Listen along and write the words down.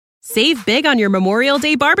Save big on your Memorial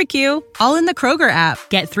Day barbecue, all in the Kroger app.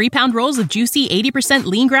 Get 3-pound rolls of juicy 80%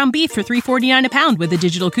 lean ground beef for $3.49 a pound with a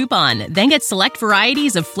digital coupon. Then get select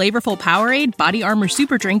varieties of flavorful Powerade, Body Armor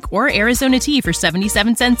Super Drink, or Arizona tea for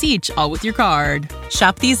 77 cents each, all with your card.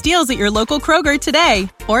 Shop these deals at your local Kroger today,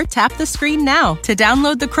 or tap the screen now to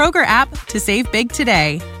download the Kroger app to save big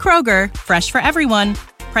today. Kroger, fresh for everyone.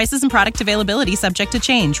 Prices and product availability subject to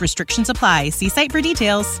change. Restrictions apply. See site for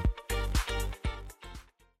details.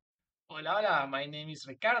 Hola, my name is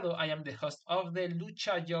Ricardo. I am the host of the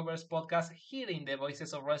Lucha Jovers podcast here in the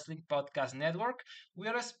Voices of Wrestling Podcast Network. We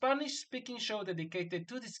are a Spanish-speaking show dedicated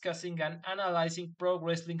to discussing and analyzing pro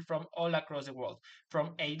wrestling from all across the world.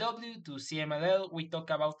 From AEW to CMLL, we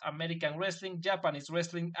talk about American wrestling, Japanese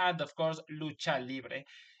wrestling, and of course, Lucha Libre.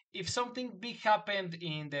 If something big happened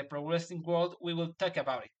in the pro wrestling world, we will talk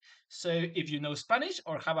about it. So if you know Spanish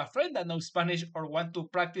or have a friend that knows Spanish or want to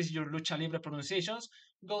practice your Lucha Libre pronunciations,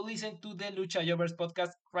 go listen to the Lucha Jovers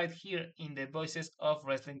podcast right here in the Voices of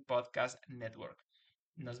Wrestling Podcast Network.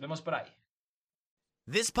 Nos vemos por ahí.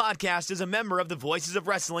 This podcast is a member of the Voices of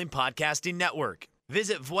Wrestling Podcasting Network.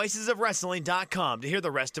 Visit voicesofwrestling.com to hear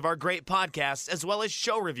the rest of our great podcasts, as well as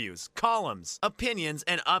show reviews, columns, opinions,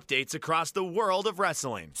 and updates across the world of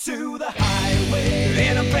wrestling. To the highway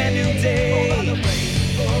in a brand new day.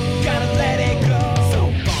 Gotta let it go.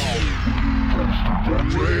 So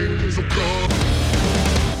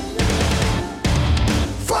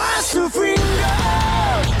fast to freedom.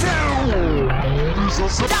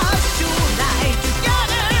 Dance tonight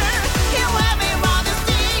together. Here everyone is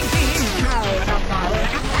singing.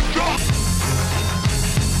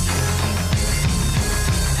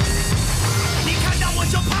 Ni kada wo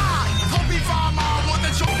Japan. Kobe Farmer wo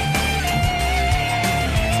the show.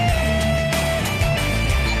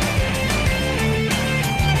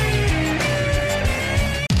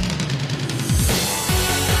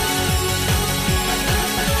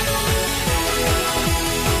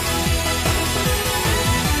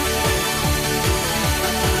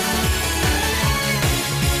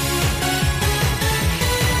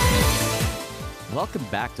 Welcome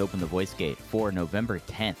back to Open the Voice Gate for November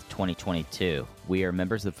 10th, 2022. We are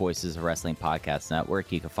members of the Voices of Wrestling Podcast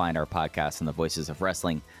Network. You can find our podcast on the Voices of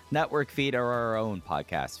Wrestling Network feed or our own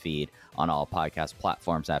podcast feed on all podcast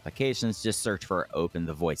platforms applications. Just search for Open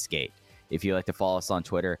the Voice Gate. If you'd like to follow us on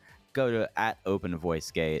Twitter, go to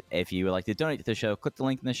 @OpenVoiceGate. If you would like to donate to the show, click the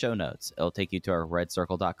link in the show notes. It'll take you to our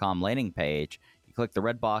redcircle.com landing page. You click the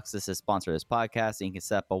red box that says sponsor this podcast, and you can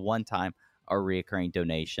set up a one-time or recurring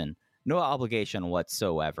donation. No obligation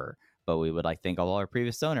whatsoever, but we would like to thank all our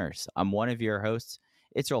previous donors. I'm one of your hosts.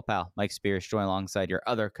 It's your old pal, Mike Spears, joined alongside your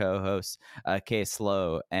other co-hosts, Case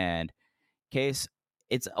Slow. And Case,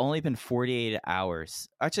 it's only been 48 hours.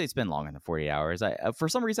 Actually, it's been longer than 48 hours. For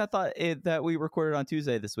some reason, I thought that we recorded on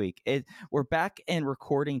Tuesday this week. We're back and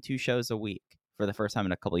recording 2 shows a week for the first time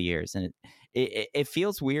in a couple of years. And it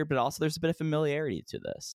feels weird, but also there's a bit of familiarity to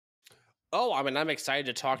this. Oh, I mean, I'm excited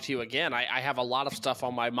to talk to you again. I have a lot of stuff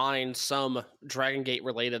on my mind, some Dragon Gate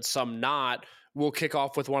related, some not. We'll kick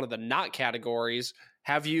off with one of the not categories.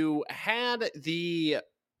 Have you had the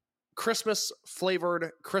Christmas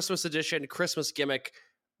flavored, Christmas edition, Christmas gimmick,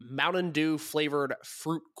 Mountain Dew flavored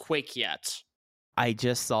Fruit Quake yet? I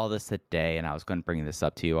just saw this today, and I was going to bring this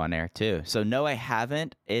up to you on air too. So no, I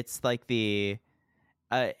haven't. It's like the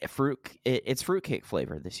it's fruitcake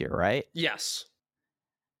flavor this year, right? Yes.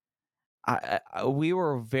 We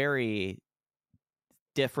were very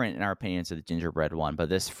different in our opinions of the gingerbread one, but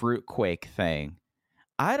this fruit quake thing,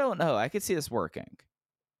 I don't know. I could see this working,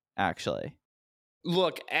 actually.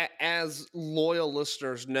 Look, as loyal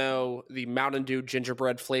listeners know, the Mountain Dew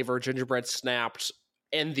gingerbread flavor, gingerbread snapped,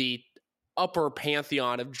 in the upper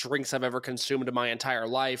pantheon of drinks I've ever consumed in my entire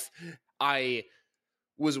life. I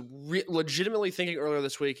was legitimately thinking earlier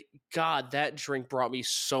this week, God, that drink brought me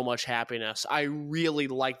so much happiness. I really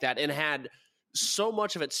liked that and had so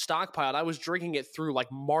much of it stockpiled. I was drinking it through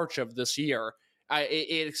like March of this year.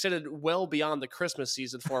 It extended well beyond the Christmas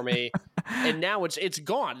season for me. And now it's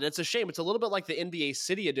gone. And it's a shame. It's a little bit like the NBA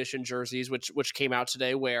City Edition jerseys, which came out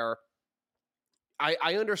today, where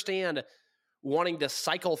I understand wanting to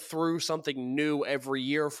cycle through something new every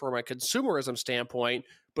year from a consumerism standpoint,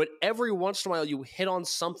 but every once in a while you hit on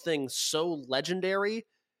something so legendary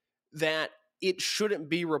that it shouldn't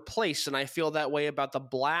be replaced. And I feel that way about the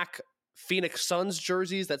black Phoenix Suns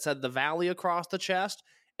jerseys that said the Valley across the chest.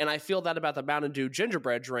 And I feel that about the Mountain Dew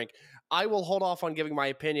gingerbread drink. I will hold off on giving my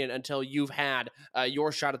opinion until you've had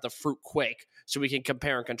your shot at the Fruit Quake so we can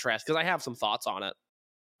compare and contrast, because I have some thoughts on it.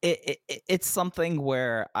 It's something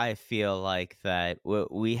where I feel like that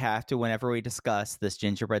we have to, whenever we discuss this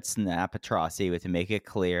gingerbread snap atrocity, we have to make it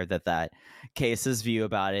clear that Case's view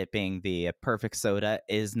about it being the perfect soda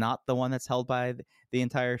is not the one that's held by the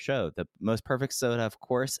entire show. The most perfect soda, of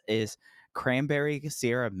course, is Cranberry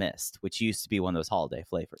Sierra Mist, which used to be one of those holiday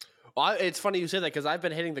flavors. Well, it's funny you say that because I've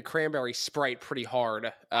been hitting the Cranberry Sprite pretty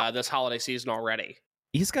hard this holiday season already.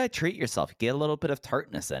 You just gotta treat yourself. Get a little bit of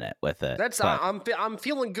tartness in it with it. I'm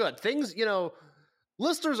feeling good. Things,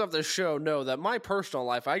 listeners of this show know that my personal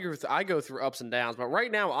life, I go through ups and downs, but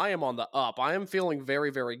right now I am on the up. I am feeling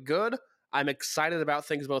very, very good. I'm excited about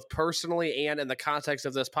things both personally and in the context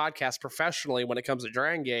of this podcast professionally when it comes to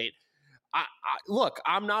Dragon Gate. Look,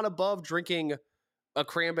 I'm not above drinking a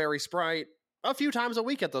Cranberry Sprite a few times a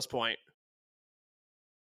week at this point.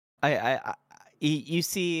 You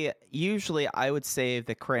see, usually I would save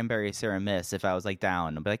the Cranberry Sierra Mist if I was like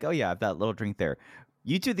down. I'd be like, oh yeah, I have that little drink there.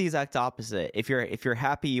 You do the exact opposite. If you're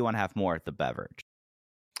happy, you want to have more of the beverage.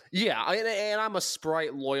 Yeah, and I'm a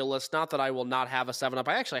Sprite loyalist. Not that I will not have a 7-Up.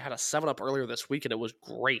 I actually had a 7-Up earlier this week, and it was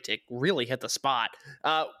great. It really hit the spot.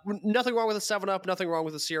 Nothing wrong with a 7-Up, nothing wrong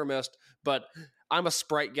with a Sierra Mist, but I'm a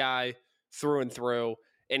Sprite guy through and through.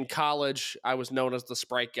 In college, I was known as the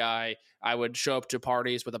Sprite guy. I would show up to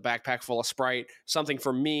parties with a backpack full of Sprite, something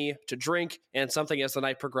for me to drink, and something as the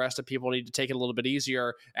night progressed that people need to take it a little bit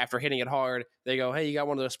easier after hitting it hard. They go, hey, you got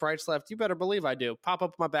one of those Sprites left? You better believe I do. Pop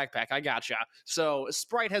up my backpack. I gotcha. So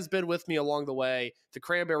Sprite has been with me along the way. The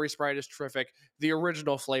Cranberry Sprite is terrific. The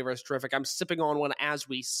original flavor is terrific. I'm sipping on one as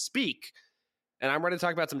we speak, and I'm ready to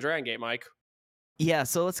talk about some Dragon Gate, Mike. Yeah,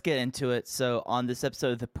 so let's get into it. So on this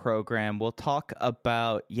episode of the program, we'll talk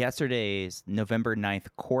about yesterday's November 9th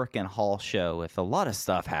Cork and Hall show with a lot of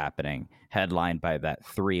stuff happening, headlined by that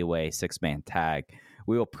three-way six-man tag.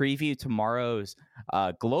 We will preview tomorrow's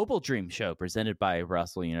Global Dream show presented by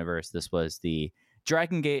Wrestle Universe. This was the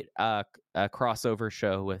Dragon Gate crossover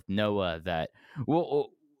show with Noah that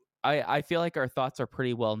I feel like our thoughts are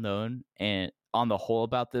pretty well known and on the whole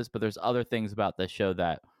about this, but there's other things about this show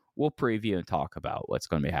that we'll preview and talk about what's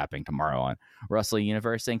going to be happening tomorrow on Wrestle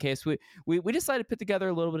Universe in case we decided to put together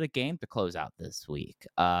a little bit of game to close out this week.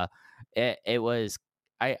 It was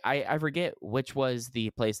I forget which was the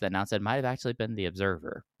place that announced it. It might have actually been the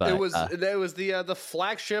Observer, but it was the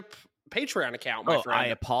flagship Patreon account, my friend. I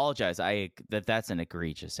apologize. That's an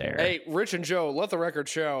egregious error. Hey, Rich and Joe, let the record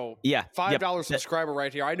show. Yeah, $5 subscriber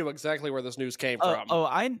right here. I knew exactly where this news came from.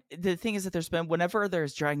 The thing is that there's been whenever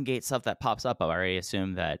there's Dragon Gate stuff that pops up, I already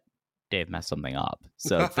assume that Dave messed something up.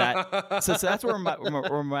 So that's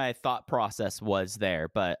where my thought process was there.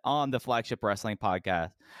 But on the Flagship Wrestling Podcast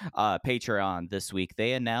Patreon this week,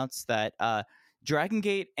 they announced that Dragon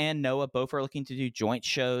Gate and Noah both are looking to do joint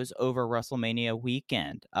shows over WrestleMania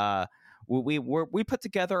weekend. We put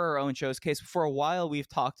together our own shows. Case for a while we've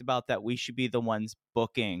talked about that we should be the ones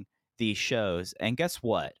booking these shows, and guess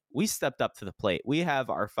what? We stepped up to the plate. We have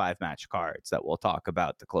our 5-match cards that we'll talk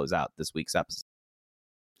about to close out this week's episode.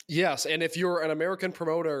 Yes, and if you're an American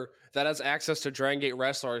promoter that has access to Dragon Gate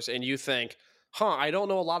wrestlers and you think, I don't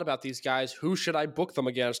know a lot about these guys, who should I book them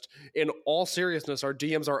against? In all seriousness, our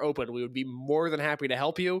DMs are open. We would be more than happy to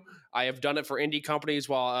help you. I have done it for indie companies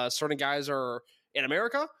while certain guys are in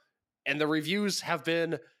America, and the reviews have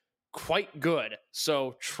been quite good.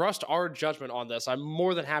 So trust our judgment on this. I'm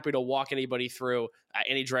more than happy to walk anybody through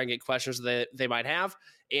any Dragon Gate questions that they might have.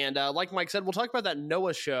 And like Mike said, we'll talk about that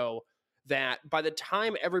Noah show that by the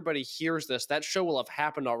time everybody hears this, that show will have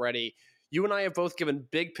happened already. You and I have both given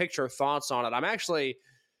big picture thoughts on it.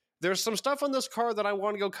 There's some stuff on this card that I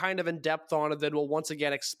want to go kind of in depth on, and then we'll once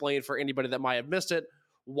again explain for anybody that might have missed it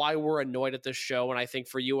why we're annoyed at this show. And I think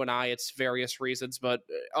for you and I, it's various reasons, but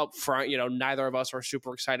up front, neither of us are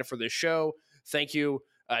super excited for this show. Thank you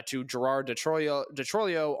to Gerard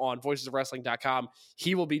DeTrolio on voicesofwrestling.com.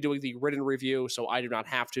 He will be doing the written review, so I do not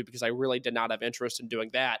have to because I really did not have interest in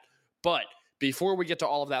doing that. But before we get to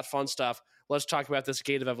all of that fun stuff, let's talk about this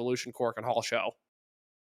Gate of Evolution Cork and Hall show.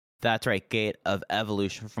 That's right, Gate of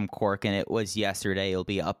Evolution from Cork, and it was yesterday. It'll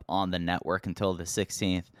be up on the network until the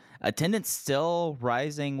 16th. Attendance still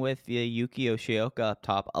rising with the Yuki Yoshioka up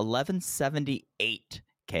top, 1178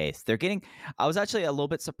 case. I was actually a little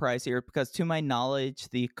bit surprised here because to my knowledge,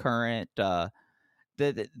 the current...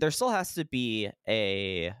 there still has to be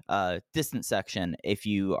a distance section if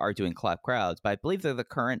you are doing collab crowds, but I believe that the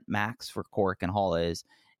current max for Cork and Hall is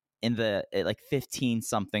in the 15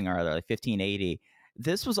 something or other, like 1580.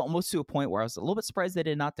 This was almost to a point where I was a little bit surprised they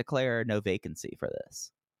did not declare no vacancy for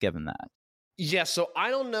this, given that. Yeah, so I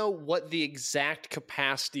don't know what the exact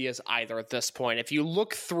capacity is either at this point. If you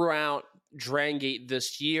look throughout Dragon Gate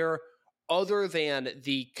this year, other than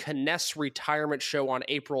the Kness retirement show on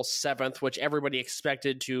April 7th, which everybody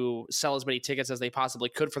expected to sell as many tickets as they possibly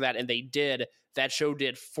could for that, and they did. That show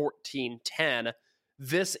did 1410.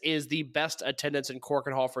 This is the best attendance in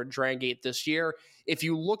Korakuen Hall for Dragon Gate this year. If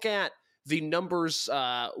you look at the numbers,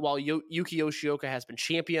 while Yuki Yoshioka has been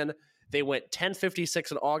champion, they went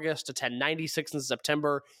 1056 in August to 1096 in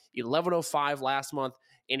September, 1105 last month,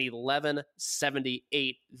 and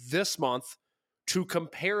 1178 this month. To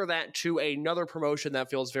compare that to another promotion that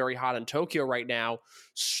feels very hot in Tokyo right now,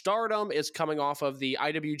 Stardom is coming off of the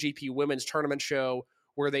IWGP Women's Tournament show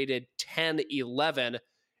where they did 10-11.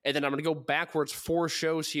 And then I'm going to go backwards 4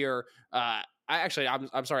 shows here. I'm sorry.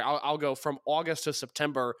 I'll go from August to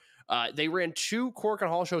September. They ran 2 Korakuen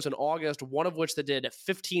Hall shows in August, one of which they did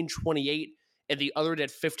 15-28 and the other did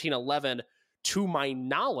 15-11. To my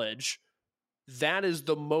knowledge, that is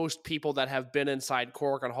the most people that have been inside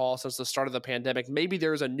Korakuen Hall since the start of the pandemic. Maybe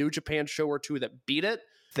there's a New Japan show or 2 that beat it.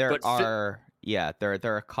 There are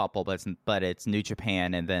a couple, but it's New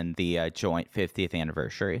Japan and then the joint 50th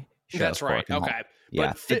anniversary show. That's right. Korakuen Hall. Okay.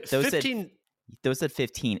 Yeah, but those 15... Those at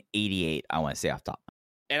 1588, I want to say off top.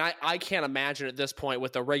 And I can't imagine at this point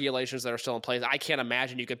with the regulations that are still in place, I can't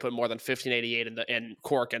imagine you could put more than 1588 in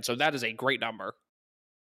Korakuen. So that is a great number.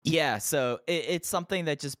 Yeah, so it's something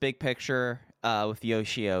that just big picture with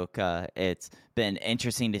Yoshioka, it's been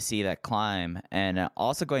interesting to see that climb. And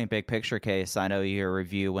also going big picture case, I know your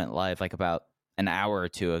review went live like about an hour or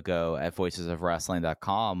 2 ago at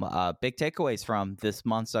voicesofwrestling.com. Big takeaways from this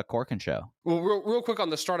month's Korakuen show. Well, real quick on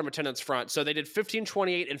the Stardom attendance front. So they did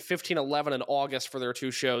 1528 and 1511 in August for their 2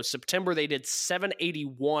 shows. September, they did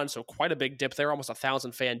 781, so quite a big dip there, almost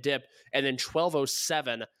 1,000 fan dip. And then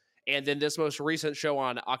 1207. And then this most recent show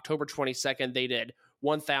on October 22nd, they did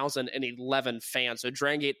 1,011 fans. So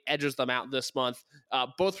Dragon Gate edges them out this month.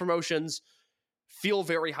 Both promotions feel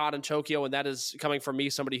very hot in Tokyo, and that is coming from me,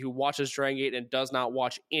 somebody who watches Dragon Gate and does not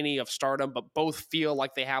watch any of Stardom, but both feel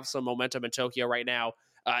like they have some momentum in Tokyo right now.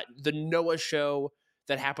 The Noah show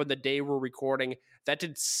that happened the day we're recording, that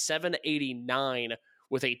did 789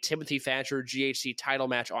 with a Timothy Thatcher GHC title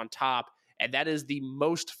match on top, and that is the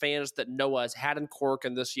most fans that Noah has had in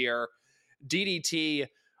Korakuen this year. DDT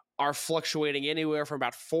are fluctuating anywhere from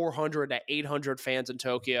about 400 to 800 fans in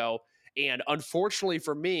Tokyo. And unfortunately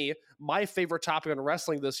for me, my favorite topic in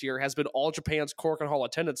wrestling this year has been All Japan's Korakuen Hall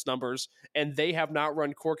attendance numbers, and they have not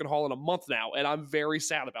run Korakuen Hall in a month now, and I'm very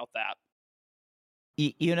sad about that.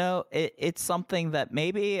 You know, it's something that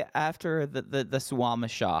maybe after the Suwama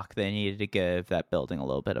shock, they needed to give that building a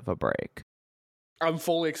little bit of a break. I'm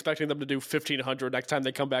fully expecting them to do 1,500 next time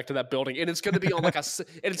they come back to that building, and it's going to be on like a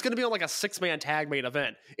 6-man tag main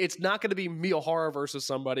event. It's not going to be Miyahara versus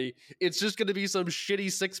somebody. It's just going to be some shitty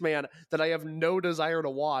 6-man that I have no desire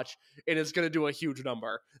to watch, and it's going to do a huge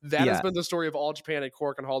number. That has been the story of All Japan and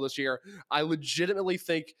Korakuen Hall this year. I legitimately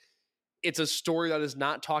think it's a story that is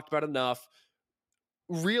not talked about enough.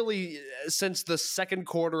 Really, since the second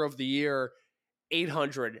quarter of the year.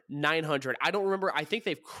 800, 900. I don't remember. I think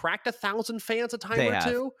they've cracked 1,000 fans a time or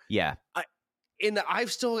 2. Yeah. I've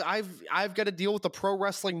got to deal with the pro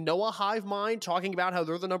wrestling Noah hive mind talking about how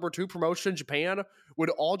they're the number 2 promotion in Japan when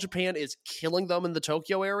All Japan is killing them in the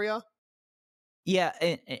Tokyo area. Yeah.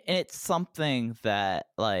 And it's something that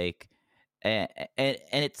like, and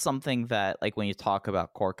it's something that like when you talk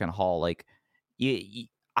about Korakuen Hall, like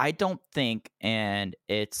I don't think, and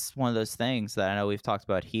it's one of those things that I know we've talked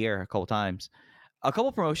about here a couple times. A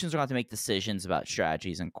couple promotions are going to have to make decisions about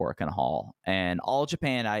strategies in Korakuen Hall, and All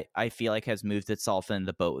Japan, I feel like has moved itself in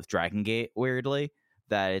the boat with Dragon Gate. Weirdly,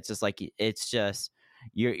 that it's just like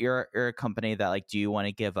you're a company that like, do you want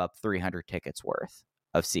to give up 300 tickets worth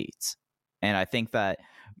of seats? And I think that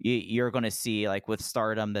you're going to see like with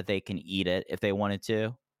Stardom that they can eat it if they wanted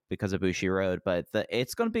to because of Bushi Road, but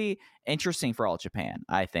it's going to be interesting for All Japan,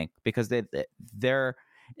 I think, because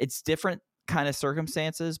it's different kind of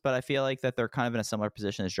circumstances, but I feel like that they're kind of in a similar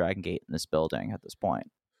position as Dragon Gate in this building at this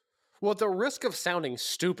point. Well, at the risk of sounding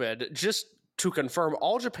stupid, just to confirm,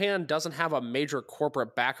 All Japan doesn't have a major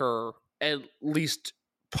corporate backer, at least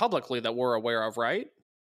publicly, that we're aware of, right?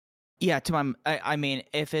 Yeah, I mean,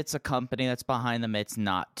 if it's a company that's behind them, it's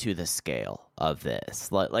not to the scale of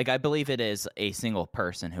this. Like I believe it is a single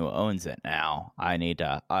person who owns it now.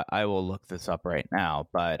 I will look this up right now,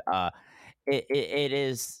 but it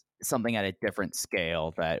is something at a different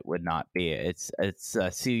scale that would not be. It's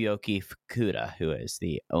Tsuyoki Fukuda who is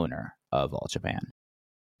the owner of All Japan.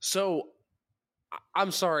 So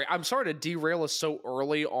I'm sorry to derail us so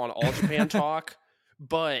early on All Japan talk,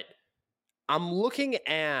 but I'm looking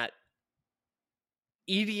at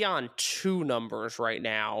Edion 2 numbers right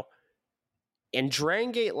now, And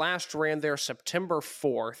Dragon Gate last ran there September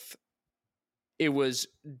 4th. It was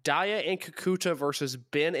Daya and Kakuta versus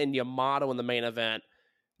Ben and Yamato in the main event.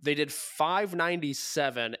 They did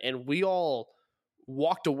 597, and we all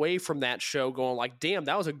walked away from that show going like, damn,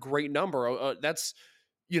 that was a great number. That's,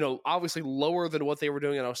 obviously lower than what they were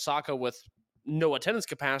doing in Osaka with no attendance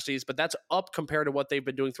capacities, but that's up compared to what they've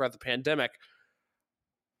been doing throughout the pandemic.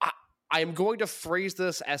 I am going to phrase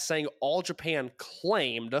this as saying All Japan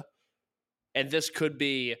claimed, and this could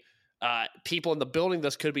be people in the building,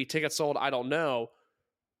 this could be tickets sold, I don't know,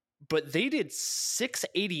 but they did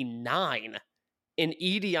 689 in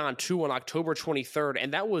Edion 2 on October 23rd,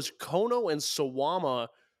 and that was Kono and Sawama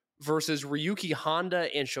versus Ryuki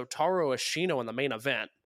Honda and Shotaro Ashino in the main event.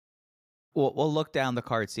 We'll look down the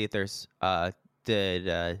card, see if there's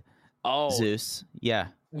Zeus. Yeah.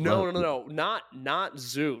 No, not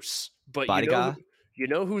Zeus, but you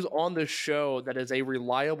know who's on the show that is a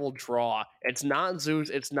reliable draw? It's not Zeus,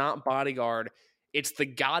 it's not Bodyguard, it's the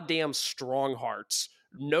goddamn Strong Hearts.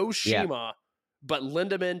 No Shima, but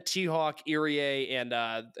Lindemann, T-Hawk, Irie, and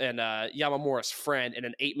Yamamura's friend in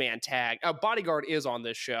an 8-man tag. Bodyguard is on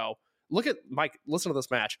this show. Look at Mike. Listen to this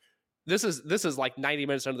match. This is like 90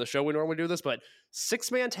 minutes into the show. We normally do this, but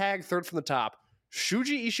 6-man tag, third from the top.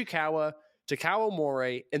 Shuji Ishikawa, Takao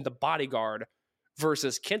Mori, and the Bodyguard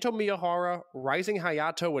versus Kento Miyahara, Rising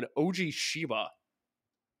Hayato, and Oji Shiba.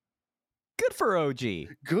 Good for OG.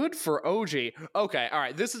 Good for OG. Okay, all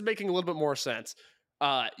right. This is making a little bit more sense.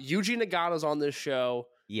 Yuji Nagata's on this show.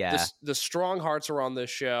 Yeah. The Strong Hearts are on this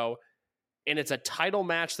show. And it's a title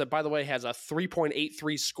match that, by the way, has a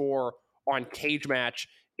 3.83 score on Cage Match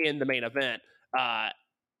in the main event. And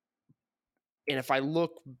if I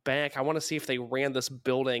look back, I want to see if they ran this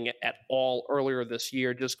building at all earlier this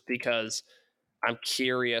year, just because I'm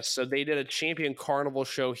curious. So they did a Champion Carnival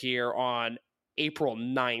show here on April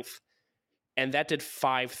 9th, and that did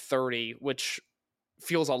 530, which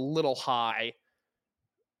feels a little high.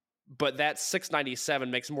 But that 697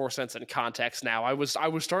 makes more sense in context now. I was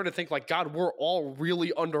starting to think like, God, we're all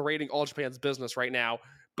really underrating All Japan's business right now.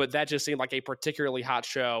 But that just seemed like a particularly hot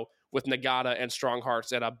show with Nagata and Strong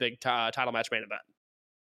Hearts at a big title match main event.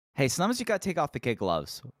 Hey, sometimes you got to take off the kid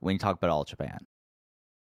gloves when you talk about All Japan.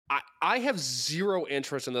 I have zero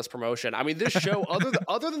interest in this promotion. I mean, this show,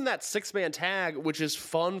 other than that 6-man tag, which is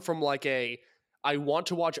fun from like I want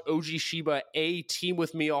to watch Oji Shiba A, team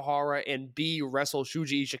with Miyahara, and B, wrestle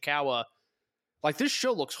Shuji Ishikawa. Like, this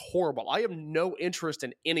show looks horrible. I have no interest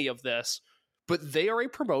in any of this, but they are a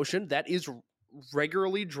promotion that is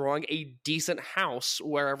regularly drawing a decent house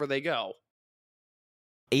wherever they go.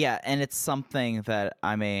 Yeah, and it's something that,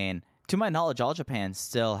 I mean, to my knowledge, All Japan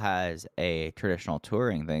still has a traditional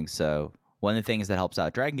touring thing, so one of the things that helps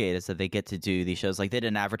out Dragon Gate is that they get to do these shows. Like, they did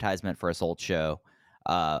an advertisement for a Sold show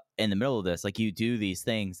in the middle of this. Like, you do these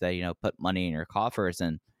things that, put money in your coffers,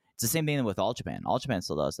 and it's the same thing with All Japan. All Japan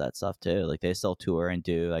still does that stuff too. Like, they still tour and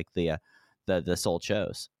do like the Sold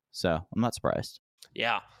shows. So I'm not surprised.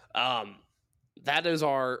 Yeah. That is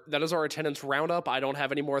our attendance roundup. I don't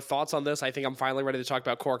have any more thoughts on this. I think I'm finally ready to talk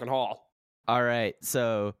about Korakuen Hall. All right,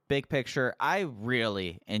 so big picture, I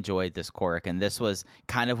really enjoyed this Korakuen. This was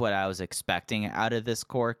kind of what I was expecting out of this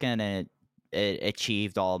Korakuen, and it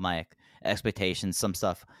achieved all my expectations. Some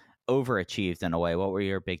stuff overachieved in a way. What were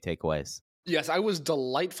your big takeaways? Yes, I was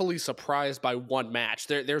delightfully surprised by one match.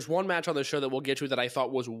 There's one match on the show that we'll get to that I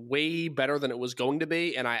thought was way better than it was going to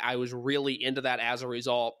be, and I was really into that as a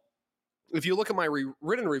result. If you look at my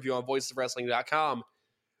written review on voicesofwrestling.com,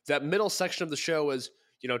 that middle section of the show is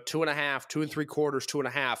 2.5, 2 3/4,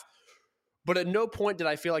 2.5. But at no point did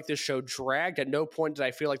I feel like this show dragged. At no point did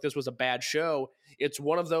I feel like this was a bad show. It's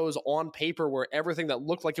one of those on paper where everything that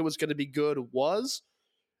looked like it was going to be good was,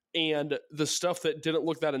 and the stuff that didn't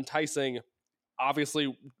look that enticing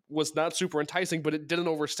obviously was not super enticing, but it didn't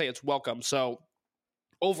overstay its welcome. So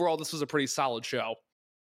overall, this was a pretty solid show.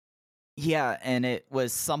 Yeah, and it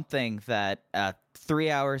was something that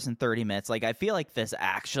 3 hours and 30 minutes. Like, I feel like this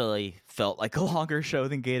actually felt like a longer show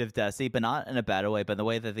than Gate of Destiny, but not in a bad way. But the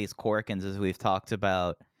way that these Korakuens, as we've talked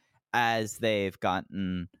about, as they've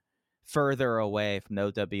gotten further away from the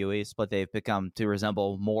OWE split, they've become to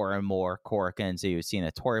resemble more and more Korakuens that you've seen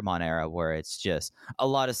in the Torimon era, where it's just a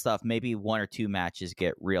lot of stuff. Maybe 1 or 2 matches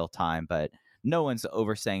get real time, but no one's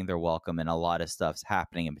overstaying their welcome, and a lot of stuff's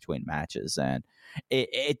happening in between matches. And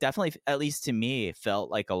it definitely, at least to me,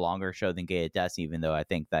 felt like a longer show than Gate of Destiny, even though I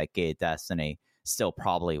think that Gate of Destiny still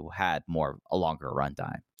probably had a longer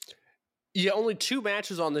runtime. Yeah, only 2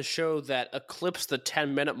 matches on the show that eclipsed the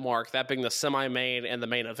 10-minute mark, that being the semi-main and the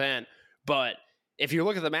main event. But if you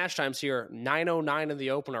look at the match times here, 9:09 in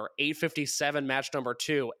the opener, 8:57 match number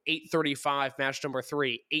 2, 8:35 match number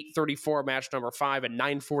 3, 8:34 match number 5, and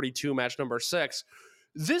 9:42 match number 6.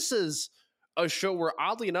 This is a show where,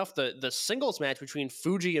 oddly enough, the singles match between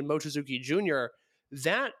Fuji and Mochizuki Jr.,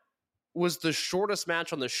 that was the shortest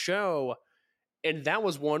match on the show, and that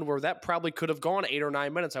was one where that probably could have gone 8 or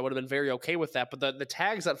 9 minutes. I would have been very okay with that, but the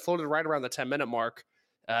tags that floated right around the 10-minute mark,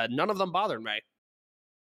 none of them bothered me.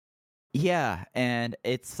 Yeah, and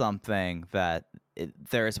it's something that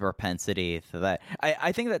there is a propensity to that.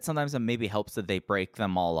 I think that sometimes it maybe helps that they break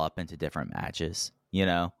them all up into different matches, you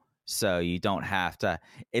know? So you don't have to,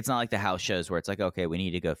 it's not like the house shows where it's like, okay, we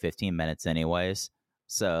need to go 15 minutes anyways.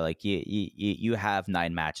 So like you have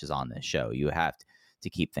 9 matches on this show. You have to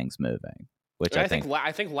keep things moving, which I think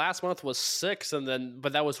last month was 6,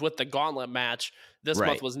 but that was with the gauntlet match. This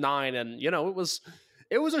month was 9, and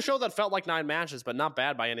it was a show that felt like 9 matches, but not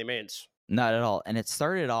bad by any means. Not at all. And it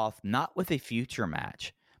started off not with a future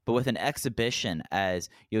match, but with an exhibition as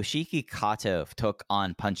Yoshiki Kato took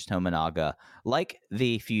on Punch Tominaga. Like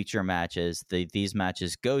the future matches, these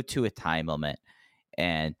matches go to a time limit.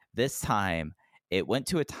 And this time, it went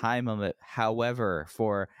to a time limit. However,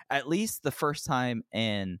 for at least the first time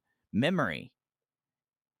in memory,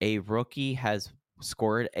 a rookie has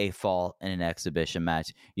scored a fall in an exhibition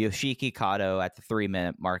match. Yoshiki Kato at the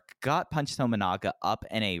 3-minute mark got Punch Tominaga up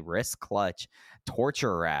in a wrist clutch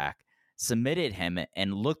torture rack, submitted him,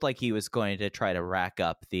 and looked like he was going to try to rack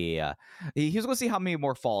up he was going to see how many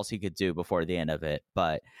more falls he could do before the end of it.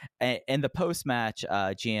 But in the post-match,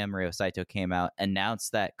 GM Ryo Saito came out,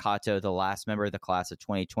 announced that Kato, the last member of the class of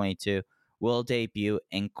 2022, will debut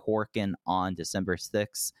in Korakuen on December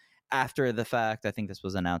 6th. After the fact, I think this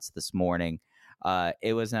was announced this morning,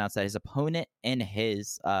 it was announced that his opponent in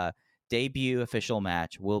his debut official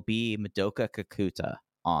match will be Madoka Kakuta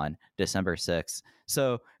on December 6th.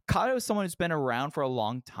 So Kato is someone who's been around for a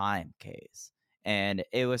long time, Case. And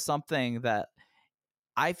it was something that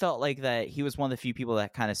I felt like that he was one of the few people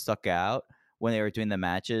that kind of stuck out when they were doing the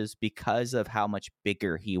matches because of how much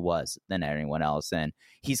bigger he was than anyone else. And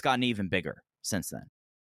he's gotten even bigger since then.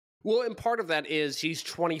 Well, and part of that is he's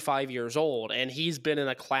 25 years old, and he's been in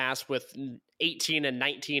a class with 18 and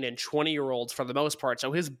 19 and 20-year-olds for the most part.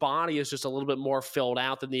 So his body is just a little bit more filled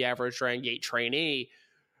out than the average Dragon Gate trainee.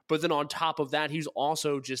 But then on top of that, he's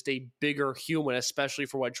also just a bigger human, especially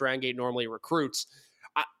for what Dragon Gate normally recruits.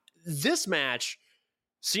 This match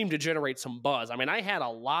seemed to generate some buzz. I mean, I had a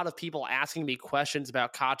lot of people asking me questions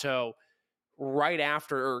about Kato right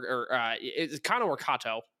after, it's Kano or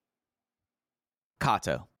Kato?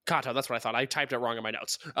 Kato, that's what I thought. I typed it wrong in my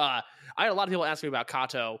notes. I had a lot of people asking me about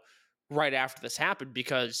Kato right after this happened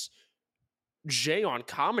because Jay on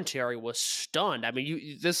commentary was stunned. I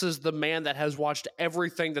mean, this is the man that has watched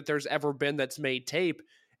everything that there's ever been that's made tape,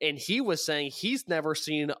 and he was saying he's never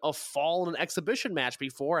seen a fall in an exhibition match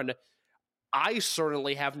before, and I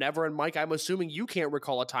certainly have never. And Mike, I'm assuming you can't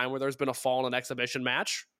recall a time where there's been a fall in an exhibition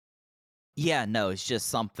match. Yeah, no, it's just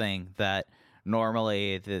something that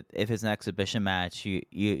normally, if it's an exhibition match,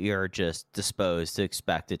 you're just disposed to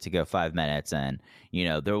expect it to go 5 minutes, and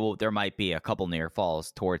there might be a couple near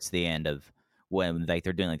falls towards the end of when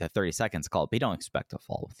they're doing like the 30 seconds call. But you don't expect a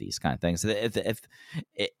fall with these kind of things.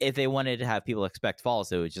 If they wanted to have people expect falls,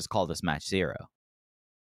 they would just call this match 0.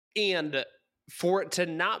 And for it to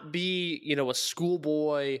not be a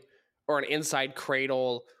schoolboy or an inside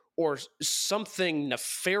cradle or something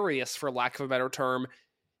nefarious, for lack of a better term,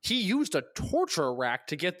 he used a torture rack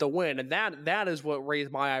to get the win, and that is what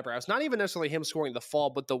raised my eyebrows. Not even necessarily him scoring the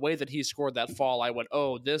fall, but the way that he scored that fall, I went,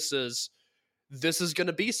 oh, this is going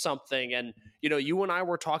to be something. And, you and I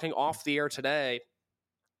were talking off the air today.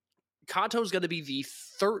 Kato's going to be the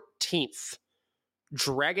 13th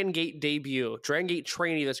Dragon Gate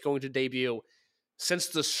trainee that's going to debut since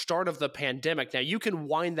the start of the pandemic. Now, you can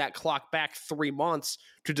wind that clock back 3 months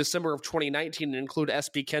to December of 2019 and include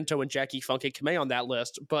SB Kento and Jackie Funky Kamei on that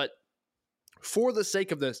list. But for the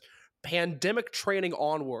sake of this, pandemic training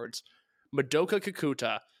onwards, Madoka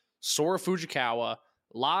Kakuta, Sora Fujikawa,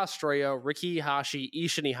 La Estrella, Riki Hashi,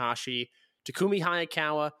 Ishin Hashi, Takumi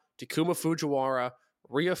Hayakawa, Takuma Fujiwara,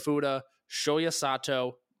 Ryo Fuda, Shoya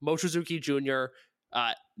Sato, Mochizuki Jr.,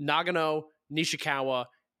 Nagano, Nishikawa,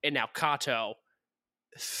 and now Kato.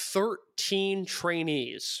 13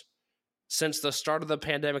 trainees since the start of the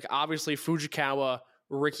pandemic. Obviously, Fujikawa,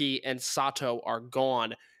 Riki, and Sato are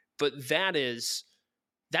gone, but that is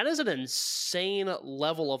an insane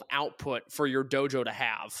level of output for your dojo to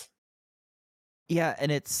have. Yeah,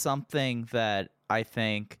 and it's something that I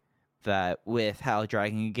think that with how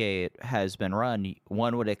Dragon Gate has been run,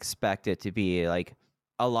 one would expect it to be like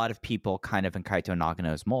a lot of people kind of in Kaito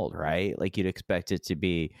Nagano's mold, right? Like you'd expect it to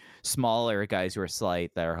be smaller guys who are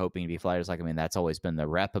slight that are hoping to be flyers. Like, I mean, that's always been the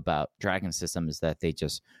rep about Dragon System is that they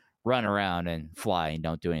just run around and fly and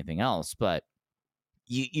don't do anything else. But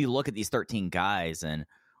you look at these 13 guys and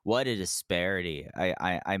what a disparity.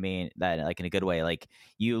 I mean that like in a good way. Like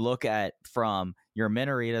you look at from your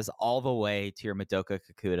Minoritas all the way to your Madoka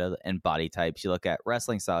Kakuta and body types. You look at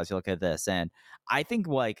wrestling styles. You look at this, and I think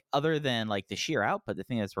like other than like the sheer output, the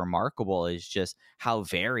thing that's remarkable is just how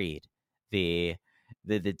varied the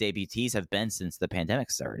debutees have been since the pandemic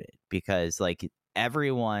started. Because like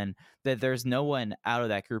everyone, that there's no one out of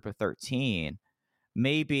that group of 13.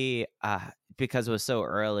 Maybe because it was so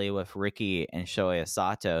early with Ricky and Shohei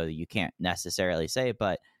Sato, you can't necessarily say,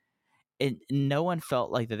 but no one felt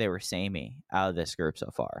like that they were samey out of this group so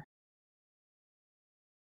far.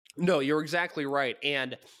 No, you're exactly right.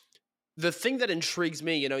 And the thing that intrigues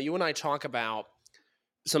me, you and I talk about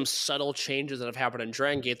some subtle changes that have happened in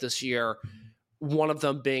Dragon Gate this year, one of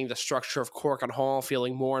them being the structure of Korakuen Hall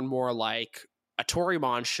feeling more and more like a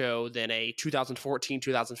Toryumon show than a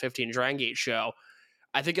 2014-2015 Dragon Gate show.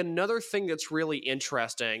 I think another thing that's really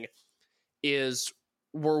interesting is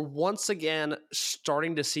we're once again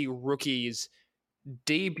starting to see rookies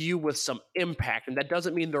debut with some impact. And that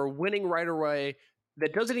doesn't mean they're winning right away.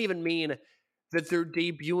 That doesn't even mean that they're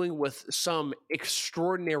debuting with some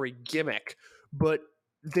extraordinary gimmick. But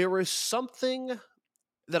there is something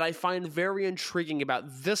that I find very intriguing about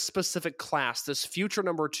this specific class, this future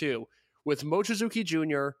number 2, with Mochizuki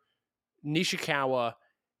Jr., Nishikawa,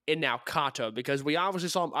 and now Kato, because we obviously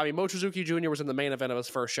saw him. I mean, Mochizuki Jr. was in the main event of his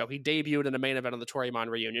first show. He debuted in the main event of the Toryumon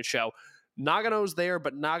reunion show. Nagano's there,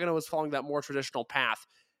 but Nagano is following that more traditional path.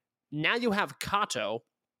 Now you have Kato,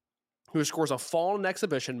 who scores a fall in an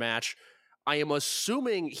exhibition match. I am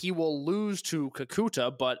assuming he will lose to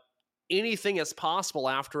Kakuta, but anything is possible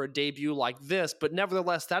after a debut like this. But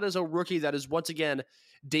nevertheless, that is a rookie that is once again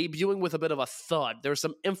debuting with a bit of a thud. There's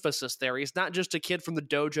some emphasis there. He's not just a kid from the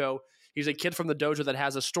dojo. He's a kid from the dojo that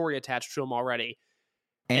has a story attached to him already.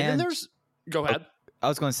 And then there's... Go ahead. I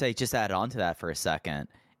was going to say, just add on to that for a second.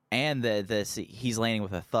 And he's landing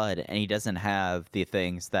with a thud, and he doesn't have the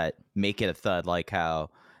things that make it a thud, like how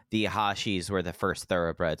the Ihashis were the first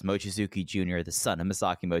thoroughbreds. Mochizuki Jr., the son of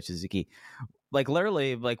Masaki Mochizuki. Like,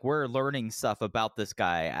 literally, like, we're learning stuff about this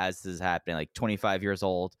guy as this is happening. Like, 25 years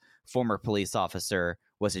old, former police officer,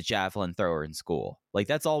 was a javelin thrower in school. Like,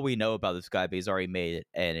 that's all we know about this guy, but he's already made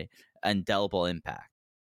an indelible impact.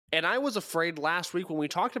 And I was afraid last week when we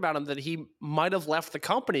talked about him that he might have left the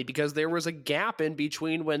company because there was a gap in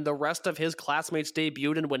between when the rest of his classmates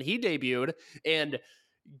debuted and when he debuted. And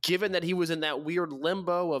given that he was in that weird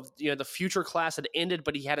limbo of, the future class had ended,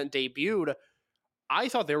 but he hadn't debuted, I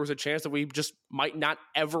thought there was a chance that we just might not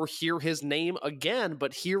ever hear his name again.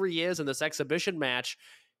 But here he is in this exhibition match.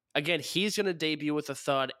 Again, he's going to debut with a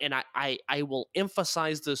thud. And I will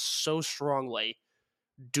emphasize this so strongly.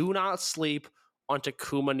 Do not sleep on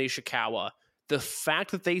Takuma Nishikawa. The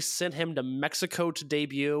fact that they sent him to Mexico to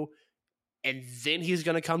debut and then he's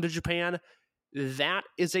going to come to Japan, that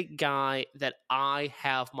is a guy that I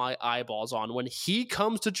have my eyeballs on. When he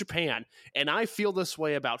comes to Japan, and I feel this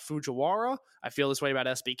way about Fujiwara, I feel this way about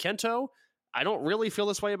SB Kento, I don't really feel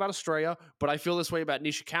this way about Estrella, but I feel this way about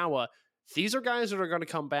Nishikawa. These are guys that are going to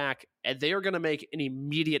come back and they are going to make an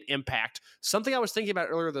immediate impact. Something I was thinking about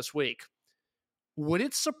earlier this week. Would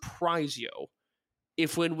it surprise you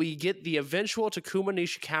if when we get the eventual Takuma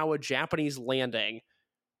Nishikawa Japanese landing,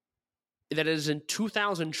 that is in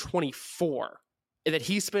 2024, that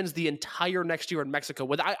he spends the entire next year in Mexico?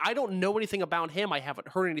 I don't know anything about him. I haven't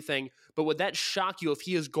heard anything, but would that shock you if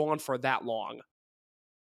he is gone for that long?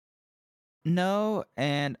 No,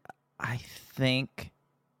 and I think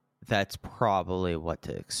that's probably what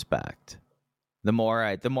to expect. The more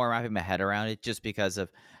I'm wrapping my head around it, just because of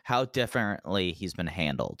how differently he's been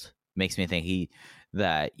handled, makes me think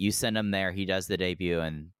that you send him there, he does the debut,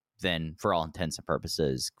 and then for all intents and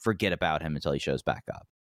purposes, forget about him until he shows back up.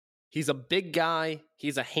 He's a big guy.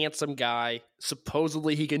 He's a handsome guy.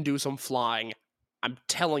 Supposedly he can do some flying. I'm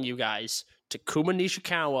telling you guys, Takuma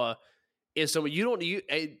Nishikawa is someone you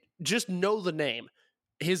just know the name.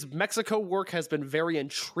 His Mexico work has been very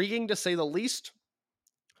intriguing, to say the least.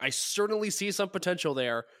 I certainly see some potential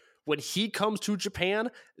there. When he comes to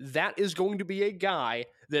Japan, that is going to be a guy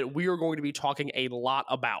that we are going to be talking a lot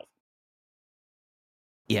about.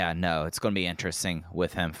 Yeah, no, it's going to be interesting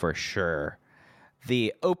with him for sure.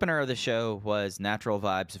 The opener of the show was Natural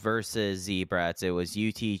Vibes versus Z-Brats. It was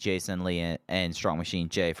UT, Jason Lee, and Strong Machine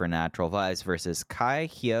J for Natural Vibes versus Kai,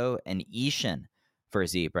 Hyo, and Ishin for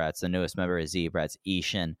Z-Brats. The newest member of Z-Brats,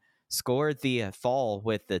 Ishin, scored the fall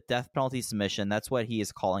with the death penalty submission. That's what he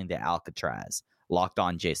is calling the Alcatraz. Locked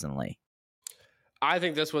on Jason Lee. I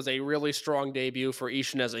think this was a really strong debut for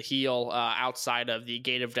Ishin as a heel outside of the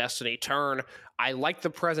Gate of Destiny turn. I like the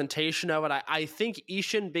presentation of it. I think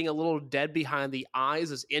Ishin being a little dead behind the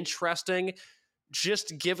eyes is interesting,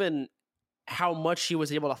 just given how much he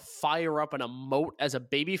was able to fire up and emote as a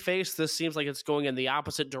babyface. This seems like it's going in the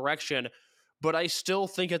opposite direction, but I still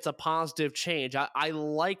think it's a positive change. I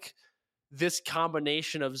like this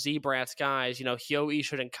combination of Z-Brats guys, Hyo,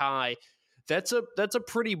 Ishin, and Kai. That's a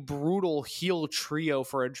pretty brutal heel trio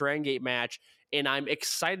for a Dragon Gate match, and I'm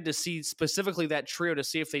excited to see specifically that trio to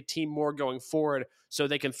see if they team more going forward so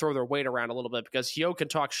they can throw their weight around a little bit, because Hyo can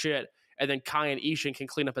talk shit, and then Kai and Ishin can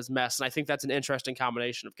clean up his mess, and I think that's an interesting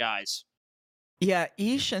combination of guys. Yeah,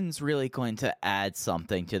 Ishin's really going to add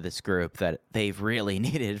something to this group that they've really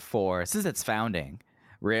needed since its founding.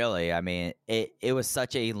 Really, I mean, it was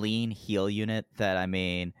such a lean heel unit that, I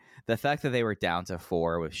mean, the fact that they were down to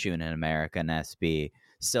 4 with Shun and America and SB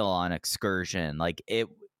still on excursion, like, it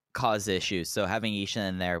caused issues. So having Ishin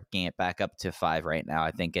in there, getting it back up to 5 right now,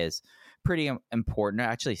 I think is pretty important.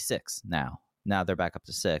 Actually, 6 now. Now they're back up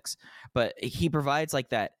to 6. But he provides like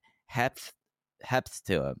that heft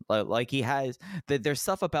to him. Like he has, there's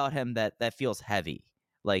stuff about him that feels heavy.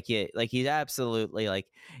 Like he's absolutely like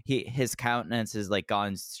his countenance is like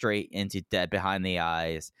gone straight into dead behind the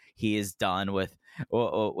eyes. He is done with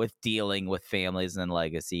dealing with families and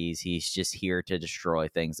legacies. He's just here to destroy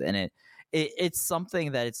things, and it's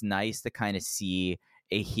something that it's nice to kind of see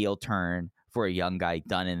a heel turn for a young guy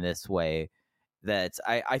done in this way. That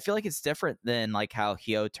I feel like it's different than like how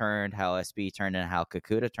Hyo turned, how SB turned, and how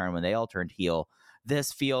Kakuta turned when they all turned heel.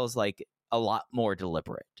 This feels like a lot more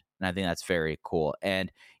deliberate. And I think that's very cool.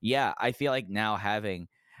 And yeah, I feel like now having,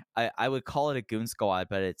 I would call it a goon squad,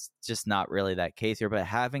 but it's just not really that case here. But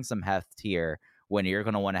having some heft here when you're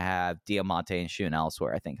going to want to have Diamante and Shun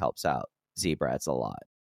elsewhere, I think helps out Z-Brats a lot.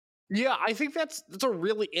 Yeah, I think that's a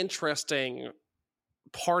really interesting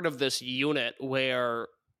part of this unit where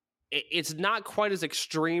it's not quite as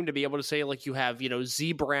extreme to be able to say like you have,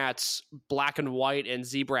 Z-Brats Black and White and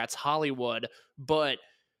Z-Brats Hollywood, but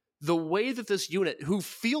the way that this unit, who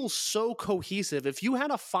feels so cohesive, if you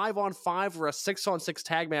had a 5-on-5 or a 6-on-6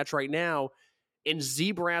 tag match right now and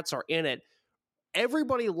Z-Brats are in it,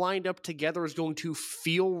 everybody lined up together is going to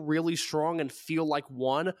feel really strong and feel like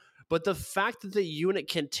one. But the fact that the unit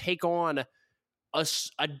can take on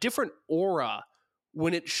a different aura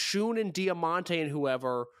when it's Shun and Diamante and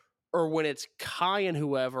whoever, or when it's Kai and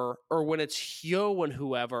whoever, or when it's Hyo and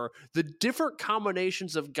whoever, the different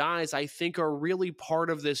combinations of guys I think are really part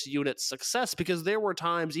of this unit's success, because there were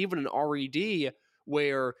times, even in RED,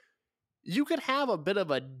 where you could have a bit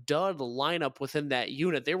of a dud lineup within that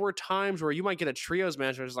unit. There were times where you might get a trios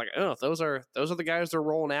match where it's like, oh, those are the guys they're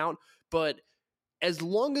rolling out. But as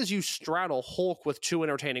long as you straddle Hulk with 2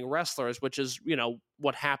 entertaining wrestlers, which is,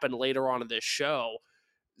 what happened later on in this show,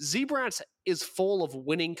 Z-Brats is full of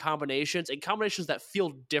winning combinations and combinations that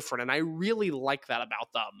feel different, and I really like that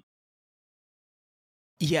about them.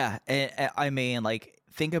 Yeah, I mean, like,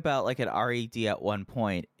 think about like at RED at one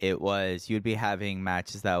point, it was you'd be having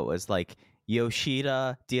matches that was like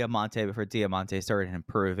Yoshida, Diamante before Diamante started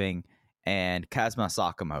improving, and Kazuma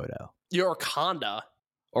Sakamoto. Or Kanda.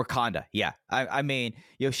 Or Kanda, yeah. I mean,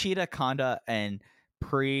 Yoshida, Kanda, and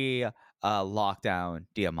pre-lockdown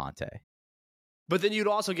Diamante. But then you'd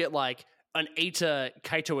also get like an Eita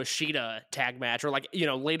Kaito Ishida tag match, or like,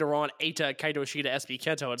 later on Eita Kaito Ishida SB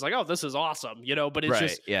Kento. It's like, oh, this is awesome, but it's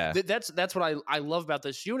just, yeah. That's what I love about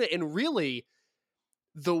this unit. And really,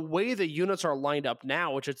 the way the units are lined up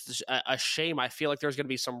now, which is a shame. I feel like there's going to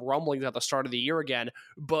be some rumblings at the start of the year again,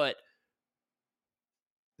 but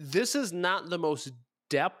this is not the most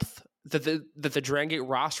depth that the Dragon Gate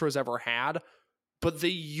roster has ever had. But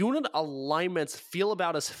the unit alignments feel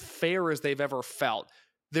about as fair as they've ever felt.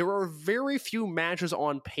 There are very few matches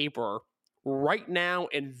on paper right now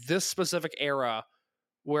in this specific era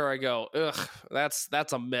where I go, ugh,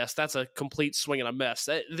 that's a miss. That's a complete swing and a miss.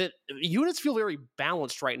 The units feel very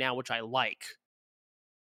balanced right now, which I like.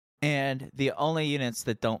 And the only units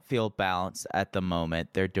that don't feel balanced at the moment,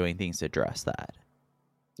 they're doing things to address that.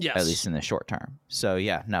 Yes. At least in the short term. So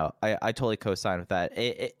yeah, no, I totally co-sign with that.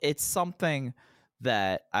 It's something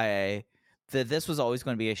that this was always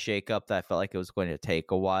going to be a shakeup that I felt like it was going to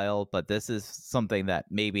take a while, but this is something that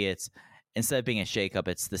maybe it's, instead of being a shakeup,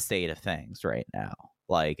 it's the state of things right now.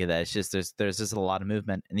 Like, that's just, there's just a lot of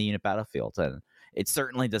movement in the unit battlefield, and it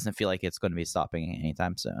certainly doesn't feel like it's going to be stopping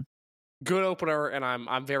anytime soon. Good opener, and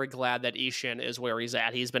I'm very glad that Ishin is where he's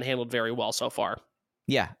at. He's been handled very well so far.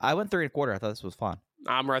 Yeah, I went 3 1/4. I thought this was fun.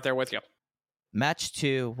 I'm right there with you. Match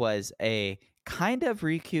 2 was a kind of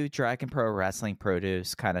Rikyū Dragon Pro Wrestling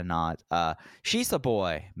produce, kind of not. Shisa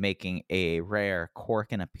Boy making a rare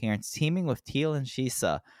Korakuen appearance, teaming with Teal and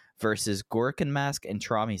Shisa versus Gurken Mask and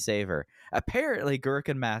Trami Saver. Apparently,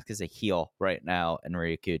 Gurken Mask is a heel right now in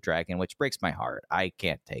Rikyū Dragon, which breaks my heart. I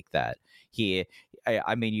can't take that.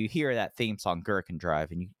 I mean, you hear that theme song, Gurken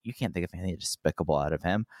Drive, and you can't think of anything despicable out of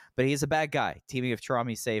him. But he's a bad guy, teaming with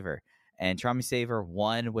Trami Saver. And Trami Saver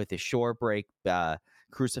won with a shore break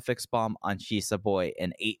crucifix bomb on Shisa Boy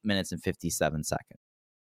in 8 minutes and 57 seconds.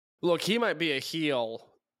 Look, he might be a heel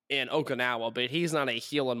in Okinawa, but he's not a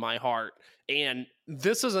heel in my heart. And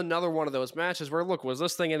this is another one of those matches where, look, was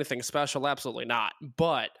this thing anything special? Absolutely not.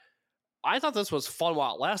 But I thought this was fun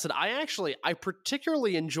while it lasted. I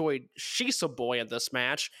particularly enjoyed Shisa Boy in this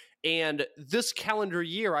match. And this calendar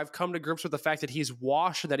year, I've come to grips with the fact that he's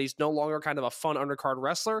washed, that he's no longer kind of a fun undercard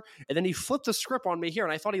wrestler. And then he flipped the script on me here,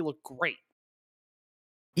 and I thought he looked great.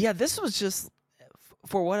 Yeah, this was just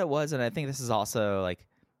for what it was. And I think this is also like,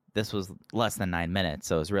 this was less than 9 minutes.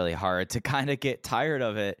 So it was really hard to kind of get tired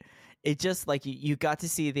of it. It just like you got to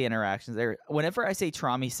see the interactions there. Whenever I say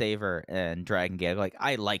Trami Saver and Dragon Gate, like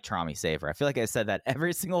I like Trami Saver. I feel like I said that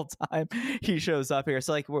every single time he shows up here.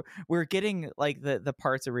 So like we're getting like the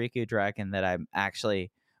parts of Rikyū Dragon that I'm actually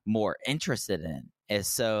more interested in. Is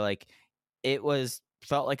so like it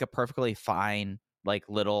felt like a perfectly fine like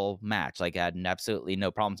little match. Like I had absolutely no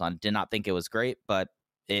problems on it. Did not think it was great, but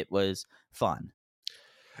it was fun.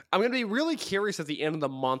 I'm going to be really curious at the end of the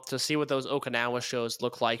month to see what those Okinawa shows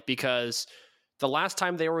look like, because the last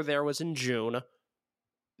time they were there was in June.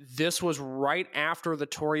 This was right after the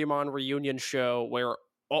Toryumon reunion show, where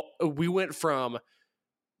we went from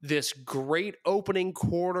this great opening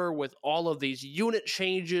quarter with all of these unit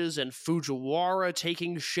changes and Fujiwara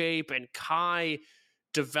taking shape and Kai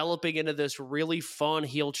developing into this really fun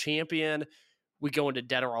heel champion. We go into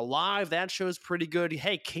Dead or Alive. That show's pretty good.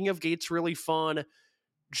 Hey, King of Gate's really fun.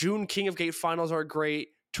 June King of Gate finals are great.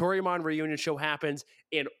 Toryumon reunion show happens,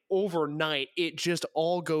 and overnight it just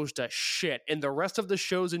all goes to shit. And the rest of the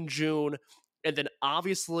shows in June, and then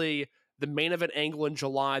obviously the main event angle in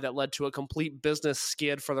July that led to a complete business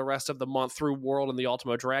skid for the rest of the month through World and the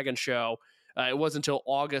Ultimo Dragon show. It wasn't until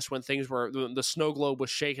August when the snow globe was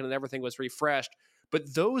shaken and everything was refreshed.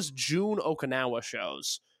 But those June Okinawa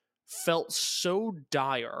shows felt so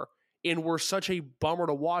dire and were such a bummer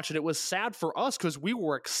to watch. And it was sad for us because we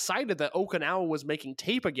were excited that Okinawa was making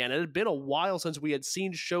tape again. It had been a while since we had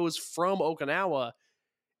seen shows from Okinawa.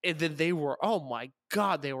 And then they were, oh my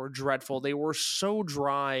God, they were dreadful. They were so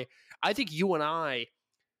dry. I think you and I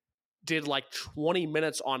did like 20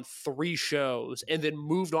 minutes on 3 shows and then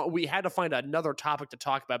moved on. We had to find another topic to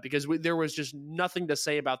talk about because there was just nothing to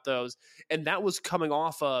say about those. And that was coming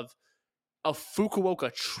off of a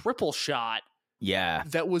Fukuoka triple shot. Yeah.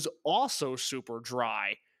 That was also super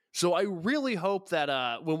dry. So I really hope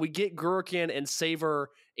that when we get Gurken and Saver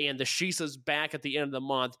and the Shisas back at the end of the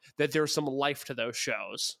month, that there's some life to those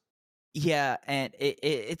shows. Yeah, and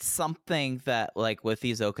it's something that, like, with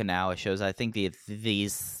these Okinawa shows, I think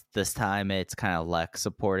this time it's kind of less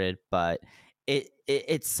supported, but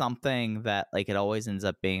it's something that, like, it always ends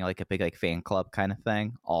up being, like, a big, like, fan club kind of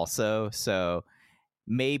thing also, so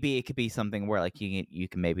maybe it could be something where, like, you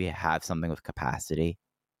can maybe have something with capacity,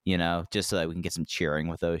 you know, just so that we can get some cheering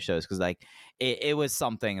with those shows, because, like, it was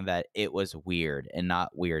something that it was weird, and not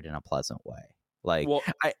weird in a pleasant way. Like, well,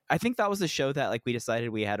 I think that was the show that, like, we decided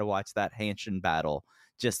we had to watch that Hanshin battle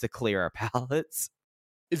just to clear our palates.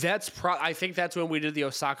 I think that's when we did the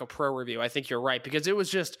Osaka Pro review. I think you're right, because it was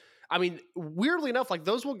just, I mean, weirdly enough, like,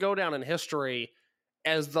 those will go down in history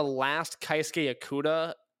as the last Keisuke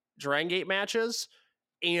Ikuta Dragon Gate matches.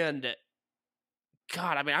 And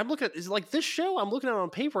God, I mean, I'm looking at, like, this show, I'm looking at it on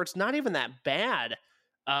paper, it's not even that bad.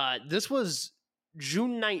 This was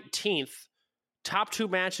June 19th. Top 2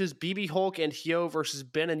 matches, BB Hulk and Hyo versus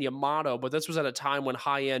Ben and Yamato, but this was at a time when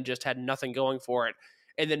High End just had nothing going for it.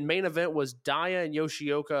 And then main event was Daya and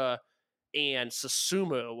Yoshioka and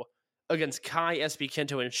Susumu against Kai, SB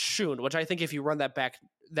Kento, and Shun, which I think if you run that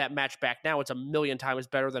match back now, it's a million times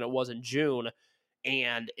better than it was in June.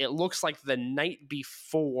 And it looks like the night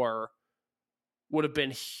before would have been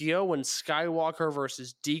Hyo and Skywalker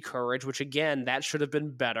versus D-Courage, which again, that should have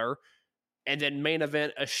been better. And then main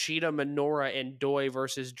event, Ashita, Minoura, and Doi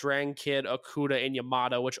versus Dragon Kid, Okuda, and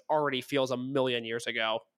Yamato, which already feels a million years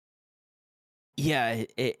ago. Yeah,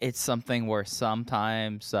 it's something where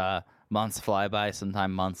sometimes months fly by,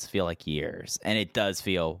 sometimes months feel like years. And it does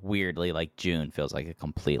feel weirdly like June feels like a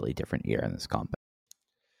completely different year in this company.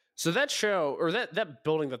 So that show, or that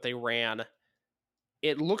building that they ran,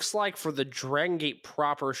 it looks like for the Dragon Gate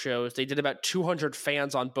proper shows, they did about 200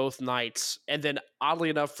 fans on both nights. And then, oddly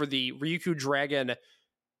enough, for the Ryukyu Dragon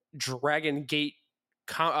Gate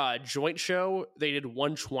joint show, they did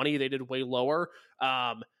 120. They did way lower.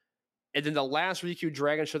 And then the last Ryukyu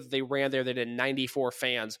Dragon show that they ran there, they did 94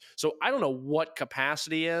 fans. So I don't know what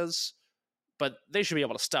capacity is, but they should be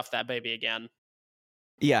able to stuff that baby again.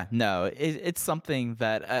 Yeah, no, it's something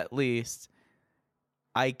that at least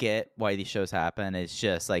I get why these shows happen. It's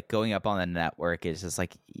just like going up on the network is just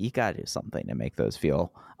like, you got to do something to make those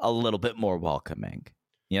feel a little bit more welcoming,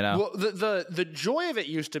 you know? Well, the joy of it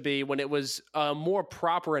used to be when it was a more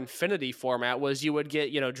proper Infinity format was you would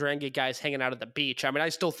get, Dragon Gate guys hanging out at the beach. I mean, I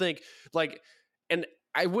still think and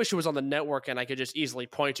I wish it was on the network and I could just easily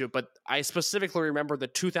point to it, but I specifically remember the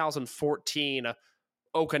 2014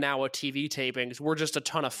 Okinawa TV tapings were just a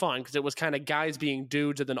ton of fun because it was kind of guys being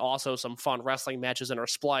dudes and then also some fun wrestling matches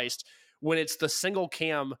interspliced. When it's the single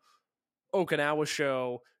cam Okinawa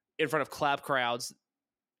show in front of clap crowds,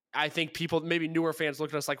 I think people, maybe newer fans,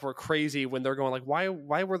 look at us like we're crazy when they're going like, why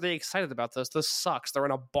were they excited about this? This sucks. They're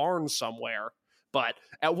in a barn somewhere. But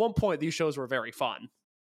at one point, these shows were very fun.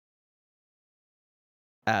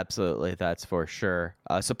 Absolutely, that's for sure.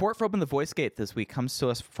 Support for Open the Voice Gate this week comes to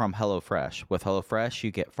us from HelloFresh. With HelloFresh,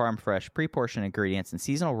 you get farm-fresh, pre-portioned ingredients and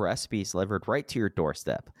seasonal recipes delivered right to your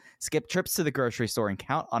doorstep. Skip trips to the grocery store and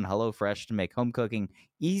count on HelloFresh to make home cooking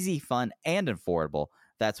easy, fun, and affordable.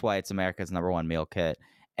 That's why it's America's #1 meal kit.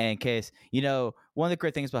 And in case, one of the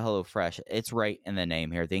great things about HelloFresh, it's right in the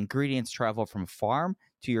name here. The ingredients travel from farm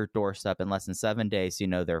to your doorstep in less than 7 days,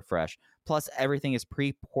 so they're fresh. Plus, everything is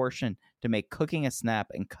pre-portioned to make cooking a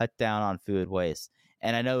snap and cut down on food waste.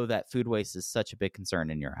 And I know that food waste is such a big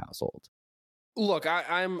concern in your household. Look,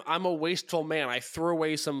 I'm a wasteful man. I threw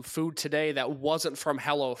away some food today that wasn't from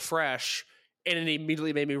HelloFresh, and it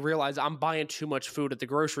immediately made me realize I'm buying too much food at the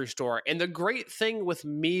grocery store. And the great thing with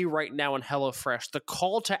me right now in HelloFresh, the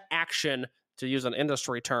call to action, to use an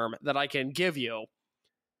industry term, that I can give you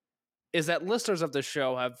is that listeners of this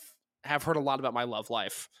show have heard a lot about my love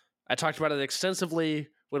life. I talked about it extensively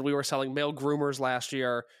when we were selling male groomers last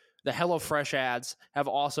year. The HelloFresh ads have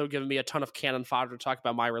also given me a ton of cannon fodder to talk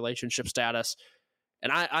about my relationship status.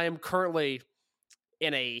 And I am currently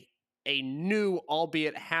in a new,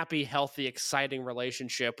 albeit happy, healthy, exciting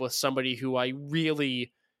relationship with somebody who I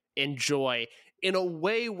really enjoy in a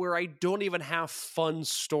way where I don't even have fun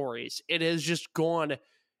stories. It has just gone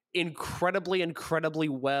incredibly, incredibly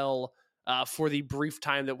well for the brief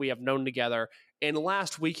time that we have known together. And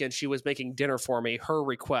last weekend, she was making dinner for me, her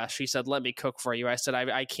request. She said, let me cook for you. I said,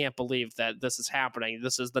 I can't believe that this is happening.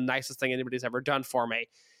 This is the nicest thing anybody's ever done for me.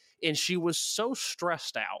 And she was so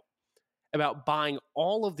stressed out about buying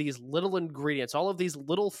all of these little ingredients, all of these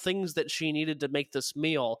little things that she needed to make this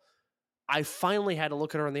meal. I finally had to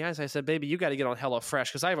look at her in the eyes. I said, baby, you got to get on HelloFresh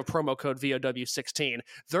because I have a promo code VOW16.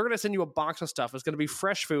 They're going to send you a box of stuff. It's going to be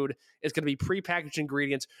fresh food. It's going to be prepackaged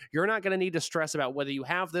ingredients. You're not going to need to stress about whether you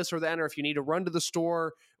have this or that, or if you need to run to the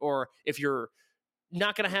store, or if you're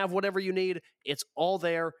not going to have whatever you need. It's all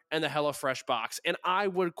there in the HelloFresh box. And I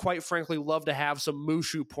would quite frankly love to have some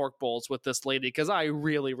Mushu pork bowls with this lady because I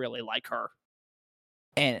really, really like her.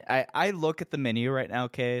 And I look at the menu right now,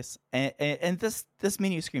 Case, and this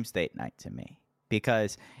menu screams date night to me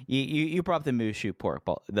because you brought up the Mushu pork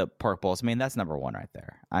bowls. I mean, that's #1 right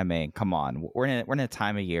there. I mean, come on, we're in a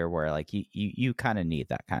time of year where like you kind of need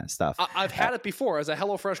that kind of stuff. I've had it before as a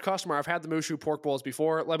HelloFresh customer. I've had the Mushu pork bowls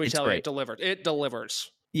before. Let me tell you, it delivered. It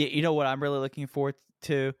delivers. Yeah, you know what I'm really looking forward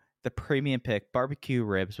to? The premium pick barbecue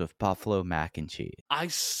ribs with buffalo mac and cheese. I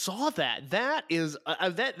saw that. That is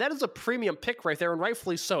that is a premium pick right there, and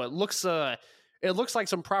rightfully so. It looks like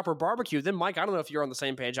some proper barbecue. Then, Mike, I don't know if you're on the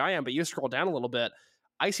same page I am, but you scroll down a little bit.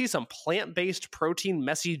 I see some plant-based protein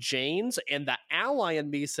Messy Janes, and the ally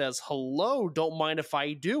in me says, hello, don't mind if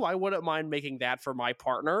I do. I wouldn't mind making that for my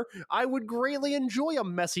partner. I would greatly enjoy a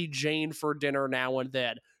Messy Jane for dinner now and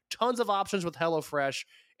then. Tons of options with HelloFresh,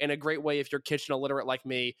 and a great way if you're kitchen illiterate like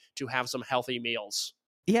me to have some healthy meals.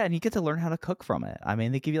 Yeah, and you get to learn how to cook from it. I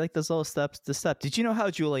mean, they give you like those little steps to step. Did you know how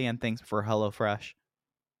Julianne thinks for HelloFresh?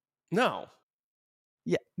 No.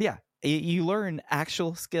 Yeah. You learn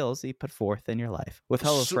actual skills that you put forth in your life with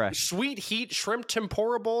HelloFresh. Sweet heat shrimp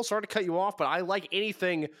tempura bowl. Sorry to cut you off, but I like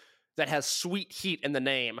anything that has sweet heat in the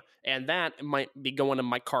name, and that might be going in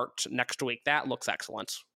my cart next week. That looks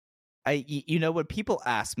excellent. When people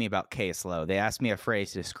ask me about Case Lowe, they ask me a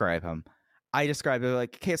phrase to describe him. I describe it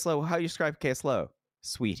like, Case Lowe, how do you describe Case Lowe?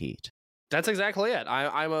 Sweet heat. That's exactly it.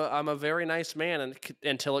 I'm a very nice man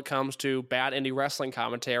until it comes to bad indie wrestling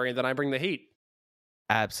commentary, and then I bring the heat.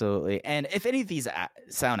 Absolutely. And if any of these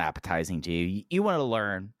sound appetizing to you, you want to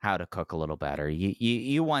learn how to cook a little better.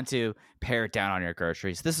 You want to pare it down on your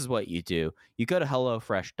groceries. This is what you do. You go to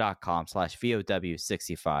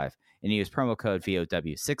HelloFresh.com/VOW65 and use promo code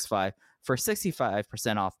VOW65 for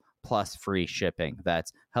 65% off plus free shipping.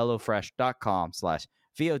 That's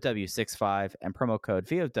HelloFresh.com/VOW65 and promo code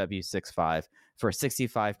VOW65 for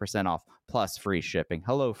 65% off plus free shipping.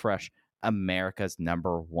 HelloFresh, America's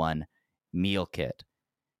 #1 meal kit.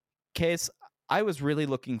 Case, I was really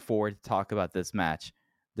looking forward to talk about this next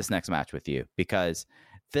match with you, because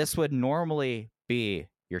this would normally be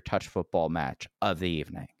your touch football match of the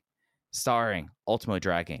evening, starring Ultimo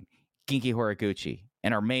Dragon, Genki Horiguchi,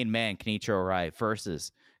 and our main man Kenichiro Arai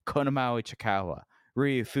versus Konamaui Chikawa,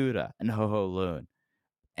 Ryu Fuda, and Ho-Ho Loon.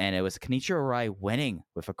 And it was Kenichiro Arai winning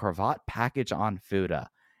with a cravat package on Fuda.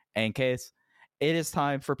 And Case, it is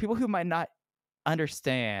time for people who might not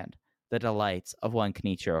understand the delights of one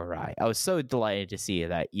Kenichiro Arai. I was so delighted to see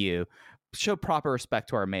that you show proper respect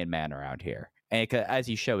to our main man around here, and as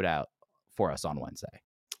you showed out for us on Wednesday.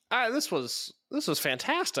 This was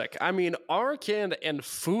fantastic. I mean, Araken and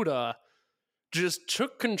Fuda just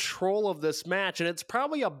took control of this match, and it's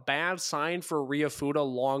probably a bad sign for Ryu Fuda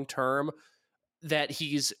long term that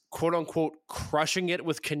he's quote unquote crushing it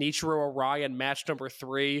with Kenichiro Arai in match number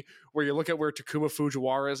 3, where you look at where Takuma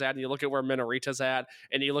Fujiwara is at, and you look at where Minorita's at,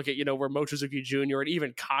 and you look at, where Mochizuki Jr. and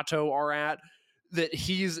even Kato are at, that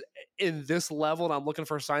he's in this level, and I'm looking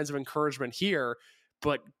for signs of encouragement here.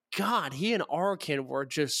 But God, he and Araken were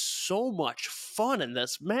just so much fun in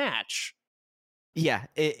this match. Yeah,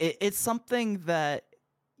 it's something that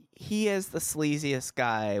he is the sleaziest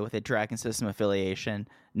guy with a Dragon System affiliation,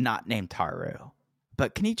 not named Taru.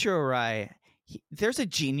 But Kenichiro Arai, there's a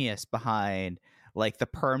genius behind like the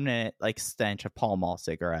permanent like stench of Pall Mall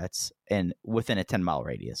cigarettes within a 10-mile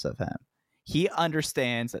radius of him. He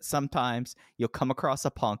understands that sometimes you'll come across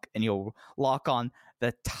a punk and you'll lock on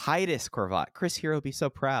the tightest cravat. Chris Hero would be so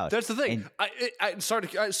proud. That's the thing. Sorry.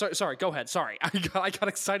 Go ahead. Sorry, I got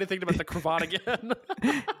excited thinking about the cravat again.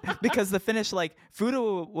 Because the finish, like Fuda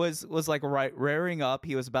was like rearing up.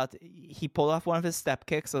 He pulled off one of his step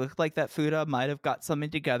kicks. It looked like that Fuda might have got something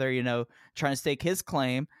together, trying to stake his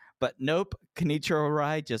claim. But nope, Kenichiro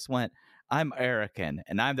Arai just went, I'm Araken,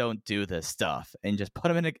 and I don't do this stuff, and just put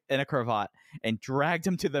him in a cravat and dragged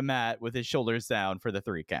him to the mat with his shoulders down for the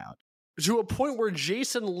 3 count. To a point where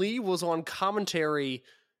Jason Lee was on commentary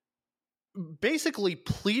basically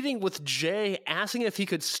pleading with Jay, asking if he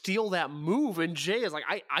could steal that move, and Jay is like,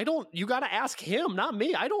 I don't, you gotta ask him, not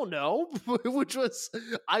me, I don't know. Which was,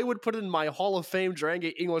 I would put in my Hall of Fame Dragon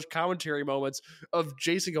Gate English commentary moments of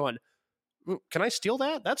Jason going, can I steal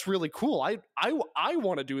that? That's really cool. I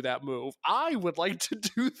want to do that move. I would like to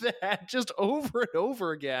do that just over and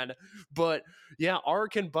over again. But yeah,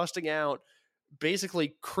 Araken busting out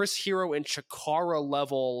basically Chris Hero and Chikara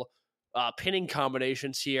level pinning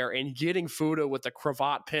combinations here, and getting Fuda with the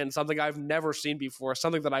cravat pin, something I've never seen before,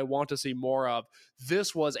 something that I want to see more of.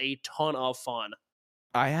 This was a ton of fun.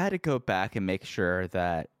 I had to go back and make sure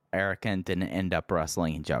that Araken didn't end up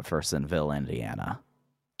wrestling in Jeffersonville, Indiana.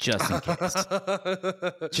 Just in case.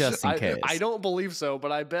 Just in case. I don't believe so,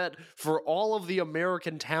 but I bet for all of the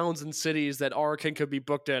American towns and cities that Araken could be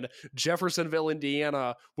booked in, Jeffersonville,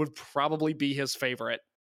 Indiana would probably be his favorite.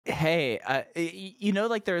 Hey,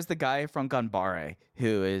 like there's the guy from Ganbare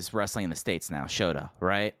who is wrestling in the States now, Shota,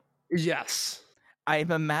 right? Yes.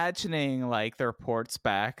 I'm imagining like the reports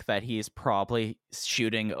back that he's probably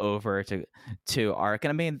shooting over to Araken.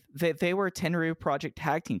 I mean, they were Tenryu Project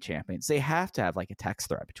Tag Team Champions. They have to have like a text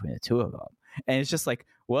thread between the two of them. And it's just like,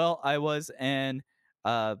 well, I was in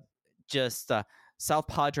South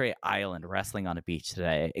Padre Island wrestling on a beach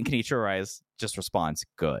today. And Kenichiro Arai just responds,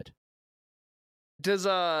 good. Do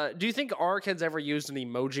you think Araken's ever used an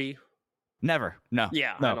emoji? Never. No.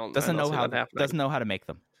 Yeah. No. Doesn't know how to make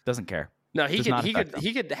them. Doesn't care. No, he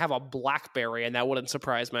could have a BlackBerry, and that wouldn't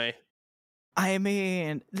surprise me. I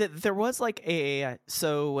mean, there was like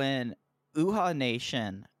so when Uha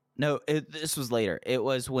Nation. No, this was later. It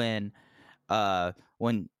was when Akira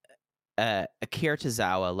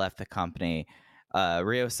Tozawa left the company.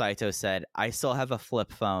 Ryo Saito said, "I still have a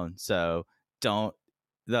flip phone, so I'm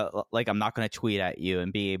not going to tweet at you,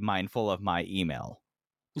 and be mindful of my email."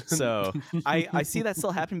 So I see that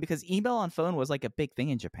still happening, because email on phone was like a big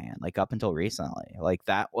thing in Japan, like up until recently. Like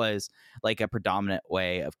that was like a predominant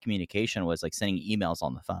way of communication, was like sending emails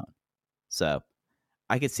on the phone. So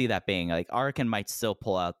I could see that being like Araken might still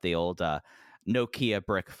pull out the old Nokia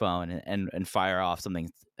brick phone and fire off something,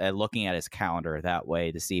 looking at his calendar that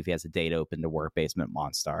way to see if he has a date open to work Basement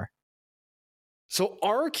Monstar. So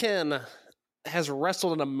Araken has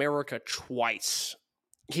wrestled in America twice.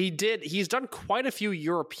 He's done quite a few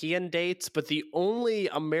European dates, but the only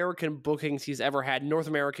American bookings he's ever had, North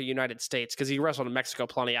America, United States, because he wrestled in Mexico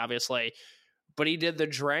plenty, obviously, but he did the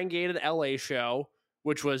Dragon Gate LA show,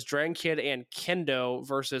 which was Dragon Kid and Kendo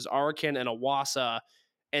versus Arakin and Awasa,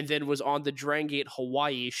 and then was on the Dragon Gate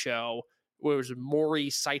Hawaii show, where it was Mori,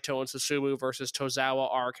 Saito, and Susumu versus Tozawa,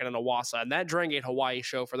 Arakin, and Awasa. And that Dragon Gate Hawaii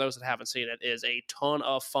show, for those that haven't seen it, is a ton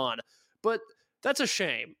of fun. But that's a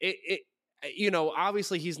shame.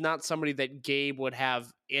 Obviously he's not somebody that Gabe would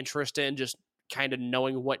have interest in, just kind of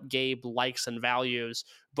knowing what Gabe likes and values.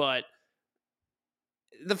 But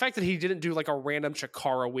the fact that he didn't do like a random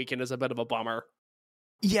Chikara weekend is a bit of a bummer.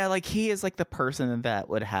 Yeah, like he is like the person that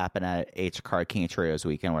would happen at a Chikara King of Trios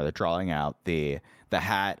weekend where they're drawing out the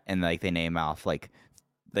hat and like they name off like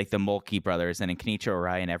the Mulkey brothers, and in Kenichiro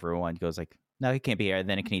Arai and everyone goes like, no, he can't be here. And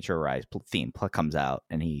then a Kenichiro Arai's theme comes out,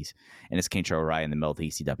 and it's Kenichiro Arai in the middle of the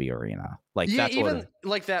ECW arena. Like, yeah, that's even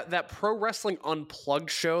like that Pro Wrestling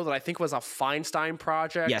Unplugged show that I think was a Feinstein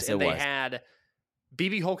project. Yes, and they had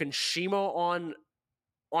BB Hulk and Shimo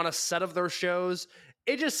on a set of their shows.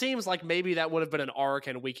 It just seems like maybe that would have been an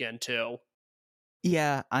Arakin weekend too.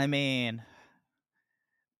 Yeah, I mean,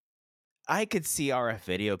 I could see RF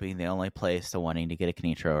Video being the only place to wanting to get a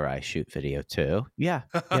Kenichiro Arai shoot video too. Yeah.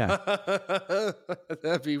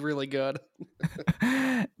 That'd be really good.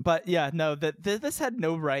 But yeah, no, this had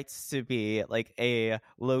no rights to be like a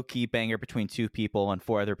low-key banger between two people and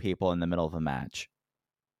four other people in the middle of a match.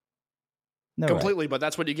 No, completely, right. But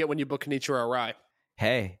that's what you get when you book Kenichiro Arai.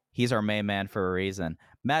 Hey, he's our main man for a reason.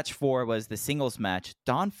 Match 4 was the singles match.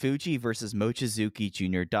 Don Fuji versus Mochizuki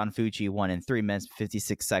Jr. Don Fuji won in 3 minutes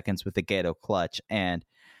 56 seconds with the Gedo clutch. And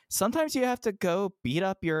sometimes you have to go beat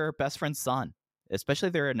up your best friend's son, especially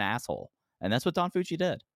if they're an asshole. And that's what Don Fuji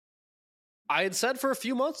did. I had said for a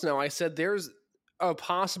few months now, I said there's a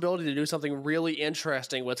possibility to do something really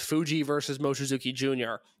interesting with Fuji versus Mochizuki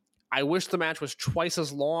Jr. I wish the match was twice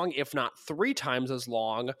as long, if not 3 times as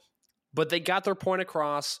long. But they got their point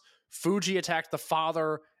across. Fuji attacked the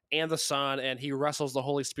father and the son, and he wrestles the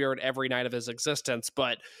Holy Spirit every night of his existence.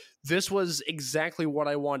 But this was exactly what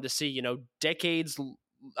I wanted to see. Decades,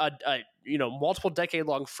 multiple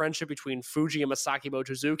decade-long friendship between Fuji and Masaki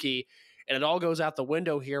Mochizuki, and it all goes out the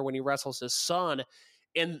window here when he wrestles his son.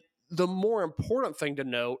 And the more important thing to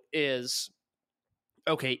note is,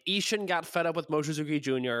 okay, Ishin got fed up with Mochizuki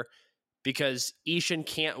Jr. because Ishin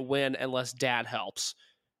can't win unless dad helps.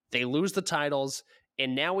 They lose the titles,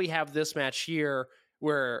 and now we have this match here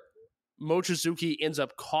where Mochizuki ends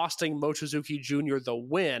up costing Mochizuki Jr. the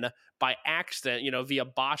win by accident, via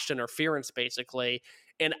botched interference, basically.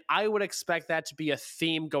 And I would expect that to be a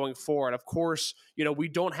theme going forward. Of course, we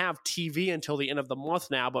don't have TV until the end of the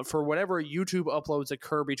month now, but for whatever YouTube uploads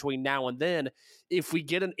occur between now and then, if we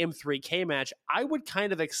get an M3K match, I would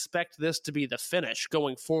kind of expect this to be the finish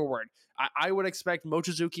going forward. I would expect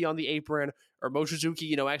Mochizuki on the apron, or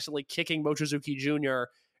Mochizuki, accidentally kicking Mochizuki Jr.,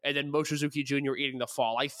 and then Mochizuki Jr. eating the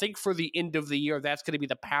fall. I think for the end of the year, that's going to be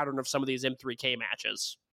the pattern of some of these M3K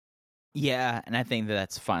matches. Yeah, and I think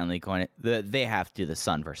that's finally going to... They have to do the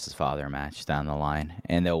son versus father match down the line,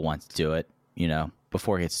 and they'll want to do it,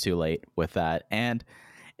 before it gets too late with that. And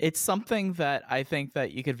it's something that I think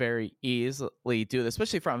that you could very easily do,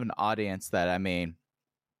 especially from an audience that, I mean,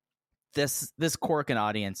 this Korakuen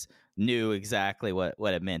audience knew exactly what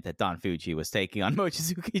it meant that Don Fuji was taking on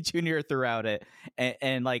Mochizuki Jr. throughout it.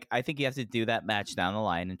 And like, I think you have to do that match down the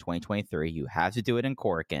line in 2023. You have to do it in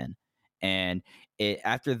Korakuen. And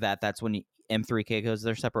after that, that's when M3K goes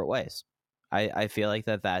their separate ways. I feel like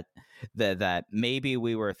that maybe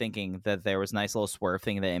we were thinking that there was a nice little swerve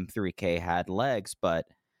thing that M3K had legs, but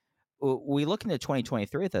we look into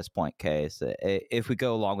 2023 at this point, Case. If we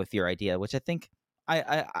go along with your idea, which I think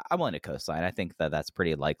I'm willing to co-sign. I think that that's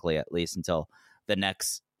pretty likely, at least until the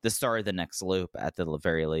start of the next loop, at the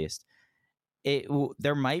very least.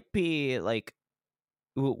 There might be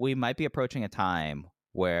we might be approaching a time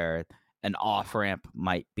where an off-ramp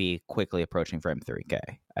might be quickly approaching for M3K,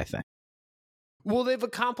 I think. Well, they've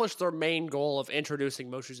accomplished their main goal of introducing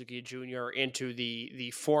Mochizuki Jr. into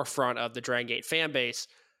the forefront of the Dragon Gate fan base.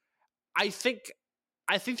 I think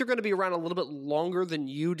they're going to be around a little bit longer than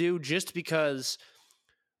you do, just because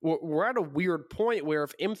we're at a weird point where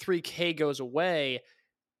if M3K goes away,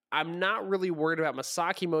 I'm not really worried about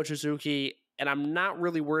Masaki Mochizuki, and I'm not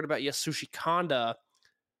really worried about Yasushi Kanda.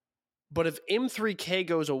 But if M3K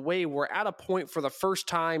goes away, we're at a point for the first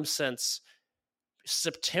time since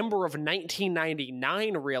September of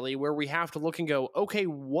 1999, really, where we have to look and go, okay,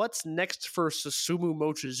 what's next for Susumu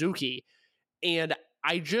Mochizuki? And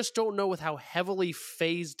I just don't know with how heavily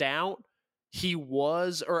phased out he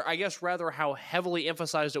was, or I guess rather how heavily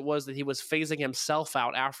emphasized it was that he was phasing himself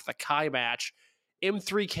out after the Kai match.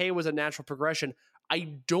 M3K was a natural progression.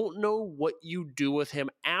 I don't know what you do with him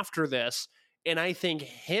after this, and I think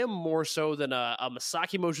him more so than a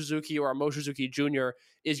Masaki Mochizuki or a Mochizuki Jr.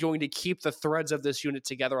 is going to keep the threads of this unit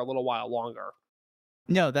together a little while longer.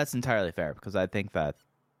 No, that's entirely fair, because I think that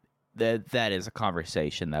is a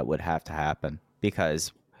conversation that would have to happen,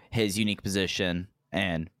 because his unique position,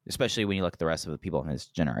 and especially when you look at the rest of the people in his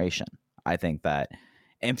generation, I think that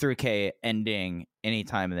M3K ending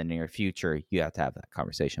anytime in the near future, you have to have that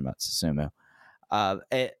conversation about Susumu.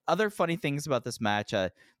 Other funny things about this match,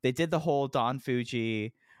 they did the whole Don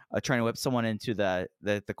Fuji trying to whip someone into the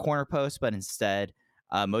corner post, but instead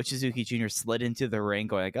Mochizuki Jr. slid into the ring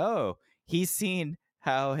going like, oh, he's seen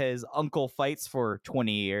how his uncle fights for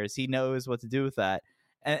 20 years. He knows what to do with that.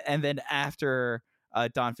 And then after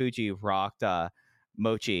Don Fuji rocked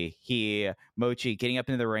Mochi getting up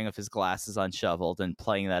into the ring with his glasses unshoveled and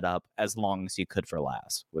playing that up as long as he could for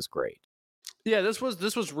laughs was great. Yeah, this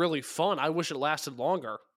was really fun. I wish it lasted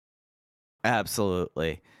longer.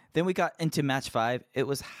 Absolutely. Then we got into match 5. It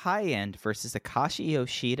was High End versus Akashi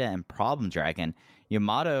Yoshida and Problem Dragon.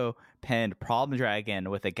 Yamato pinned Problem Dragon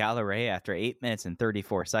with a Gallery after 8 minutes and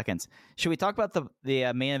 34 seconds. Should we talk about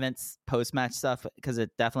the main event's post-match stuff? Because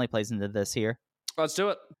it definitely plays into this here. Let's do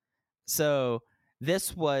it. So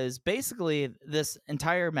this was basically this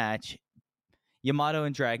entire match. Yamato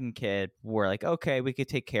and Dragon Kid were like, okay, we could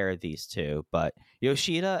take care of these two. But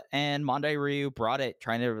Yoshida and Mondai Ryu brought it,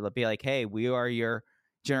 trying to be like, hey, we are your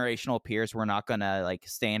generational peers. We're not going to like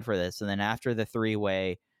stand for this. And then after the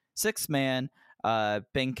 3-way 6-man,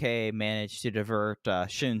 Benkei managed to divert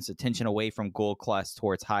Shun's attention away from Gold Class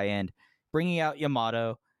towards High End, bringing out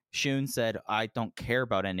Yamato. Shun said, I don't care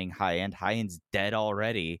about ending High End. High End's dead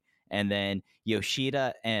already. And then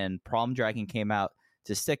Yoshida and Problem Dragon came out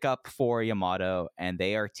to stick up for Yamato, and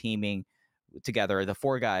they are teaming together. The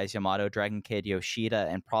 4 guys, Yamato, Dragon Kid, Yoshida,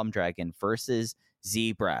 and Problem Dragon versus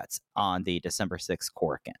Z-Brats on the December 6th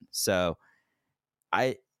Korakuen. So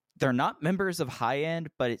they're not members of High End,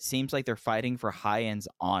 but it seems like they're fighting for High End's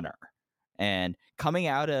honor. And coming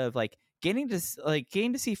out of like getting to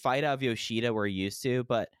see fight out of Yoshida we're used to,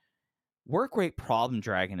 but work rate Problem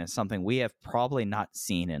Dragon is something we have probably not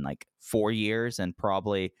seen in like 4 years and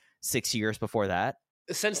probably 6 years before that.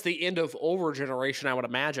 Since the end of Over Generation, I would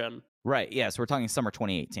imagine. Right, yeah, so we're talking summer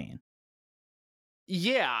 2018.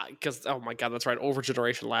 Yeah, because, oh my god, that's right, Over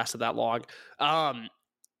Generation lasted that long. I'm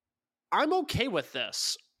okay with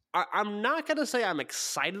this. I'm not going to say I'm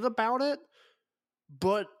excited about it,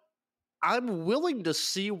 but I'm willing to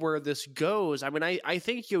see where this goes. I mean, I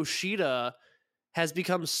think Yoshida has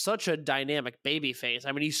become such a dynamic babyface.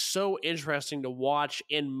 I mean, he's so interesting to watch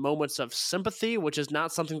in moments of sympathy, which is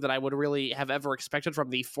not something that I would really have ever expected from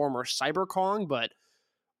the former Cyber Kong, but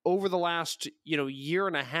over the last, year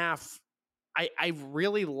and a half, I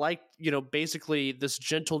really liked, basically this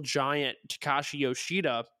gentle giant Takashi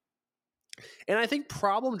Yoshida. And I think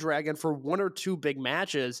Problem Dragon for 1 or 2 big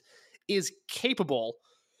matches is capable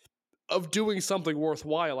of doing something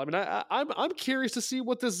worthwhile. I mean, I'm curious to see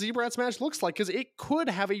what this Z-Brats match looks like, because it could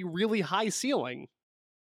have a really high ceiling.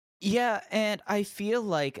 Yeah, and I feel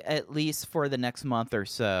like at least for the next month or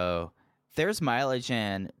so, there's mileage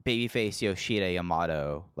in babyface Yoshida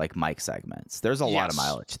Yamato like mic segments. There's a lot of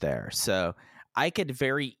mileage there. So I could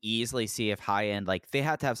very easily see if High End, like, they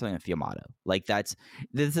have to have something with Yamato. Like, this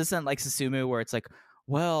isn't like Susumu where it's like,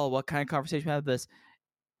 well, what kind of conversation we have this?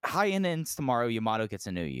 High End ends tomorrow, Yamato gets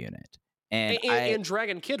a new unit. And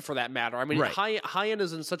Dragon Kid, for that matter. I mean, right. High End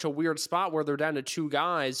is in such a weird spot where they're down to 2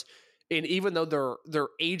 guys, and even though they're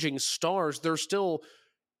aging stars, they're still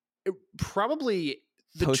probably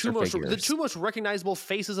the two most recognizable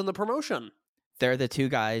faces in the promotion. They're the 2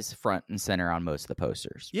 guys front and center on most of the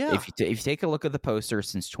posters. Yeah. If you take a look at the posters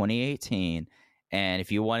since 2018, and if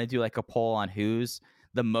you want to do like a poll on who's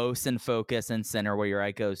the most in focus and center where your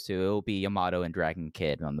eye goes to, it will be Yamato and Dragon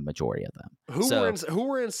Kid on the majority of them. Who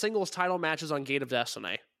were in singles title matches on Gate of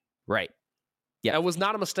Destiny? Right. Yeah. That was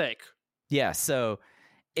not a mistake. Yeah, so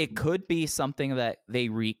it could be something that they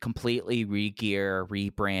completely re-gear,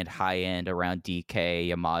 rebrand High End around DK,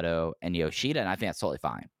 Yamato, and Yoshida, and I think that's totally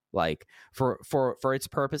fine. Like, for its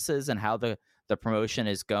purposes and how the promotion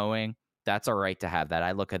is going, that's all right to have that.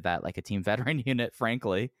 I look at that like a team veteran unit,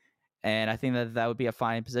 frankly. And I think that would be a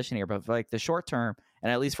fine position here. But for like the short term,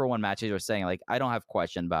 and at least for one match, as you're saying, like, I don't have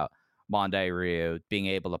question about Mondai Ryu being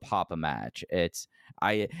able to pop a match. If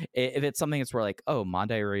it's something that's where like, oh,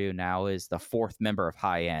 Mondai Ryu now is the 4th member of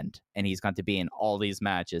High End, and he's going to be in all these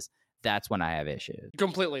matches, that's when I have issues.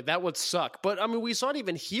 Completely. That would suck. But, I mean, we saw it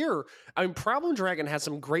even here. I mean, Problem Dragon had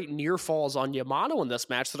some great near falls on Yamato in this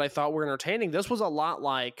match that I thought were entertaining. This was a lot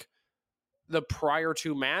like the prior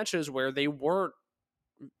two matches where they weren't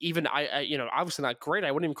even, obviously not great.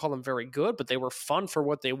 I wouldn't even call them very good, but they were fun for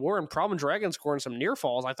what they were. And Problem Dragon scoring some near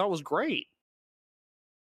falls I thought was great.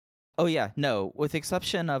 Oh, yeah. No, with the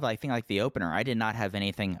exception of, I think, like the opener, I did not have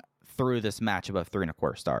anything through this match above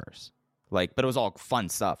 3.25 stars. Like, but it was all fun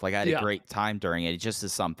stuff. Like, I had a great time during it. It just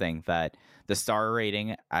is something that the star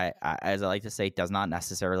rating, as I like to say, does not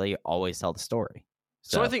necessarily always tell the story.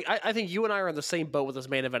 So I think you and I are in the same boat with this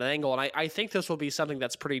main event angle, and I think this will be something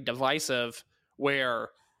that's pretty divisive, where,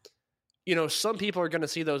 some people are going to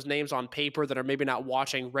see those names on paper that are maybe not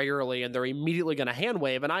watching regularly, and they're immediately going to hand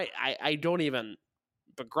wave, and I don't even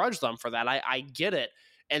begrudge them for that. I get it.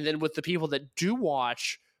 And then with the people that do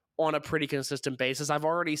watch on a pretty consistent basis, I've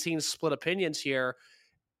already seen split opinions here.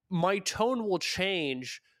 My tone will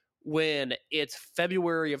change when it's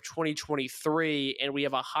February of 2023 and we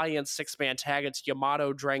have a high-end six-man tag. It's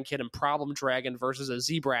Yamato, Dragon Kid, and Problem Dragon versus a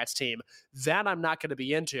Z-Brats team. That I'm not going to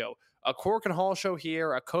be into. A Korakuen Hall show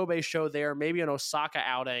here, a Kobe show there, maybe an Osaka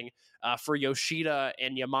outing for Yoshida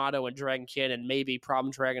and Yamato and Dragon Kid, and maybe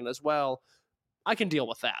Problem Dragon as well. I can deal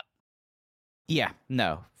with that. Yeah,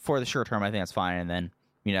 no. For the short term, I think that's fine. And then,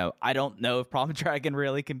 I don't know if Problem Dragon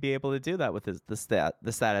really can be able to do that with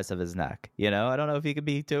the status of his neck. I don't know if he could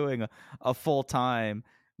be doing a full-time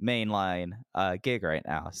mainline gig right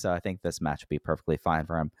now. So I think this match would be perfectly fine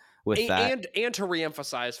for him with that. And to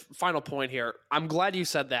reemphasize, final point here, I'm glad you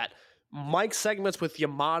said that. Mike segments with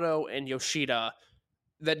Yamato and Yoshida,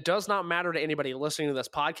 that does not matter to anybody listening to this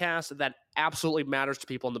podcast. That absolutely matters to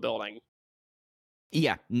people in the building.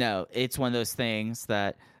 Yeah, no, it's one of those things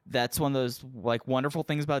that's one of those like wonderful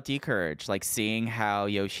things about D-Courage, like seeing how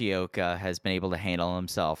Yoshioka has been able to handle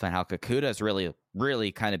himself and how Kakuta has really,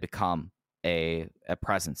 really kind of become a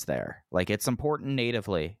presence there. Like, it's important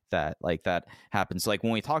natively that happens. Like,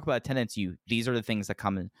 when we talk about attendance, these are the things that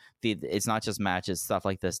come in. It's not just matches. Stuff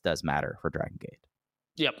like this does matter for Dragon Gate.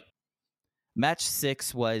 Yep. Match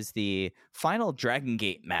 6 was the final Dragon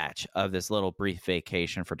Gate match of this little brief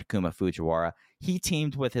vacation for Takuma Fujiwara. He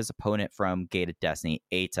teamed with his opponent from Gate of Destiny,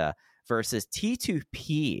 Eita, versus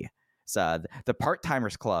T2P, so the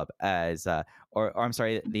Part-Timers Club, the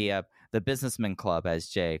Businessman Club, as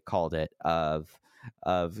Jay called it, of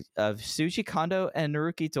Shuji Kondo and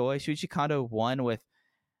Naruki Doi. Shuji Kondo won with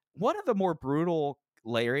one of the more brutal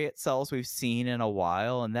lariat sells we've seen in a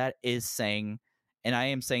while, and that is saying. And I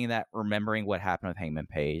am saying that remembering what happened with Hangman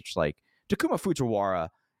Page. Like, Takuma Fujiwara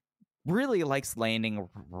really likes landing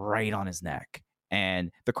right on his neck.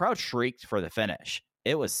 And the crowd shrieked for the finish.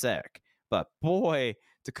 It was sick. But boy,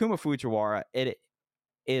 Takuma Fujiwara, it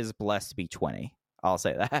is blessed to be 20. I'll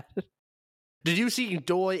say that. Did you see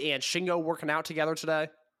Doi and Shingo working out together today?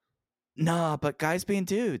 Nah, but guys being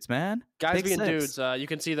dudes, man. Guys being dudes. You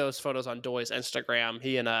can see those photos on Doi's Instagram.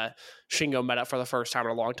 He and Shingo met up for the first time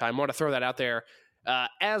in a long time. I want to throw that out there.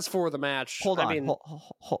 As for the match, hold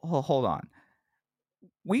on.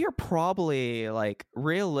 We are probably, like,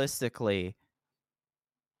 realistically,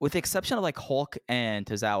 with the exception of like Hulk and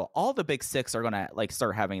Tozawa, all the big six are gonna like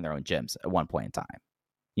start having their own gyms at one point in time.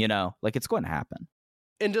 Like, it's going to happen.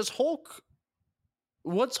 And does Hulk?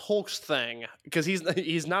 What's Hulk's thing? Because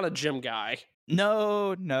he's not a gym guy.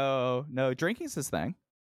 No. Drinking's his thing.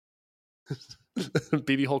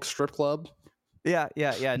 BB Hulk strip club. Yeah.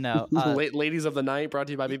 No. Ladies of the Night, brought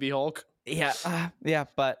to you by BB Hulk. Yeah,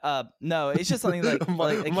 but no, it's just something like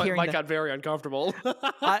Mike got very uncomfortable.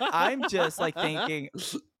 I'm just like thinking,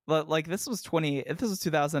 like this was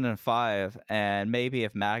 2005, and maybe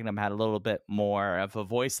if Magnum had a little bit more of a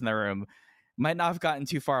voice in the room, might not have gotten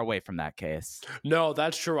too far away from that case. No,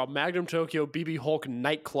 that's true. A Magnum Tokyo BB Hulk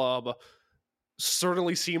nightclub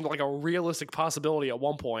certainly seemed like a realistic possibility at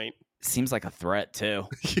one point. Seems like a threat too.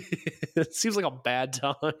 It seems like a bad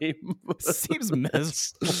time. Seems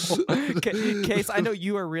miserable. Case, I know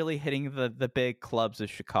you are really hitting the big clubs of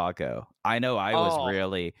Chicago. I know I was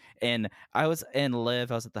really I was in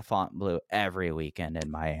Live. I was at the Fontainebleau every weekend in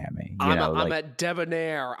Miami. I'm at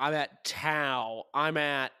Debonair. I'm at Tao. I'm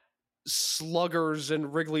at Sluggers in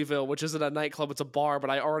Wrigleyville, which isn't a nightclub, it's a bar, but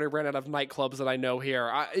I already ran out of nightclubs that I know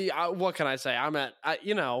here. What can I say? I'm a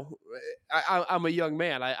young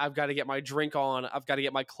man. I've got to get my drink on. I've got to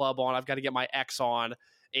get my club on. I've got to get my X on,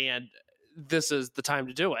 and this is the time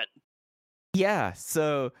to do it. Yeah,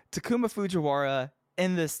 so Takuma Fujiwara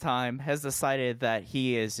in this time has decided that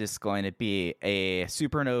he is just going to be a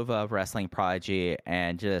supernova wrestling prodigy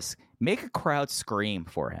and just make a crowd scream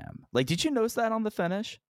for him. Like, did you notice that on the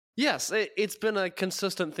finish? Yes, it's been a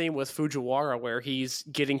consistent theme with Fujiwara where he's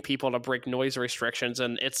getting people to break noise restrictions,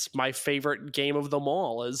 and it's my favorite game of them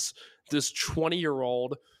all is this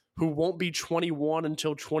 20-year-old who won't be 21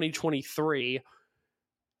 until 2023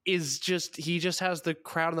 he just has the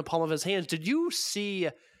crowd in the palm of his hands. Did you see,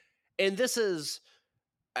 and this is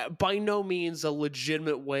by no means a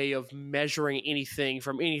legitimate way of measuring anything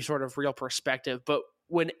from any sort of real perspective, but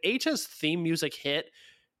when Eita's theme music hit,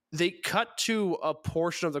 they cut to a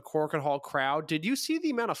portion of the Korakuen Hall crowd. Did you see the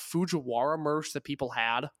amount of Fujiwara merch that people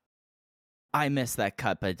had? I missed that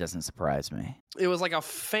cut, but it doesn't surprise me. It was like a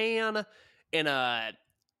fan and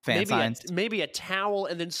maybe a towel,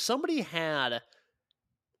 and then somebody had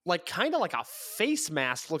like kind of like a face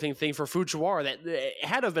mask looking thing for Fujiwara that it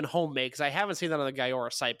had to have been homemade because I haven't seen that on the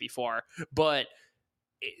Gaiora site before. But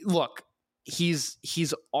look, he's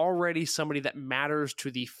already somebody that matters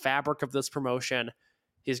to the fabric of this promotion.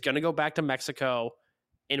 He's going to go back to Mexico,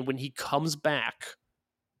 and when he comes back,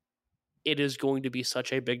 it is going to be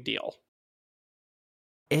such a big deal.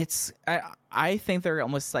 I think they're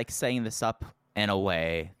almost like setting this up in a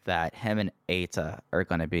way that him and Eita are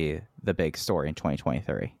going to be the big story in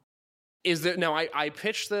 2023. Now, I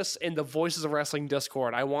pitched this in the Voices of Wrestling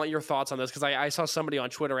Discord. I want your thoughts on this because I saw somebody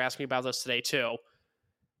on Twitter ask me about this today too.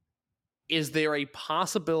 Is there a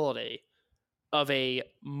possibility of a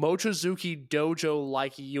Mochizuki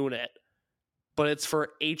Dojo-like unit, but it's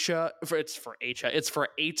for Eita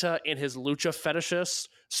and his lucha fetishists?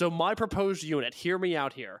 So my proposed unit, hear me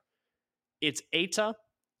out here. It's Eita,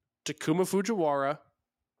 Takuma Fujiwara,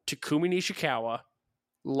 Takumi Nishikawa,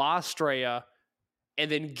 La Estrella, and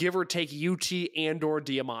then give or take UT and/or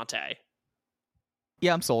Diamante.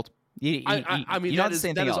 Yeah, I'm sold. I mean, that is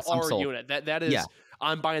our unit. That is. Yeah.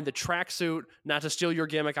 I'm buying the tracksuit, not to steal your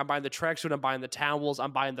gimmick. I'm buying the tracksuit. I'm buying the towels.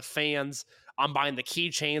 I'm buying the fans. I'm buying the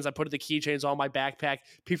keychains. I put the keychains on my backpack.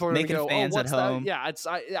 People are going to go, fans what's at home. that?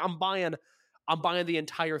 Yeah, I'm buying the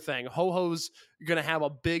entire thing. Ho-Ho's going to have a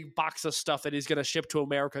big box of stuff that he's going to ship to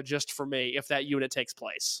America just for me if that unit takes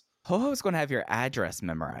place. Ho-Ho's going to have your address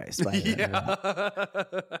memorized.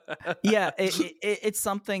 Yeah. It's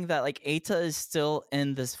something that like Eita is still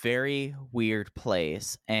in this very weird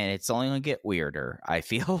place, and it's only going to get weirder, I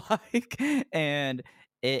feel like. And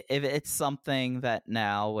if it's something that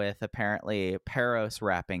now with apparently Peros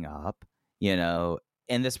wrapping up,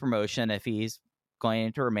 in this promotion, if he's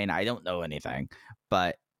going to remain, I don't know anything,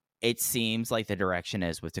 but it seems like the direction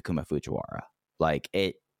is with Takuma Fujiwara. Like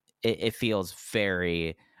it feels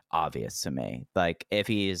very obvious to me. Like if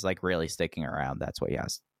he's like really sticking around, that's what he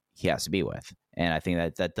has to be with. And I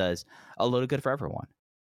think that does a little good for everyone.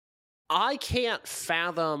 I can't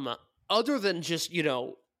fathom, other than just,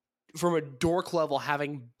 from a dork level,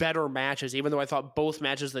 having better matches, even though I thought both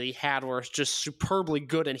matches that he had were just superbly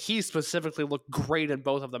good, and he specifically looked great in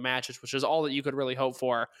both of the matches, which is all that you could really hope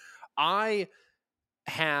for. I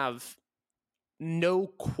have no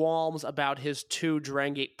qualms about his 2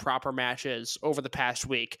 Dragon Gate proper matches over the past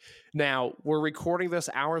week. Now, we're recording this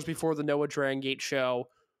hours before the Noah Dragon Gate show.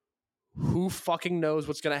 Who fucking knows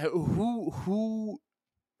what's going to who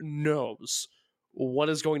knows what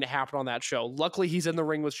is going to happen on that show? Luckily, he's in the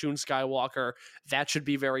ring with Shun Skywalker. That should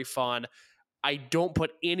be very fun. I don't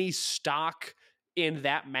put any stock in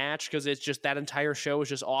that match because it's just that entire show is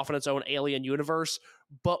just off in its own alien universe.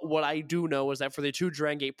 But what I do know is that for the 2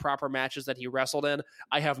 Dragon Gate proper matches that he wrestled in,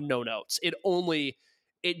 I have no notes. It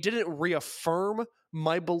didn't reaffirm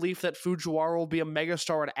my belief that Fujiwara will be a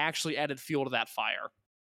megastar. It actually added fuel to that fire.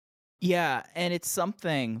 Yeah, and it's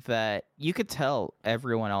something that you could tell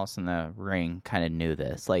everyone else in the ring kind of knew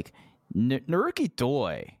this. Like Naruki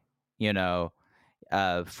Doi,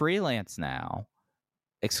 freelance now,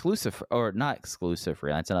 exclusive or not exclusive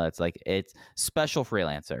freelance. No, it's special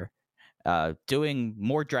freelancer. Doing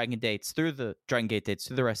more Dragon Gate dates through the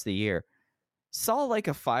rest of the year. Saw like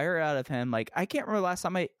a fire out of him. Like I can't remember last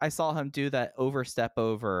time I saw him do that overstep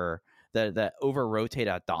over that over rotate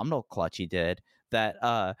abdominal clutch he did. That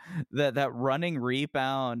running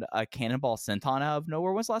rebound cannonball senton out of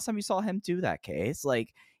nowhere. When's the last time you saw him do that, Case?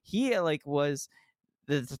 Like he was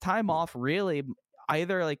the time off really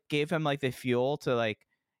either like gave him like the fuel to like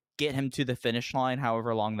get him to the finish line,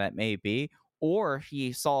 however long that may be, or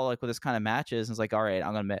he saw like with this kind of matches and was like, all right,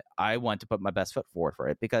 I want to put my best foot forward for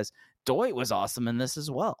it, because Doi was awesome in this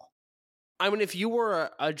as well. I mean, if you were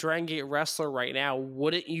a Dragon Gate wrestler right now,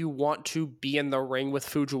 wouldn't you want to be in the ring with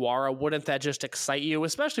Fujiwara? Wouldn't that just excite you?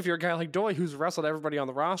 Especially if you're a guy like Doi who's wrestled everybody on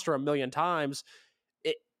the roster a million times.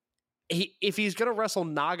 If he's going to wrestle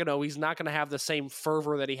Nagano, he's not going to have the same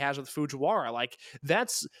fervor that he has with Fujiwara. Like,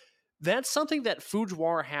 that's something that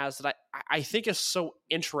Fujiwara has that I think is so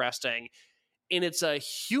interesting, and it's a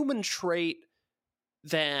human trait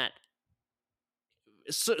that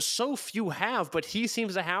so few have, but he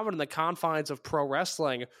seems to have it in the confines of pro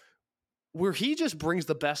wrestling, where he just brings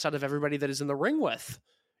the best out of everybody that is in the ring with.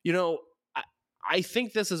 I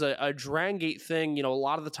think this is a Dragon Gate thing, a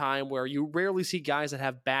lot of the time, where you rarely see guys that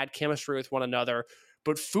have bad chemistry with one another,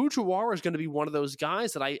 but Fujiwara is going to be one of those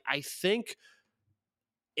guys that I think,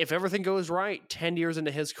 if everything goes right 10 years into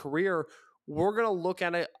his career, we're going to look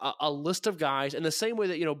at a list of guys in the same way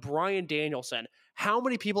that, Bryan Danielson. How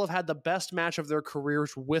many people have had the best match of their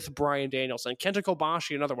careers with Bryan Danielson? Kenta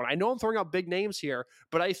Kobashi, another one. I know I'm throwing out big names here,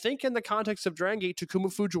 but I think in the context of Dragon Gate,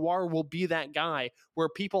 Takuma Fujiwara will be that guy where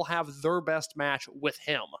people have their best match with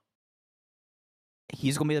him.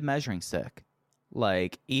 He's going to be the measuring stick.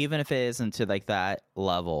 Like, even if it isn't to like that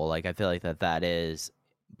level, like I feel like that is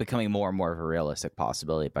becoming more and more of a realistic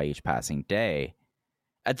possibility by each passing day.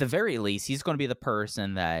 At the very least, he's going to be the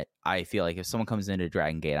person that I feel like if someone comes into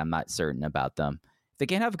Dragon Gate, I'm not certain about them. If they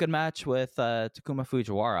can't have a good match with Takuma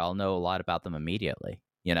Fujiwara, I'll know a lot about them immediately.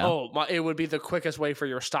 It would be the quickest way for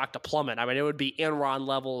your stock to plummet. I mean, it would be Enron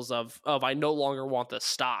levels of I no longer want this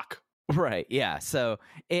stock. Right, yeah. So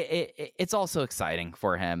it's also exciting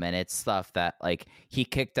for him, and it's stuff that like he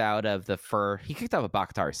kicked out of a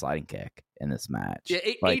Bakatari sliding kick in this match. Yeah,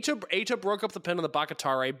 Eita broke up the pin on the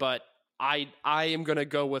Bakatari, but I am going to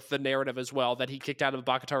go with the narrative as well that he kicked out of a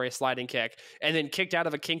Bakatari sliding kick and then kicked out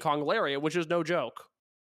of a King Kong lariat, which is no joke.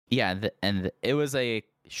 Yeah, and it was a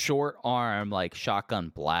short arm, like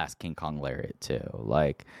shotgun blast King Kong lariat too.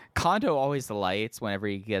 Like Kondo always delights whenever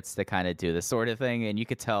he gets to kind of do this sort of thing, and you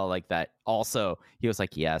could tell like that. Also, he was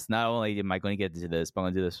like, "Yes, not only am I going to get to do this, but I'm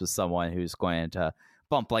going to do this with someone who's going to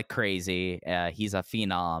bump like crazy. He's a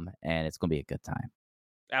phenom, and it's going to be a good time."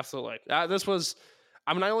 Absolutely. This was.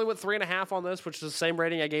 I mean, I only went 3.5 on this, which is the same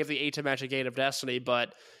rating I gave the Eita match at Gate of Destiny,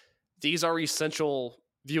 but these are essential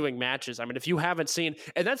viewing matches. I mean, if you haven't seen,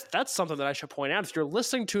 and that's something that I should point out, if you're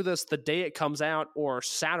listening to this the day it comes out or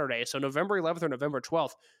Saturday, so November 11th or November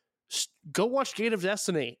 12th, go watch Gate of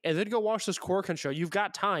Destiny and then go watch this Korakuen show. You've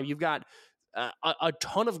got time. You've got a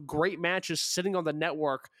ton of great matches sitting on the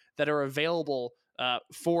network that are available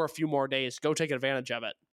for a few more days. Go take advantage of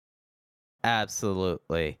it.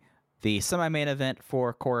 Absolutely. The semi-main event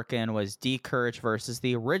for Korakuen was D-Courage versus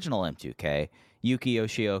the original M2K, Yuki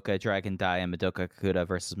Yoshioka, Dragon Dai, and Madoka Kakuta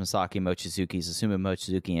versus Masaki Mochizuki, Susumu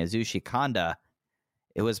Mochizuki, and Azushi Kanda.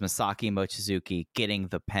 It was Masaki Mochizuki getting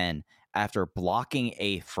the pin after blocking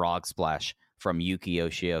a frog splash from Yuki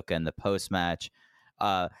Yoshioka in the post-match.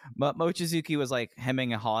 Mochizuki was like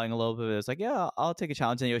hemming and hawing a little bit. It was like, yeah, I'll take a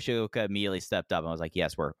challenge. And Yoshioka immediately stepped up and was like,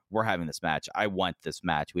 yes, we're having this match. I want this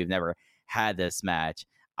match. We've never had this match.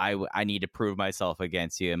 I need to prove myself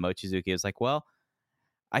against you. And Mochizuki was like, well,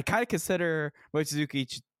 I kind of consider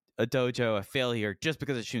Mochizuki Dojo a failure just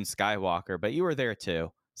because of Shun Skywalker, but you were there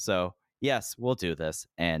too. So yes, we'll do this.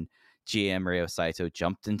 And GM Ryo Saito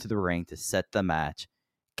jumped into the ring to set the match.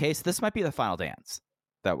 Case, this might be the final dance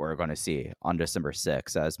that we're going to see on December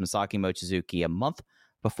 6th, as Masaki Mochizuki, a month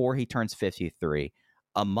before he turns 53,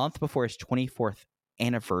 a month before his 24th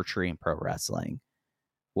anniversary in pro wrestling,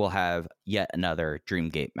 will have yet another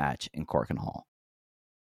Dreamgate match in Korakuen Hall.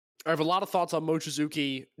 I have a lot of thoughts on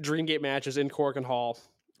Mochizuki Dreamgate matches in Korakuen Hall,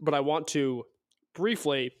 but I want to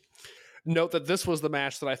briefly note that this was the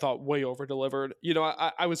match that I thought way over-delivered.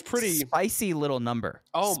 I was pretty... Spicy little number.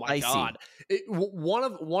 Oh, Spicy. My God.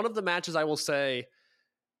 One of the matches I will say,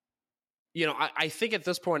 I think at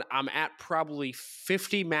this point I'm at probably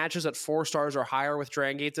 50 matches at 4 stars or higher with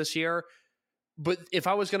Dragon Gate this year. But if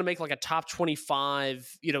I was going to make like a top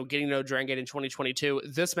 25, getting to know Dragon Gate in 2022,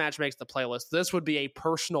 this match makes the playlist. This would be a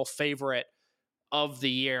personal favorite of the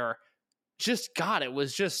year. It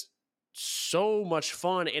was just so much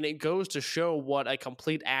fun, and it goes to show what a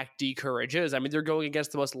complete act D-Courage is. I mean, they're going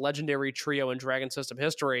against the most legendary trio in Dragon System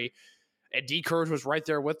history, and D-Courage was right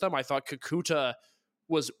there with them. I thought Kakuta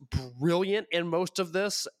was brilliant in most of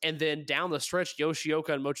this, and then down the stretch, Yoshioka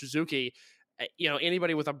and Mochizuki,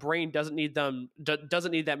 anybody with a brain doesn't need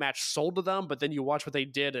that match sold to them, but then you watch what they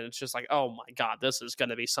did and it's just like, oh my God, this is going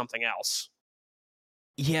to be something else.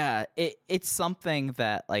 Yeah, it's something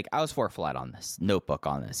that like I was 4 flat on this notebook,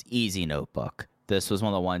 on this easy notebook. This was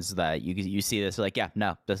one of the ones that you see this like, yeah,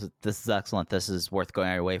 no, this is excellent. This is worth going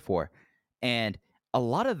out of your way for. And a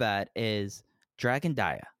lot of that is Dragon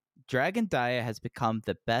Dia. Dragon Dia has become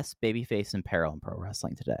the best babyface in peril in pro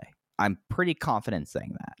wrestling today. I'm pretty confident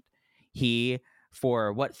saying that. He,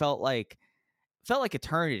 for what felt like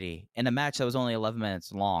eternity in a match that was only 11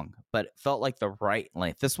 minutes long, but it felt like the right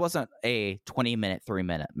length. This wasn't a 20-minute,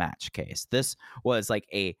 3-minute match Case. This was like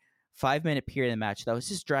a 5-minute period of the match that was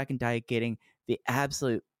just Dragon Dia getting the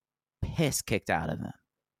absolute piss kicked out of him.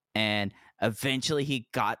 And eventually he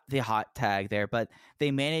got the hot tag there, but they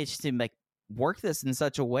managed to like work this in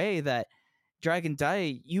such a way that Dragon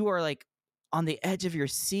Dia, you are like on the edge of your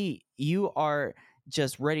seat. You are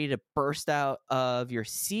just ready to burst out of your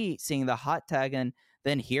seat seeing the hot tag, and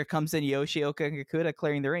then here comes in Yoshioka and Kakuta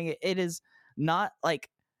clearing the ring. It is not like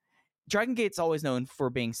Dragon Gate's always known for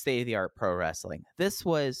being state-of-the-art pro wrestling. This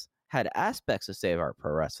had aspects of state-of-the-art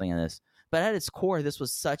pro wrestling in this, but at its core, this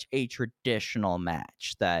was such a traditional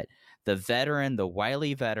match that the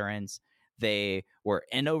wily veterans, they were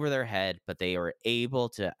in over their head, but they were able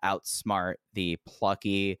to outsmart the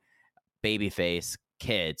plucky babyface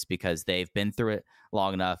kids because they've been through it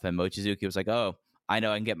long enough. And Mochizuki was like, oh, I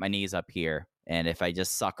know I can get my knees up here. And if I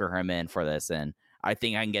just sucker him in for this, and I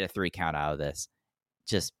think I can get a 3 count out of this.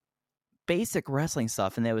 Just basic wrestling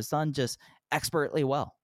stuff. And it was done just expertly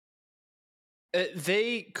well.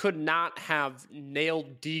 They could not have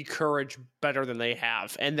nailed D-Courage better than they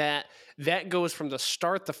have. And that goes from the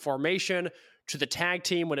start, the formation, to the tag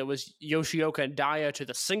team when it was Yoshioka and Dia, to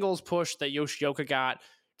the singles push that Yoshioka got,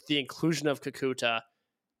 to the inclusion of Kakuta.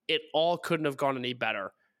 It all couldn't have gone any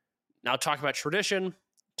better. Now talk about tradition,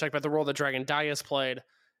 talk about the role that Dragon Dia has played.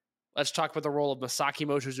 Let's talk about the role of Masaki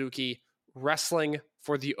Mochizuki wrestling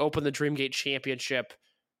for the Open the Dreamgate Championship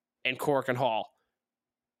in Korakuen Hall.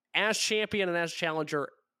 As champion and as challenger,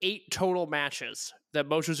 8 total matches that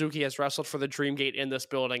Mochizuki has wrestled for the Dreamgate in this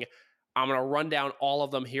building. I'm going to run down all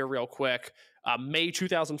of them here real quick. May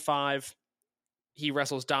 2005, he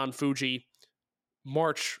wrestles Don Fuji.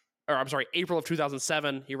 April of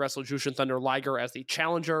 2007, he wrestled Jushin Thunder Liger as the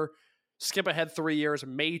challenger. Skip ahead 3 years,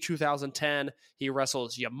 May 2010, he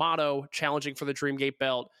wrestles Yamato, challenging for the Dreamgate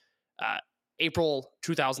belt. April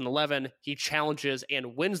 2011, he challenges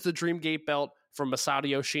and wins the Dreamgate belt from Masato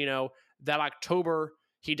Yoshino. That October,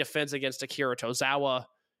 he defends against Akira Tozawa.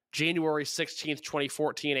 January 16th,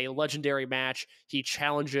 2014, a legendary match. He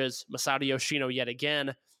challenges Masato Yoshino yet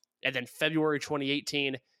again. And then February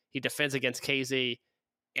 2018, he defends against KZ.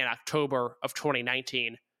 In October of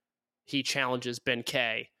 2019, he challenges Ben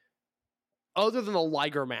K. Other than the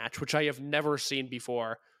Liger match, which I have never seen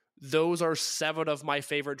before, those are 7 of my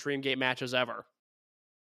favorite Dreamgate matches ever.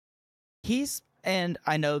 And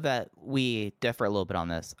I know that we differ a little bit on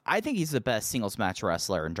this. I think he's the best singles match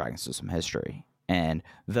wrestler in Dragon System history. And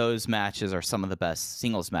those matches are some of the best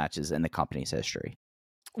singles matches in the company's history.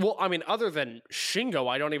 Well, I mean, other than Shingo,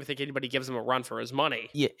 I don't even think anybody gives him a run for his money.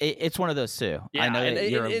 Yeah, it's one of those two. Yeah, I know that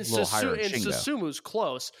you're a little higher on and Shingo. Susumu's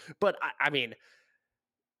close, but I mean,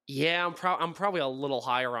 yeah, I'm probably a little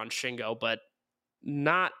higher on Shingo, but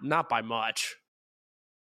not by much.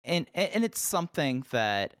 And it's something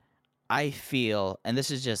that I feel, and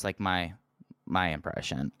this is just like my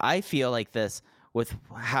impression. I feel like this with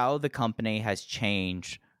how the company has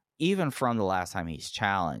changed. Even from the last time he's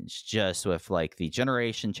challenged, just with like the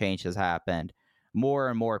generation change has happened, more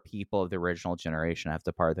and more people of the original generation have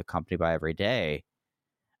departed the company by every day.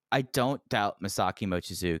 I don't doubt Masaki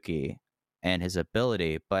Mochizuki and his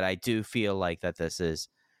ability, but I do feel like that this is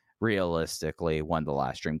realistically one of the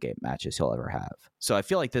last Dreamgate matches he'll ever have. So I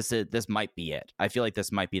feel like this might be it. I feel like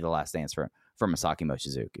this might be the last dance for Masaki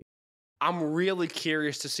Mochizuki. I'm really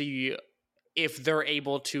curious to see if they're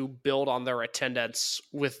able to build on their attendance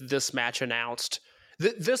with this match announced.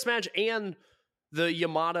 This match and the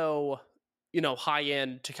Yamato,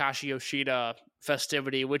 high-end Takashi Yoshida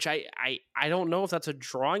festivity, which I don't know if that's a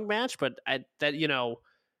drawing match, but that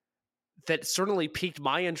certainly piqued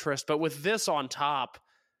my interest. But with this on top,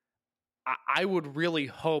 I would really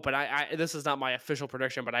hope, and this is not my official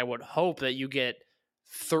prediction, but I would hope that you get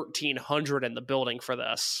 1,300 in the building for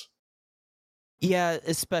this. Yeah,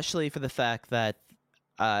 especially for the fact that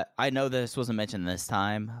I know this wasn't mentioned this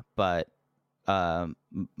time, but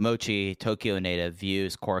Mochi, Tokyo native,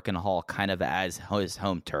 views Korakuen Hall kind of as his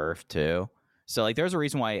home turf too. So like, there's a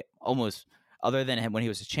reason why almost, other than him when he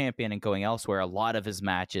was a champion and going elsewhere, a lot of his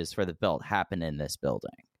matches for the belt happened in this building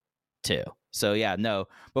too. So yeah, no,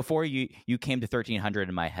 before you came to 1,300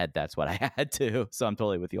 in my head, that's what I had to. So I'm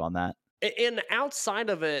totally with you on that. And outside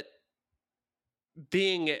of it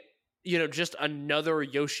being, just another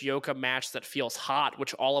Yoshioka match that feels hot,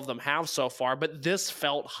 which all of them have so far, but this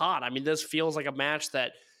felt hot. I mean, this feels like a match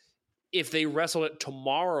that if they wrestle it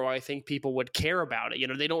tomorrow, I think people would care about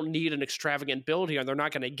it. They don't need an extravagant build here, and they're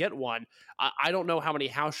not going to get one. I don't know how many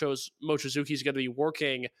house shows Mochizuki's going to be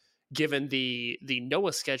working given the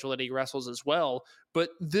Noah schedule that he wrestles as well, but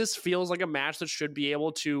this feels like a match that should be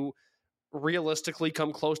able to realistically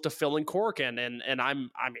come close to filling Korakuen, and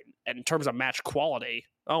in terms of match quality,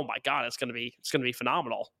 oh my god, it's gonna be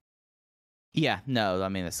phenomenal. Yeah, no, I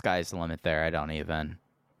mean, the sky's the limit there. I don't even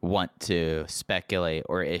want to speculate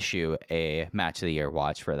or issue a match of the year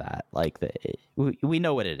watch for that. Like, we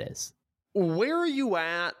know what it is. Where are you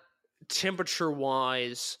at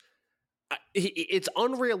temperature-wise? It's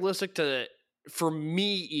unrealistic for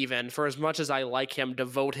me, even, for as much as I like him, to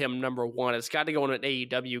vote him number one. It's got to go on an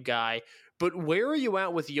AEW guy. But where are you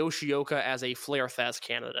at with Yoshioka as a Flair Thesz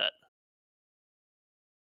candidate?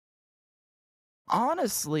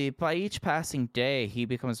 Honestly, by each passing day, he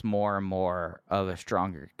becomes more and more of a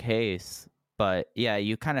stronger case. But yeah,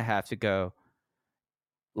 you kind of have to go.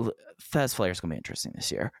 Thesz Flair is going to be interesting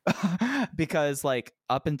this year because, like,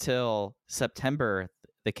 up until September,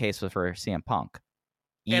 the case was for CM Punk.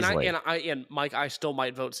 Easily. And Mike, I still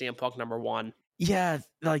might vote CM Punk number one. Yeah,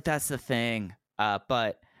 like, that's the thing.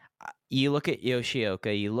 But you look at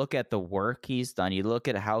Yoshioka, you look at the work he's done, you look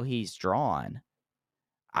at how he's drawn.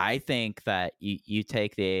 I think that you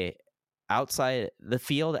take the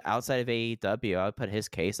field outside of AEW, I would put his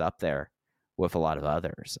case up there with a lot of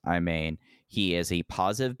others. I mean, he is a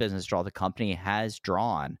positive business draw. The company has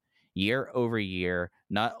drawn year over year,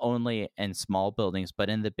 not only in small buildings, but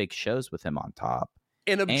in the big shows with him on top.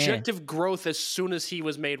 And objective growth as soon as he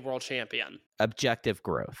was made world champion. Objective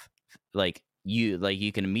growth. Like you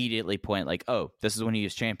can immediately point like, oh, this is when he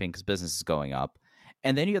was champion because business is going up.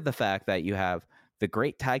 And then you have the fact that you have the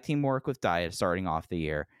great tag team work with Dia starting off the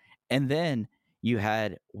year. And then you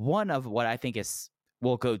had one of what I think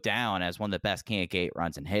will go down as one of the best King of Gate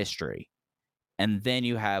runs in history. And then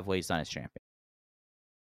you have what he's done as champion.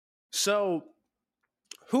 So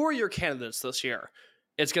who are your candidates this year?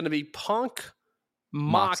 It's going to be Punk,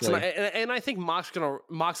 Mox, and I think Mox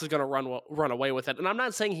is going to run away with it. And I'm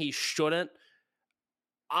not saying he shouldn't.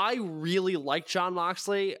 I really like Jon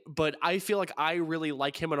Moxley, but I feel like I really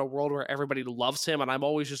like him in a world where everybody loves him, and I'm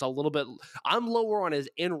always just a little bit... I'm lower on his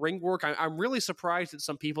in-ring work. I'm really surprised at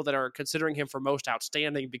some people that are considering him for most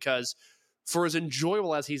outstanding, because for as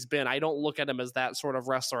enjoyable as he's been, I don't look at him as that sort of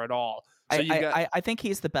wrestler at all. So I think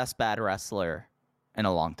he's the best bad wrestler in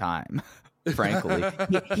a long time, frankly.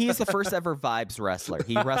 He's the first ever vibes wrestler.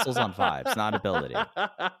 He wrestles on vibes, not ability.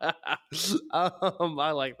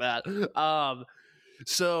 I like that.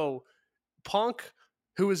 So Punk,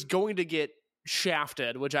 who is going to get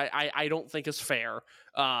shafted, which I don't think is fair,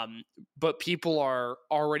 but people are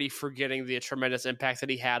already forgetting the tremendous impact that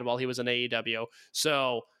he had while he was in AEW.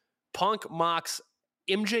 So Punk, Mox,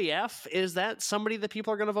 MJF, is that somebody that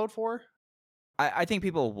people are going to vote for? I think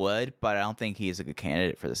people would, but I don't think he's a good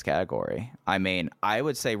candidate for this category. I mean, I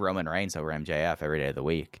would say Roman Reigns over MJF every day of the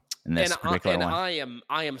week. I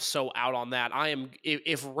am so out on that.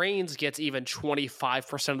 If Reigns gets even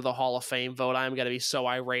 25% of the Hall of Fame vote, I'm going to be so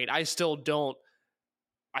irate. I still don't.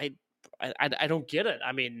 I don't get it.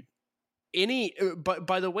 I mean, but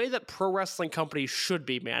by the way that pro wrestling companies should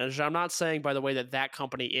be managed, I'm not saying by the way that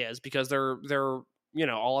company is, because they're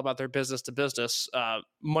all about their business to business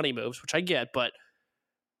money moves, which I get, but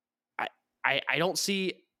I don't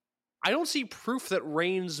see proof that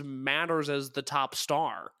Reigns matters as the top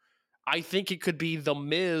star. I think it could be The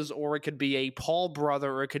Miz, or it could be a Paul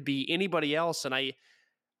brother, or it could be anybody else, and I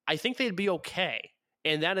think they'd be okay.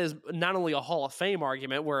 And that is not only a Hall of Fame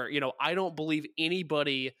argument where, I don't believe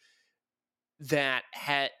anybody that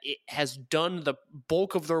has done the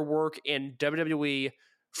bulk of their work in WWE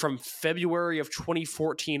from February of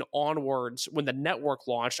 2014 onwards, when the network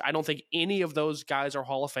launched. I don't think any of those guys are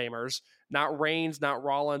Hall of Famers. Not Reigns, not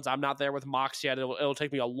Rollins. I'm not there with Mox yet. It'll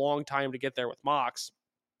take me a long time to get there with Mox.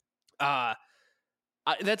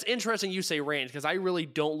 That's interesting you say Reigns, because I really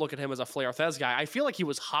don't look at him as a Flair Thesz guy. I feel like he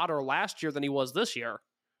was hotter last year than he was this year.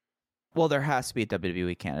 Well, there has to be a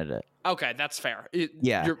WWE candidate. Okay, that's fair.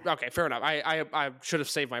 Okay, fair enough. I should have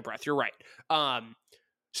saved my breath. You're right.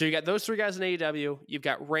 So you got those three guys in AEW. You've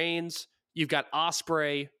got Reigns. You've got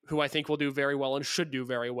Ospreay, who I think will do very well and should do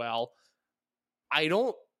very well.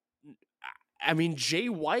 Jay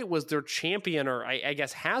White was their champion, or I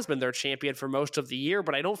guess has been their champion for most of the year,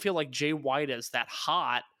 but I don't feel like Jay White is that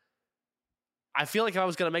hot. I feel like if I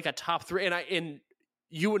was going to make a top three, and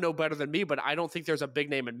you would know better than me, but I don't think there's a big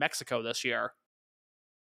name in Mexico this year.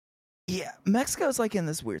 Yeah, Mexico's like in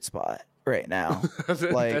this weird spot right now.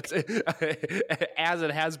 Like, as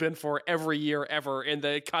it has been for every year ever in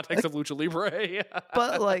the context of Lucha Libre.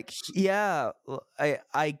 But like, yeah,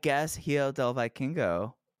 I guess Hijo del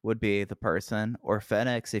Vikingo would be the person, or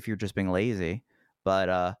Fenix if you're just being lazy.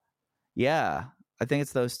 But yeah, I think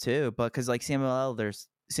it's those two. But because like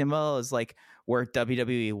CMLL is like where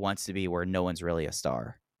WWE wants to be, where no one's really a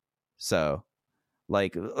star. So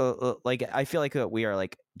like I feel like we are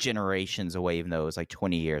like generations away, even though it was like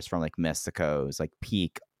 20 years from like Mexico's like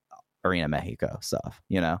peak Arena Mexico stuff,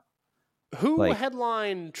 you know? Who Like-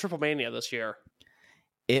 headlined Triple Mania this year?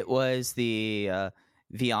 It was the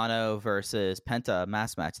Viano versus Penta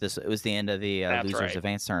mass match. It was the end of the That's Losers right.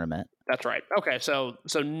 Advance tournament. That's right. Okay, so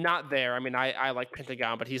not there. I mean, I like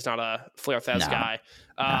Pentagon, but he's not a Flair Thez No. guy.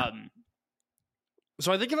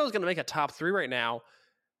 So I think if I was going to make a top 3 right now,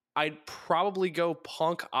 I'd probably go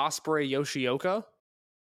Punk, Ospreay, Yoshioka.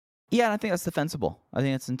 Yeah, I think that's defensible. I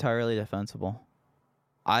think it's entirely defensible.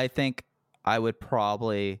 I think I would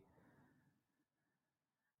probably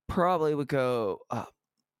would go.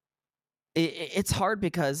 It's hard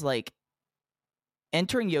because like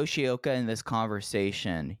entering Yoshioka in this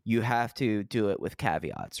conversation, you have to do it with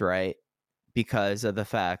caveats, right? Because of the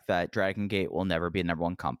fact that Dragon Gate will never be a number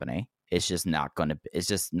one company. It's just not going to. It's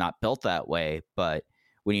just not built that way. But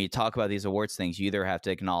when you talk about these awards things, you either have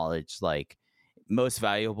to acknowledge like most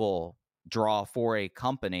valuable draw for a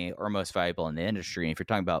company or most valuable in the industry. And if you're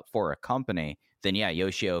talking about for a company, then yeah,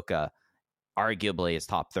 Yoshioka arguably is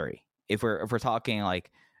top 3. If we're talking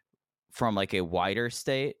like from like a wider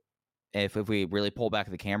state, if we really pull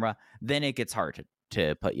back the camera, then it gets hard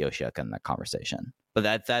to put Yoshioka in that conversation. But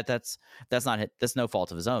that's no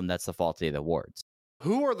fault of his own. That's the fault of the awards.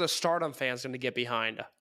 Who are the Stardom fans going to get behind?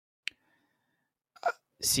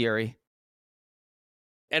 Syuri.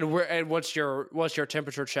 And what's your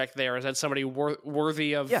temperature check there? Is that somebody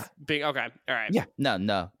worthy of being okay? All right. Yeah.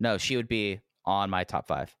 No. She would be on my top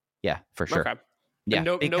 5. Yeah, for sure. Okay.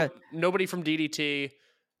 Yeah. Nobody from DDT.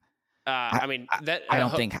 I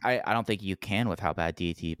don't think you can with how bad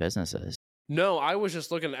DDT business is. No, I was just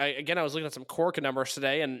looking. I was looking at some Cork numbers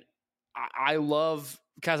today, and I love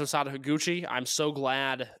Kazusada Higuchi. I'm so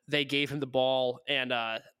glad they gave him the ball and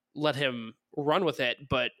let him run with it.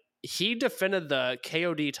 But he defended the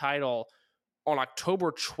KOD title on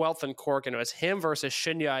October 12th in Cork, and it was him versus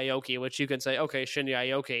Shinya Aoki, which you can say, okay, Shinya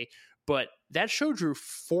Aoki, but that show drew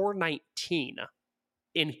 419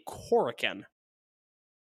 in Korakuen.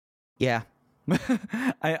 Yeah.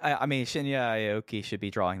 I mean, Shinya Aoki should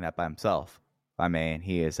be drawing that by himself. I mean,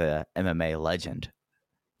 he is a MMA legend,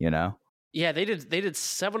 you know? Yeah, they did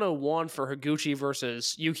 701 for Higuchi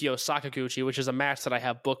versus Yukio Sakaguchi, which is a match that I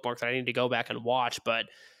have bookmarked that I need to go back and watch. But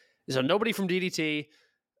so nobody from DDT.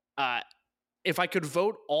 If I could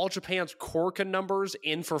vote all Japan's Korakuen numbers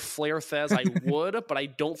in for Flair Thez, I would, but I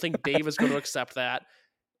don't think Dave is going to accept that.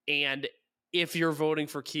 And if you're voting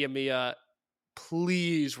for Kiyomiya,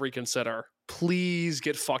 please reconsider. Please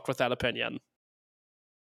get fucked with that opinion.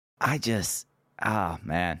 I just,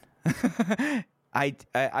 man. I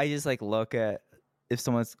just like look at if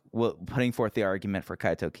someone's putting forth the argument for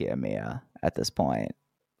Kaito Kiyomiya at this point,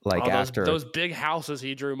 like after those big houses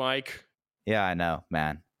he drew, Mike. Yeah, I know,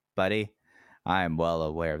 man, buddy. I am well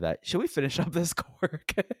aware of that. Should we finish up this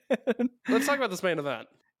Cork? Let's talk about this main event.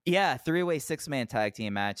 Yeah, 3-way 6-man tag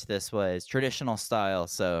team match. This was traditional style,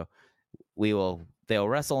 so they'll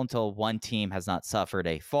wrestle until one team has not suffered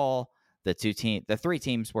a fall. The 3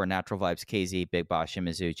 teams were Natural Vibes KZ, Big Boss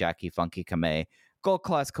Shimizu, Jackie Funky Kamei, Gold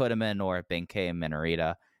Class Kota Minoura, Benkei, and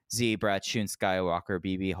Minorita, Z, Brad, Shun, Skywalker,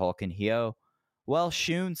 BB, Hulk, and Hyo. Well,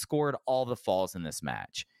 Shun scored all the falls in this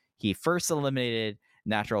match. He first eliminated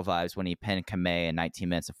Natural Vibes when he pinned Kamei in 19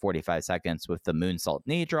 minutes and 45 seconds with the moonsault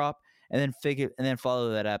knee drop, and then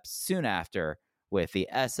followed that up soon after with the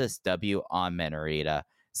SSW on Minorita.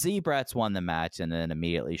 Z-Brats won the match, and then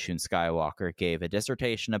immediately Shun Skywalker gave a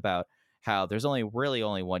dissertation about how there's only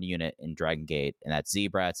one unit in Dragon Gate, and that's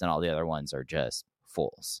Z-Brats, and all the other ones are just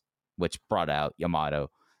fools, which brought out Yamato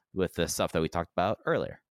with the stuff that we talked about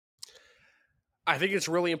earlier. I think it's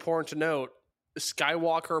really important to note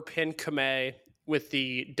Skywalker pinned Kamei with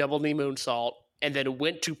the double knee moonsault and then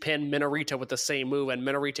went to pin Minorita with the same move, and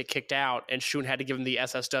Minorita kicked out, and Shun had to give him the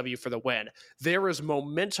SSW for the win. There is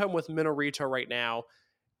momentum with Minorita right now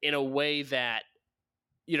in a way that,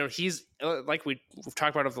 you know, he's, like we've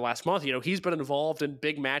talked about over the last month, you know, he's been involved in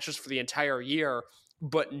big matches for the entire year,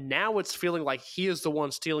 but now it's feeling like he is the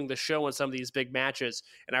one stealing the show in some of these big matches.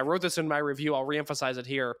 And I wrote this in my review. I'll reemphasize it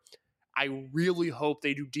here. I really hope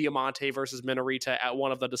they do Diamante versus Minorita at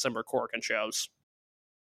one of the December Korakuen shows.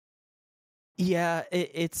 Yeah,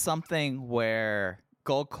 it's something where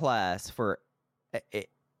Gold Class for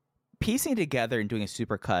piecing together and doing a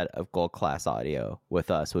supercut of Gold Class audio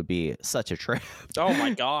with us would be such a trip. Oh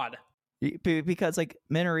my God. Because like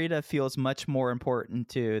Minorita feels much more important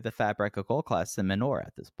to the fabric of Gold Class than Minoura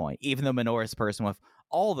at this point. Even though Minoura is the person with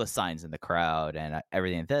all the signs in the crowd and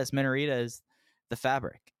everything like this, Minorita is the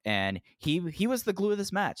fabric. And he was the glue of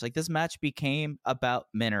this match. Like, this match became about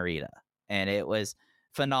Minorita, and it was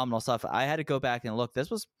phenomenal stuff. I had to go back and look. This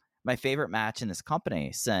was my favorite match in this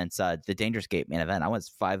company since the Dangerous Gate main event. I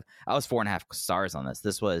was 4.5 stars on this.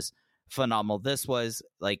 This was phenomenal. This was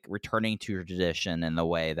like returning to tradition in the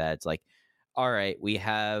way that it's like, all right, we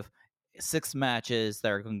have 6 matches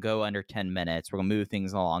that are going to go under 10 minutes. We're going to move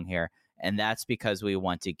things along here. And that's because we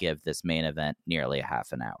want to give this main event nearly a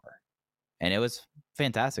half an hour. And it was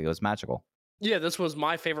fantastic. It was magical. Yeah, this was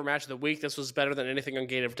my favorite match of the week. This was better than anything on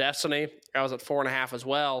Gate of Destiny. I was at 4.5 as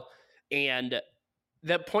well. And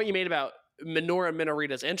that point you made about Minoru and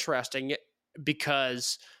Minorita is interesting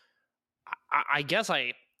because I guess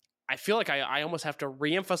I feel like I almost have to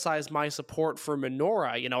reemphasize my support for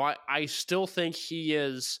Minoru. You know, I still think he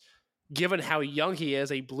is, given how young he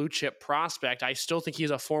is, a blue chip prospect. I still think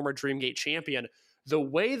he's a former Dreamgate champion. The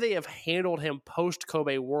way they have handled him post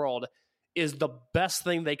Kobe World is the best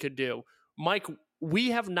thing they could do. Mike,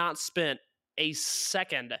 we have not spent a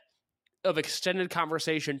second of extended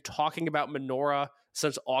conversation talking about Minoru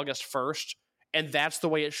since August 1st. And that's the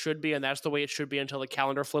way it should be, and that's the way it should be until the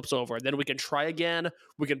calendar flips over. Then we can try again.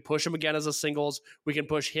 We can push him again as a singles. We can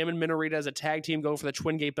push him and Minorita as a tag team, go for the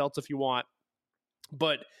Twin Gate belts if you want.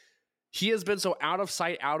 But he has been so out of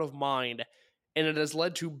sight, out of mind, and it has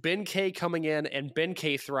led to Ben K coming in and Ben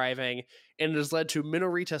K thriving, and it has led to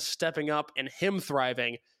Minorita stepping up and him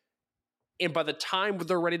thriving. And by the time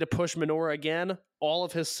they're ready to push Minoru again, all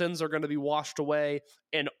of his sins are going to be washed away,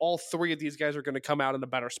 and all 3 of these guys are going to come out in a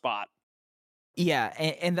better spot. Yeah,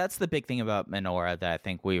 and that's the big thing about Minoru that I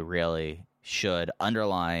think we really should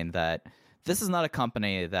underline, that this is not a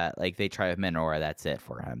company that, like, they try with Minoru, that's it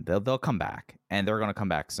for him. They'll come back, and they're going to come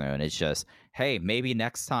back soon. It's just, hey, maybe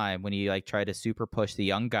next time when you, like, try to super push the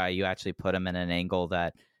young guy, you actually put him in an angle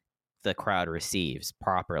that the crowd receives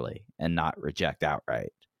properly and not reject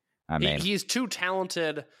outright. I mean, he's too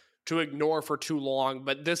talented to ignore for too long,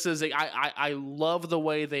 but this is I love the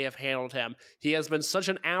way they have handled him. He has been such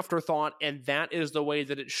an afterthought, and that is the way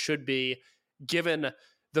that it should be, given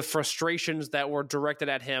the frustrations that were directed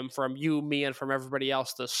at him from you, me, and from everybody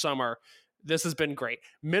else this summer. This has been great.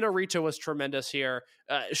 Minorita was tremendous here.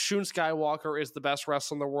 Shun Skywalker is the best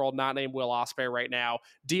wrestler in the world, not named Will Ospreay right now.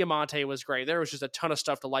 Diamante was great. There was just a ton of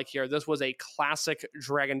stuff to like here. This was a classic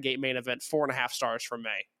Dragon Gate main event. 4.5 stars from me.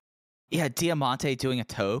 Yeah, Diamante doing a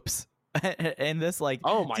topes and this, like,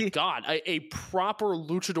 oh my god, a proper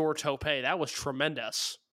luchador tope. That was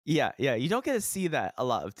tremendous. Yeah, you don't get to see that a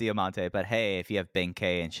lot of Diamante, but hey, if you have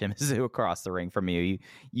Benkei and Shimizu across the ring from you,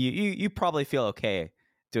 you probably feel okay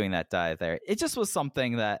doing that dive there. It just was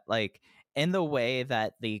something that, like, in the way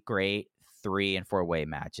that the great 3 and 4-way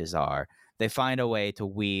matches are, they find a way to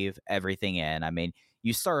weave everything in. I mean,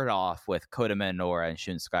 you start off with Kota Minoura and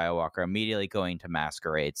Shun Skywalker immediately going to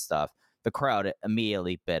Masquerade stuff. The crowd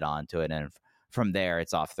immediately bit onto it, and from there,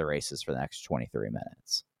 it's off the races for the next 23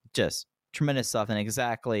 minutes. Just tremendous stuff. And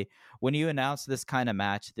exactly when you announce this kind of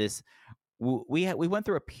match, we went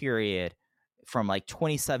through a period from like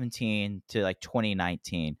 2017 to like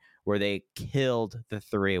 2019 where they killed the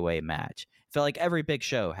 3-way match. It felt like every big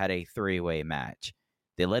show had a 3-way match.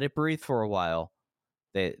 They let it breathe for a while.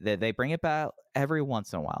 They bring it back every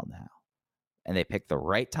once in a while now, and they pick the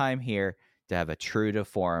right time here to have a true to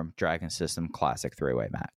form Dragon System classic 3-way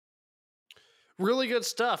match. Really good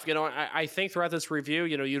stuff. You know, I think throughout this review,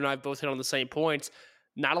 you know, you and I both hit on the same points.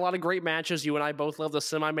 Not a lot of great matches. You and I both love the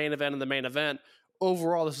semi-main event and the main event.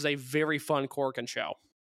 Overall, this is a very fun Korakuen show.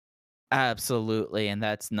 Absolutely, and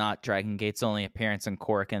that's not Dragon Gate's only appearance in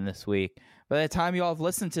Korakuen this week. By the time you all have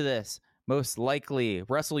listened to this, most likely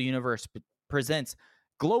Wrestle Universe presents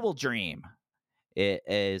Global Dream. It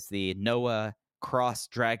is the Noah Cross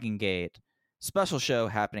Dragon Gate special show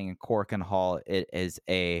happening in Korakuen Hall. It is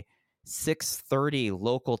a 6:30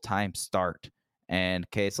 local time start. And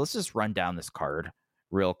okay, so let's just run down this card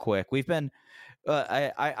real quick. We've been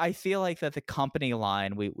I feel like that the company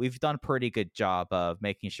line, we've done a pretty good job of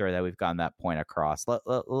making sure that we've gotten that point across.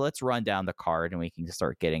 Let's run down the card and we can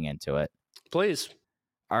start getting into it. Please.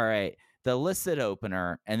 All right. The listed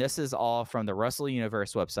opener, and this is all from the Wrestle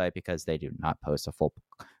Universe website because they do not post a full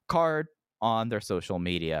card on their social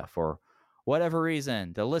media for whatever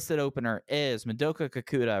reason. The listed opener is Madoka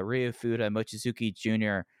Kakuta, Ryu Fuda, Mochizuki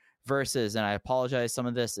Jr. versus, and I apologize, some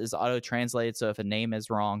of this is auto-translated, so if a name is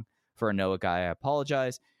wrong for a Noah guy, I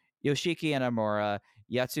apologize, Yoshiki Inamura,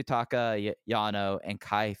 Yatsutaka Yano, and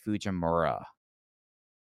Kai Fujimura.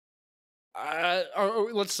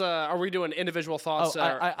 Are we doing individual thoughts?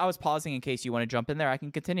 I was pausing in case you want to jump in there. I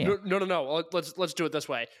can continue. No. Let's do it this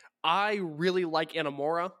way. I really like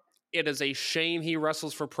Inamura. It is a shame he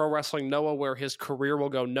wrestles for Pro Wrestling Noah, where his career will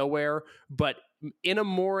go nowhere. But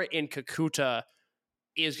Inamura and Kakuta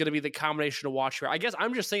is going to be the combination to watch here. I guess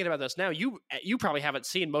I'm just thinking about this now. You probably haven't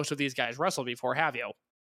seen most of these guys wrestle before, have you?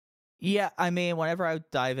 Yeah, I mean, whenever I would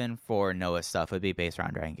dive in for Noah stuff, it would be based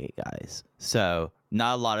around Dragon Gate guys. So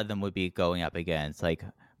not a lot of them would be going up against like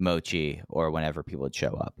Mochi or whenever people would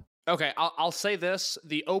show up. Okay, I'll say this.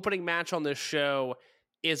 The opening match on this show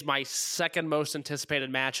is my second most anticipated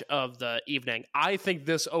match of the evening. I think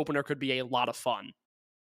this opener could be a lot of fun.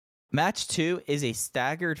 Match 2 is a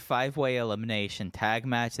staggered 5-way elimination tag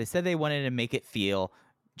match. They said they wanted to make it feel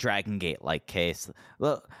Dragon Gate-like case.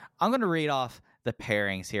 Look, I'm going to read off the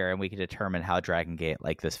pairings here, and we can determine how Dragon Gate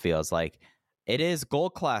like this feels like. It is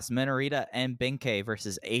Gold Class Minorita and Benkei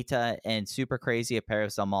versus Eita and Super Crazy, a pair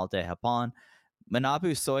of Zamal de Japón.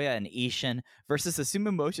 Manabu Soya and Ishin versus Susumu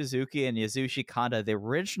Mochizuki and Yasushi Kanda, the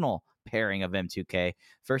original pairing of M2K,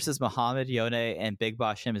 versus Muhammad Yone and Big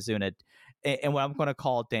Boss Shimazuna, and what I'm going to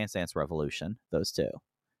call Dance Dance Revolution, those two.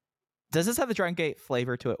 Does this have a Dragon Gate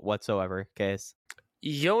flavor to it whatsoever, Case?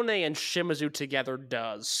 Yone and Shimizu together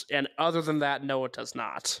does, and other than that, no, it does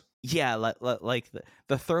not. Yeah, like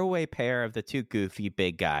the throwaway pair of the two goofy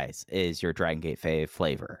big guys is your Dragon Gate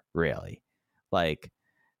flavor, really. Like,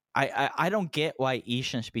 I don't get why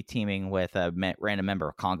Ishin should be teaming with a random member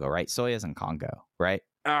of Congo, right? Soya's in Congo, right?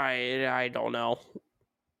 I don't know.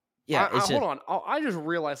 Yeah, hold on. I just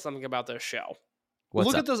realized something about this show.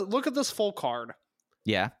 Look at this full card.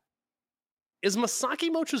 Yeah. Is Masaki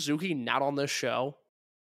Mochizuki not on this show?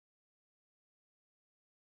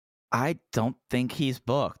 I don't think he's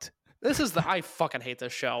booked. I fucking hate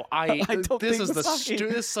this show. This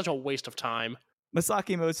is such a waste of time.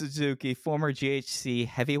 Masaki Mochizuki, former GHC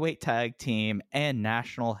heavyweight tag team and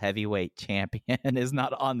national heavyweight champion, is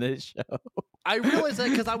not on this show. I realized that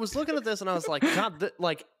because I was looking at this and I was like, God,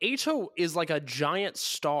 Eito is like a giant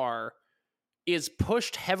star, is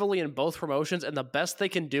pushed heavily in both promotions, and the best they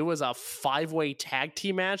can do is a 5-way tag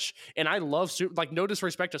team match. And I love, no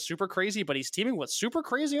disrespect to Super Crazy, but he's teaming with Super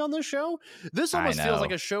Crazy on this show. This almost feels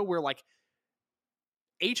like a show where like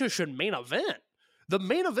Eita should main event. The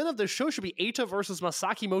main event of this show should be Eita versus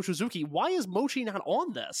Masaki Mochizuki. Why is Mochi not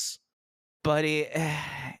on this? Buddy,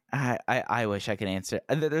 I wish I could answer.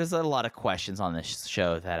 There's a lot of questions on this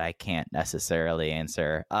show that I can't necessarily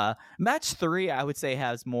answer. Match 3, I would say,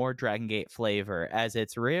 has more Dragon Gate flavor, as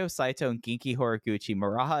it's Ryo Saito and Genki Horiguchi,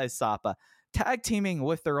 Muraha Isapa, tag teaming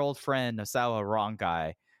with their old friend Nosawa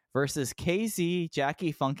Rongai versus KZ,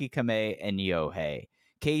 Jackie Funky Kame, and Yohei.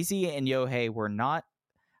 KZ and Yohei were not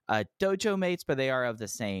dojo mates, but they are of the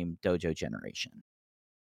same dojo generation.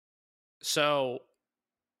 So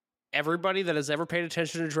everybody that has ever paid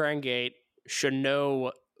attention to Dragon Gate should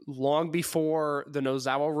know long before the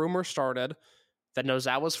Nozawa rumor started that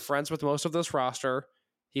Nozawa's friends with most of this roster.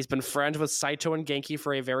 He's been friends with Saito and Genki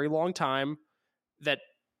for a very long time. That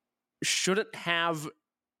shouldn't have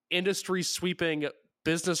industry-sweeping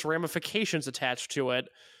business ramifications attached to it.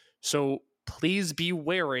 So please be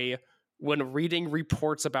wary when reading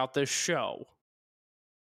reports about this show.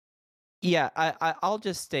 Yeah, I'll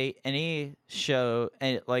just state any show,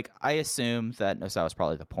 and like I assume that Nozawa's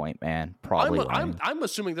probably the point man. Probably, I'm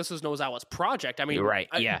assuming this is Nozawa's project. I mean, right?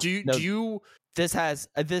 Yeah. Do you? This has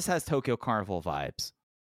Tokyo Carnival vibes.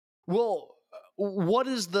 Well, what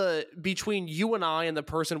is between you and I and the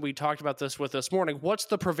person we talked about this with this morning? What's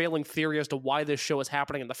the prevailing theory as to why this show is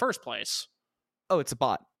happening in the first place? Oh, it's a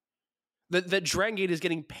bot. That Dragon Gate is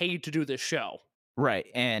getting paid to do this show. Right,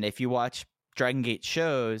 and if you watch Dragon Gate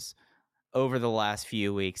shows over the last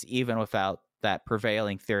few weeks, even without that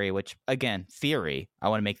prevailing theory, which, again, theory, I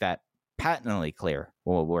want to make that patently clear.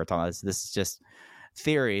 What we're talking about, this is just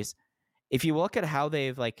theories. If you look at how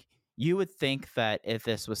they've, you would think that if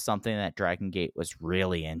this was something that Dragon Gate was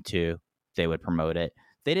really into, they would promote it.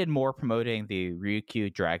 They did more promoting the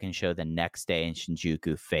Ryukyu Dragon show the next day in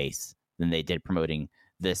Shinjuku Face than they did promoting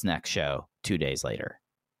this next show 2 days later.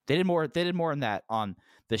 They did more than that on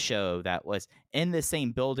the show that was in the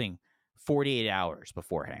same building 48 hours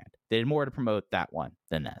beforehand. They did more to promote that one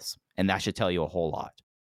than this. And that should tell you a whole lot.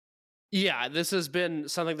 Yeah, this has been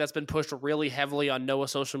something that's been pushed really heavily on Noah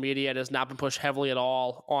social media. It has not been pushed heavily at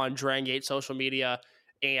all on Dragon Gate social media.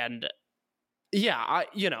 And yeah,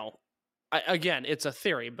 again, it's a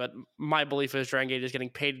theory, but my belief is Dragon Gate is getting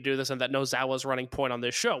paid to do this and that Nozawa's running point on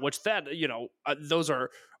this show, which those are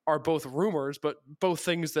both rumors, but both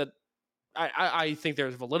things that I think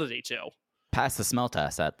there's validity to. Pass the smell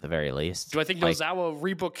test at the very least. Do I think Nozawa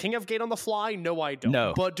rebook King of Gate on the fly? No, I don't.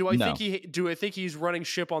 No, but do I think he's running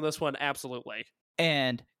ship on this one? Absolutely.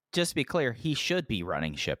 And just to be clear, he should be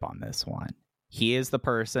running ship on this one. He is the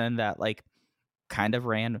person that kind of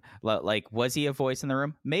ran. Was he a voice in the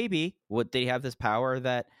room? Maybe. Did he have this power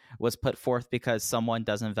that was put forth because someone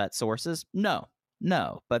doesn't vet sources? No.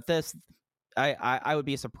 But this, I would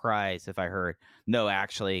be surprised if I heard, no,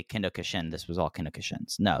 actually, Kendo Kashin, this was all Kendo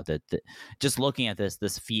Kashin's. No, just looking at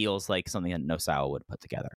this feels like something that Nosawa would put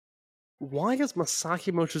together. Why is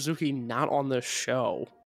Masaki Mochizuki not on this show?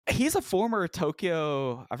 He's a former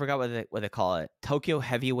Tokyo, I forgot what they call it, Tokyo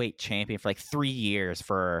heavyweight champion for like 3 years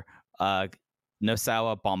for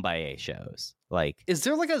Nosawa Bombaye shows. Like, is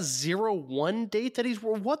there like a 0-1 date that he's,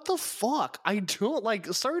 what the fuck? I don't, like,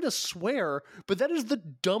 sorry to swear, but that is the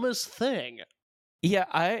dumbest thing.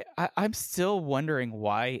 Yeah, I'm still wondering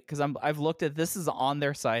why, because I've looked at, this is on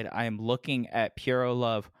their site. I am looking at Puro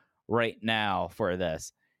Love right now for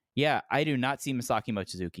this. Yeah, I do not see Masaki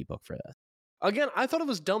Mochizuki booked for this. Again, I thought it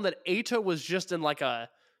was dumb that Eito was just in like a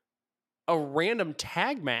random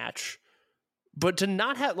tag match, but to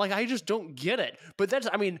not have, like, I just don't get it. But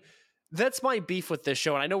that's my beef with this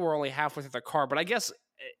show, and I know we're only halfway through the card, but I guess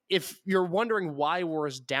if you're wondering why we're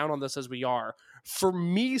as down on this as we are, for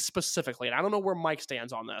me specifically, and I don't know where Mike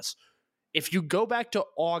stands on this, if you go back to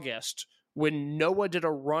August, when Noah did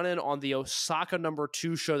a run-in on the Osaka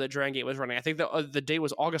 #2 show that Dragon Gate was running, I think the date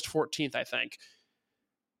was August 14th, I think.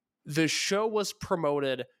 The show was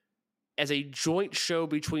promoted as a joint show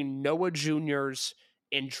between Noah Juniors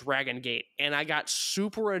and Dragon Gate, and I got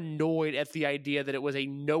super annoyed at the idea that it was a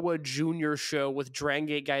Noah Junior show with Dragon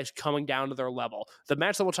Gate guys coming down to their level. The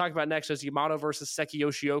match that we'll talk about next is Yamato versus Seki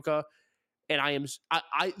Yoshioka, and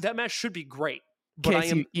I that match should be great.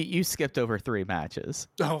 But you skipped over 3 matches.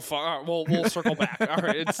 Oh, fuck. Well, we'll circle back. All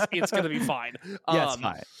right, it's going to be fine. Yeah, it's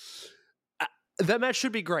fine. That match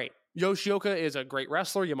should be great. Yoshioka is a great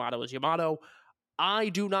wrestler. Yamato is Yamato. I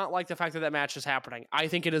do not like the fact that match is happening. I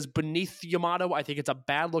think it is beneath Yamato. I think it's a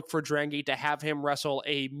bad look for Dragon Gate to have him wrestle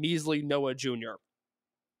a measly Noah Jr.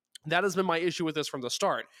 That has been my issue with this from the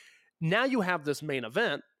start. Now you have this main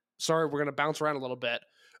event. Sorry, we're going to bounce around a little bit.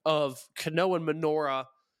 Of Kano and Minoura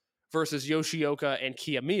versus Yoshioka and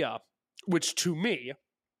Kiyomiya, which to me,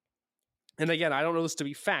 and again, I don't know this to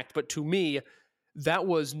be fact, but to me, that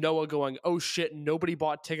was Noah going, oh shit, nobody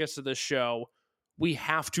bought tickets to this show. We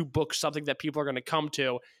have to book something that people are going to come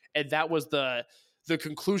to. And that was the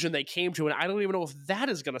conclusion they came to. And I don't even know if that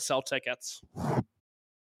is going to sell tickets.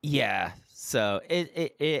 Yeah. So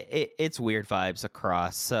it's weird vibes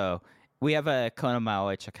across. So we have a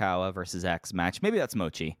Konomawa Chikawa versus X match. Maybe that's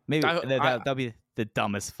Mochi. Maybe that'll be the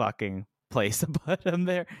dumbest fucking place to put him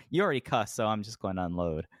there. You already cussed, so I'm just going to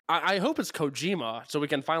unload. I hope it's Kojima so we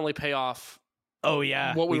can finally pay off. Oh,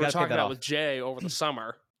 yeah. What we were talking about with Jay over the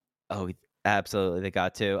summer. Oh, absolutely. They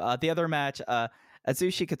got to. The other match,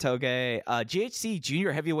 Atsushi Katoge, GHC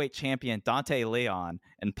Junior Heavyweight Champion Dante Leon,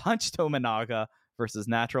 and Punch Tominaga versus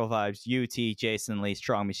Natural Vibes UT, Jason Lee,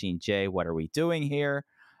 Strong Machine J. What are we doing here?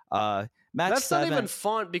 Match That's 7. Not even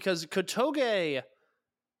fun because Katoge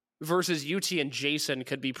versus UT and Jason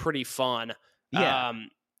could be pretty fun. Yeah.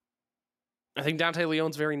 I think Dante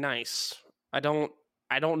Leon's very nice. I don't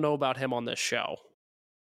know about him on this show.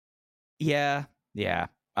 Yeah.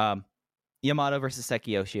 Yamato versus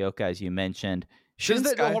Seki Yoshioka, as you mentioned.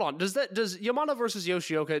 Hold on. Does Yamato versus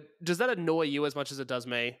Yoshioka, does that annoy you as much as it does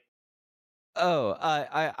me? Oh,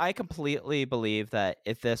 I completely believe that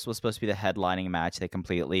if this was supposed to be the headlining match, they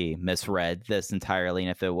completely misread this entirely.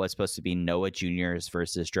 And if it was supposed to be Noah Juniors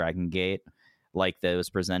versus Dragon Gate, like that was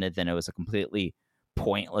presented, then it was a completely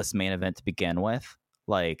pointless main event to begin with.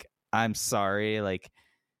 Like, I'm sorry, like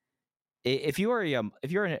if you're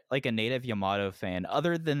like a native Yamato fan,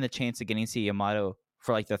 other than the chance of getting to see Yamato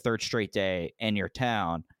for like the 3rd straight day in your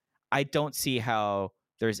town, I don't see how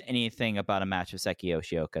there's anything about a match with Seki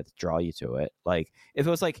Yoshioka to draw you to it. Like if it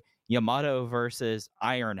was like Yamato versus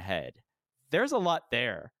Ironhead, there's a lot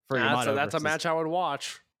there for Yamato. That's a match I would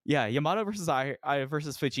watch. Yeah, Yamato versus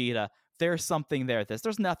versus Fujita. There's something there.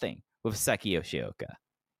 There's nothing with Seki Yoshioka.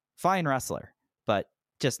 Fine wrestler, but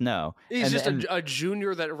just no. He's a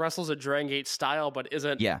junior that wrestles a Dragon Gate style, but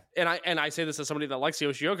isn't. Yeah. And I say this as somebody that likes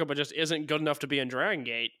Yoshioka, but just isn't good enough to be in Dragon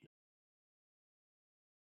Gate.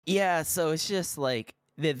 Yeah, so it's just like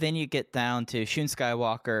then you get down to Shun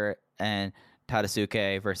Skywalker and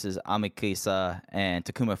Tadasuke versus Amikisa and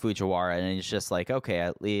Takuma Fujiwara, and it's just like, okay,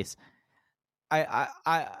 at least I'm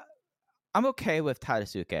okay with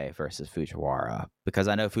Tadasuke versus Fujiwara because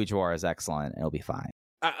I know Fujiwara is excellent and it'll be fine.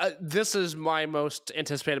 This is my most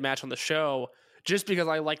anticipated match on the show, just because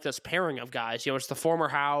I like this pairing of guys. You know, it's the former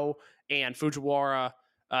Hao and Fujiwara.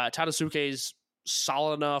 Tadasuke's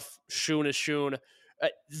solid enough. Shun is Shun.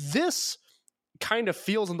 This kind of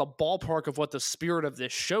feels in the ballpark of what the spirit of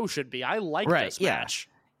this show should be. I like this match.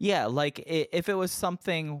 Yeah, like if it was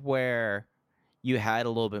something where you had a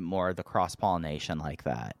little bit more of the cross-pollination like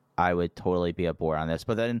that, I would totally be aboard on this.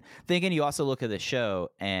 But then thinking, you also look at the show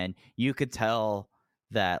and you could tell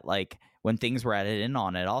that like when things were added in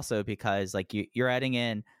on it also, because like you're adding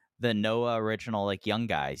in the Noah original like young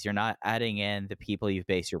guys. You're not adding in the people you've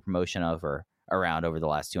based your promotion around over the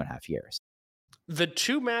last 2.5 years. The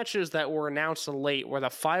two matches that were announced late were the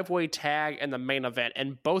 5-way tag and the main event,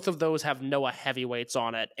 and both of those have Noah heavyweights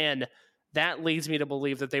on it. And that leads me to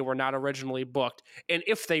believe that they were not originally booked. And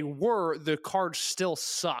if they were, the card still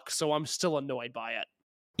sucks, so I'm still annoyed by it.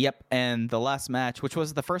 Yep, and the last match, which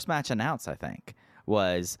was the first match announced, I think,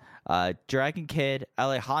 was Dragon Kid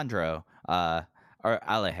Alejandro, or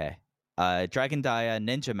Aleje, Dragon Dia,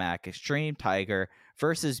 Ninja Mac, Extreme Tiger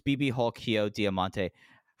versus BB Hulk, Hio Diamante,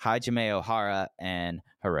 Hajime Ohara, and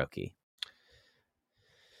Hiroki.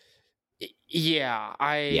 Yeah,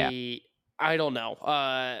 I don't know.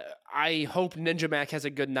 I hope Ninja Mac has a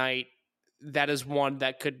good night. That is one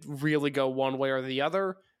that could really go one way or the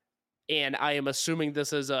other. And I am assuming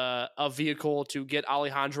this is a vehicle to get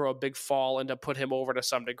Alejandro a big fall and to put him over to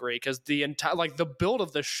some degree, because the entire the build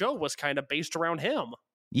of the show was kind of based around him.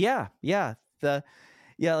 Yeah.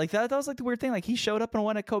 Like that was like the weird thing. Like he showed up and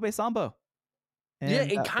won at Kobe Sambo.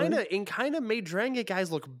 And kind of made Dragon Gate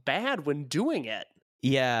guys look bad when doing it.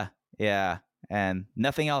 Yeah. And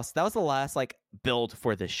nothing else. That was the last like build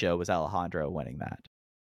for this show, was Alejandro winning that.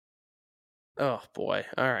 Oh boy.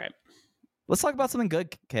 All right. Let's talk about something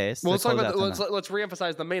good, Case. Well, let's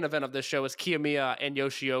reemphasize the main event of this show is Kiyomiya and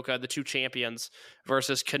Yoshioka, the two champions,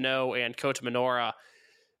 versus Kano and Kota Minoura.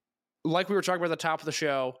 Like we were talking about at the top of the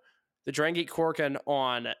show, the Dragon Gate Korakuen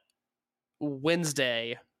on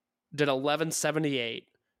Wednesday did 1178.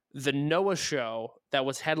 The Noah show that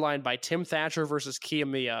was headlined by Tim Thatcher versus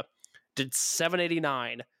Kiyomiya did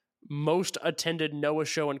 789. Most attended Noah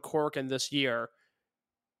show in Korakuen this year.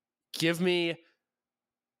 Give me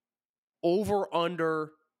over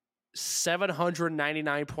under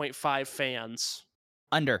 799.5 fans.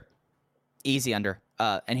 Under. Easy under.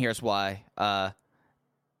 And here's why.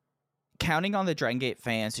 Counting on the Dragon Gate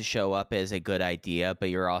fans to show up is a good idea,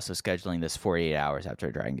 but you're also scheduling this 48 hours after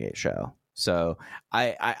a Dragon Gate show. So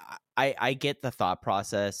I get the thought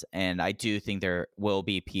process, and I do think there will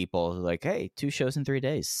be people who like, hey, 2 shows in 3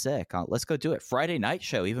 days, sick. Let's go do it. Friday night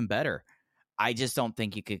show, even better. I just don't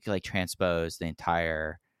think you could like transpose the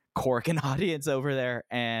entire Korakuen audience over there.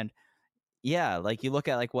 And yeah, like you look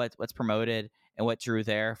at like what's promoted and what drew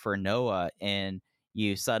there for Noah, and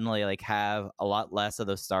you suddenly like have a lot less of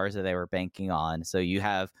those stars that they were banking on. So you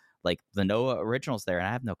have like the Noah originals there, and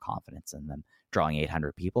I have no confidence in them drawing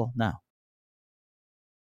 800 people. No.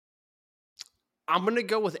 I'm going to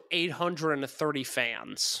go with 830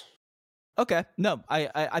 fans. Okay. No,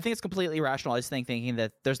 I think it's completely rational. I was thinking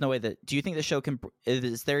that there's no way that... Do you think the show can...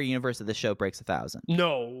 Is there a universe that the show breaks 1,000?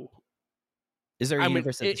 No. Is there a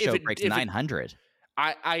universe that the show breaks 900?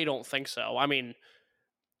 I don't think so. I mean...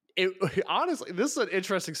 honestly, this is an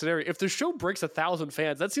interesting scenario. If the show breaks 1,000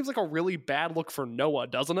 fans, that seems like a really bad look for Noah,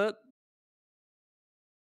 doesn't it?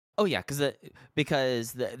 Oh yeah,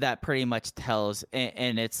 because that pretty much tells,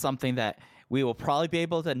 and it's something that we will probably be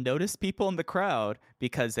able to notice people in the crowd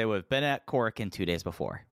because they would have been at Korakuen 2 days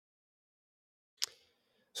before.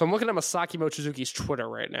 So I'm looking at Masaki Mochizuki's Twitter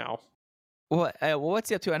right now. What's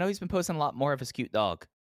he up to? I know he's been posting a lot more of his cute dog.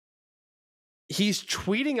 He's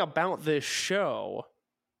tweeting about this show,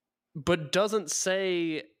 but doesn't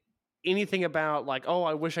say anything about like, oh,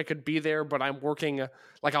 I wish I could be there, but I'm working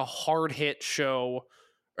like a hard hit show.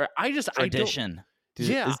 Or Tradition.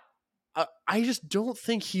 I just don't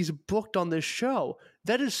think he's booked on this show.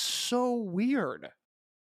 That is so weird.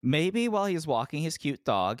 Maybe while he's walking his cute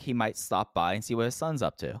dog, he might stop by and see what his son's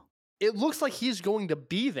up to. It looks like he's going to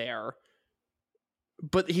be there,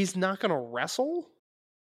 but he's not going to wrestle?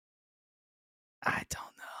 I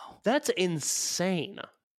don't know. That's insane.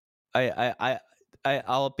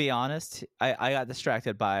 I'll be honest. I got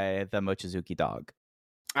distracted by the Mochizuki dog.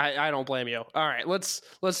 I don't blame you. All right, let's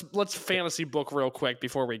fantasy book real quick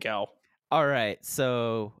before we go. All right.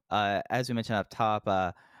 So as we mentioned up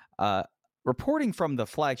top, reporting from the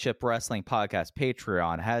flagship wrestling podcast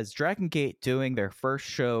Patreon has Dragon Gate doing their first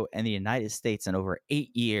show in the United States in over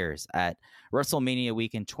 8 years at WrestleMania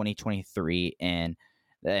Weekend 2023 in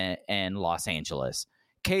Los Angeles.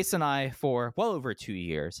 Case and I, for well over 2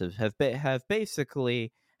 years, have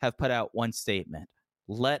basically put out one statement: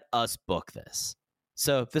 let us book this.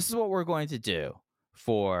 So this is what we're going to do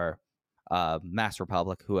for Mass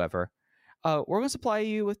Republic, whoever. We're going to supply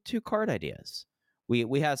you with 2 card ideas.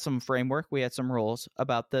 We had some framework, we had some rules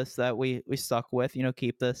about this that we stuck with.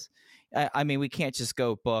 Keep this. I mean, we can't just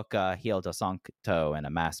go book Hiel Del Santo in a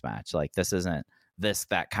mass match. Like, this isn't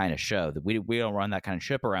that kind of show. That we don't run that kind of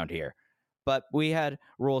ship around here. But we had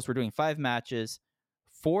rules. We're doing 5 matches.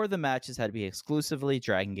 4 of the matches had to be exclusively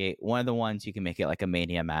Dragon Gate. One of the ones you can make it like a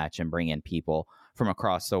Mania match and bring in people from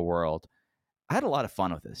across the world. I had a lot of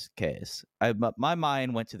fun with this case. My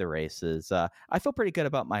mind went to the races. I feel pretty good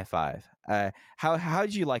about my 5. How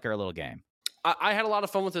did you like our little game? I had a lot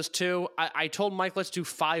of fun with this too. I told Mike, let's do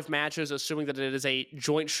 5 matches, assuming that it is a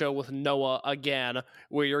joint show with Noah again,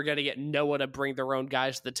 where you're going to get Noah to bring their own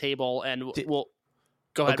guys to the table, and we'll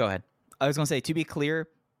go ahead. Go ahead. I was going to say, to be clear,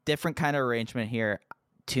 different kind of arrangement here,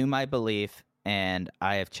 to my belief, and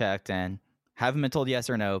I have checked and haven't been told yes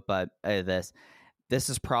or no, but this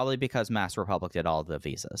is probably because Mass Republic did all the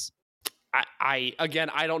visas. I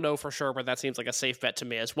don't know for sure, but that seems like a safe bet to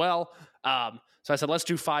me as well. So I said, let's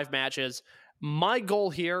do 5 matches. My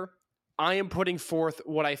goal here, I am putting forth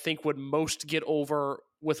what I think would most get over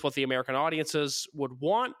with what the American audiences would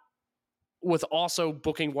want, with also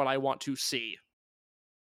booking what I want to see.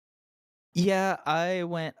 Yeah, I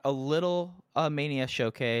went a little Mania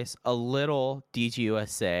Showcase, a little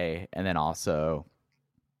DGUSA, and then also,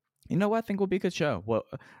 you know what I think would be a good show? Well,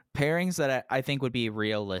 pairings that I think would be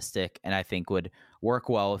realistic and I think would work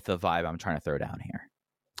well with the vibe I'm trying to throw down here.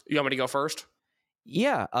 You want me to go first?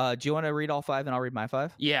 Yeah. Do you want to read all 5 and I'll read my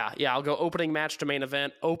 5? Yeah. I'll go opening match to main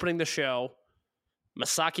event. Opening the show,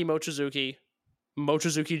 Masaki Mochizuki,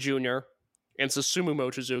 Mochizuki Jr., and Susumu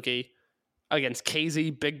Mochizuki against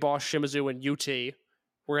KZ, Big Boss Shimizu, and UT.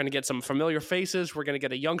 We're going to get some familiar faces. We're going to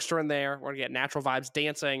get a youngster in there. We're going to get Natural Vibes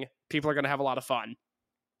dancing. People are going to have a lot of fun.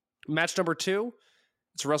 Match number 2,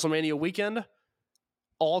 it's WrestleMania weekend.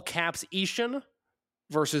 All caps Ishin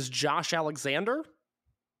versus Josh Alexander.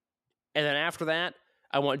 And then after that,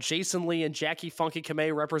 I want Jason Lee and Jackie Funky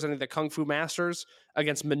Kamei representing the Kung Fu Masters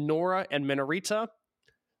against Minoura and Minorita.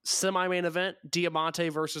 Semi-main event, Diamante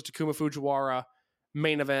versus Takuma Fujiwara.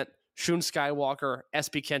 Main event, Shun Skywalker,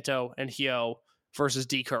 SB Kento, and Hyo versus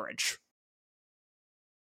D-Courage.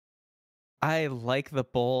 I like the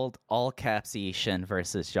bold all caps Ishin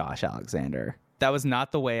versus Josh Alexander. That was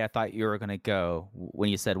not the way I thought you were going to go when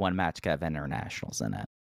you said one match could have internationals in it.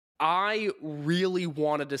 I really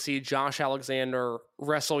wanted to see Josh Alexander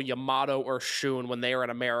wrestle Yamato or Shun when they were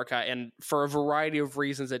in America, and for a variety of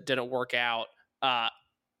reasons it didn't work out.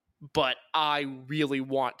 But I really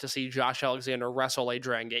want to see Josh Alexander wrestle a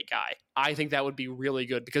Dragon Gate guy. I think that would be really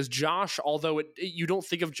good because Josh, although you don't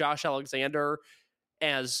think of Josh Alexander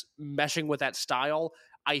as meshing with that style,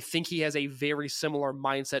 I think he has a very similar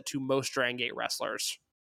mindset to most Dragon Gate wrestlers.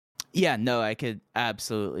 Yeah, no, I could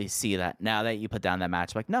absolutely see that. Now that you put down that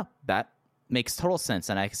match, like, no, that makes total sense.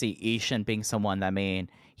 And I can see Ishin being someone that,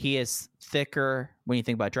 he is thicker when you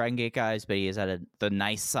think about Dragon Gate guys, but he is at the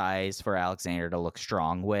nice size for Alexander to look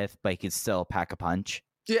strong with, but he could still pack a punch.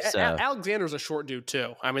 Yeah, so, Alexander's a short dude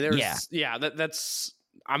too. I mean,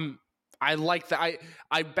 I like that.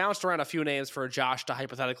 I bounced around a few names for Josh to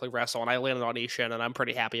hypothetically wrestle, and I landed on Ishin, and I'm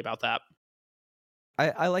pretty happy about that.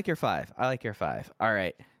 I like your 5. All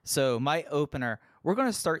right. So my opener, we're going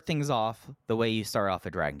to start things off the way you start off a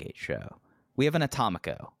Dragon Gate show. We have an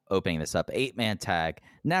Atomico opening this up. 8-man tag.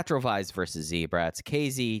 Natural Vibes versus Z-Brats.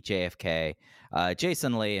 KZ, JFK,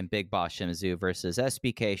 Jason Lee, and Big Boss Shimizu versus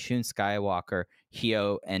SBK, Shun Skywalker,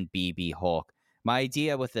 Hyo, and BB Hulk. My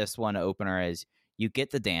idea with this one opener is you get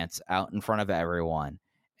the dance out in front of everyone.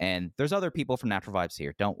 And there's other people from Natural Vibes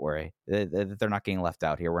here. Don't worry. They're not getting left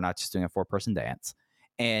out here. We're not just doing a 4-person dance.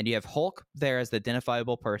 And you have Hulk there as the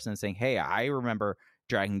identifiable person saying, hey, I remember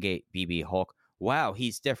Dragon Gate BB Hulk. Wow,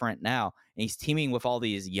 he's different now. And he's teaming with all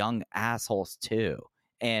these young assholes too.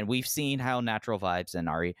 And we've seen how Natural Vibes and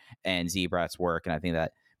Ari and Z-Brats work. And I think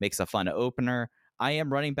that makes a fun opener. I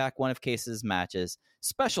am running back one of Case's matches.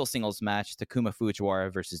 Special singles match, Takuma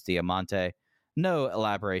Fujiwara versus Diamante. No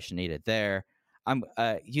elaboration needed there.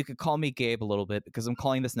 You could call me Gabe a little bit because I'm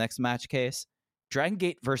calling this next match, Case, Dragon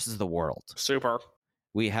Gate versus the World. Super.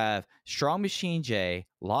 We have Strong Machine J,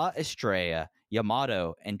 La Estrella,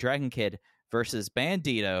 Yamato, and Dragon Kid versus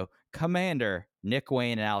Bandito, Commander, Nick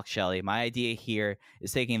Wayne, and Alex Shelley. My idea here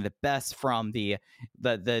is taking the best from the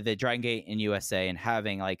Dragon Gate in USA and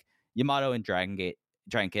having like Yamato and Dragon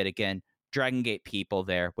Kid again, Dragon Gate people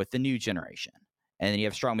there with the new generation. And then you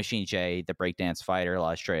have Strong Machine J, the breakdance fighter,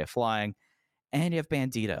 La Estrella flying, and you have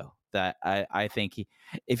Bandito. That I think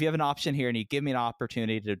if you have an option here and you give me an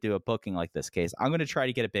opportunity to do a booking like this, Case, I'm going to try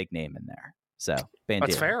to get a big name in there. So, Bandito.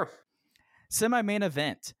 That's fair. Semi-main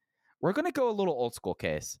event. We're going to go a little old school,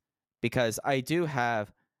 Case, because I do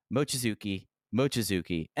have Mochizuki,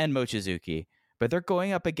 and Mochizuki, but they're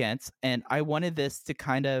going up against, and I wanted this to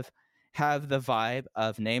kind of have the vibe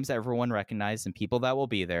of names that everyone recognizes and people that will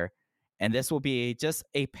be there. And this will be just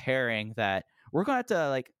a pairing that we're going to have to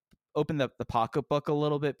like open the pocketbook a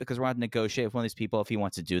little bit, because we're going to negotiate with one of these people if he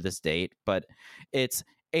wants to do this date. But it's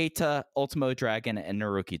Eita, Ultimo Dragon, and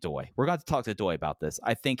Naruki Doi. We're going to talk to Doi about this.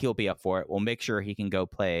 I think he'll be up for it. We'll make sure he can go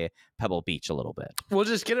play Pebble Beach a little bit. We'll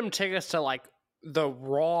just get him tickets to like the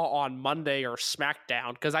Raw on Monday or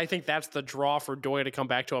SmackDown, because I think that's the draw for Doi to come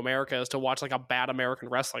back to America, is to watch like a bad American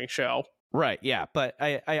wrestling show. Right, yeah, but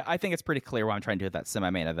I think it's pretty clear why I'm trying to do that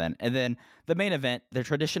semi-main event. And then the main event, the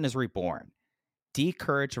tradition is reborn.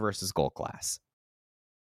 D-Courage versus Gold Class.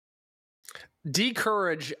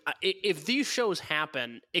 D-Courage, if these shows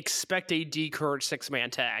happen, expect a D-Courage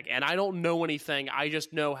 6-man tag. And I don't know anything, I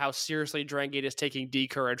just know how seriously Dragon Gate is taking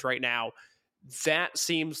D-Courage right now. That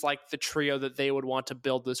seems like the trio that they would want to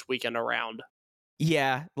build this weekend around.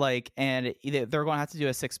 Yeah, like, and they're going to have to do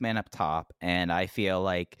a 6-man up top, and I feel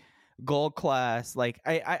like Gold Class, like,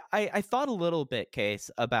 I thought a little bit,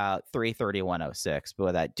 Case, about 33106,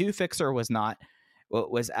 but that Do Fixer was out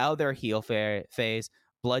of their heel phase.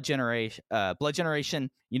 Blood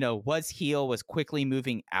Generation, was heel, was quickly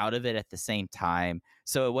moving out of it at the same time,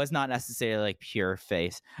 so it was not necessarily like pure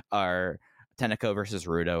face or Teneko versus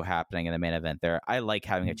Rudo happening in the main event there. I like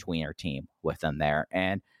having a tweener team with them there,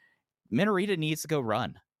 and Minorita needs to go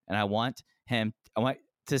run, and I want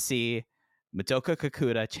to see Madoka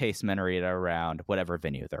Kakuta chase Minorita around whatever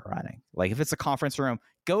venue they're running. Like, if it's a conference room,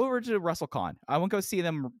 go over to WrestleCon. I want to go see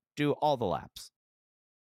them do all the laps.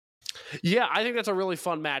 Yeah, I think that's a really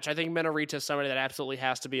fun match. I think Minorita is somebody that absolutely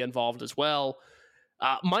has to be involved as well.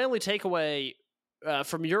 My only takeaway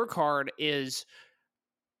from your card is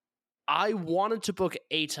I wanted to book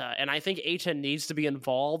Eita, and I think Eita needs to be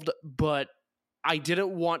involved, but I didn't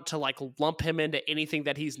want to like lump him into anything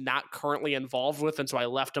that he's not currently involved with, and so I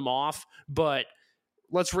left him off. But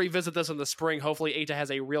let's revisit this in the spring. Hopefully Eita has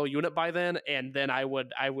a real unit by then, and then I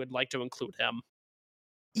would like to include him.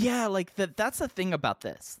 Yeah, like that's the thing about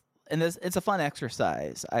this. And it's a fun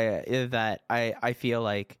exercise I feel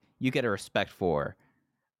like you get a respect for.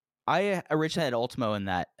 I originally had Ultimo in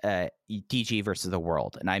that DG versus the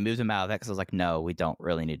World, and I moved him out of that because I was like, no, we don't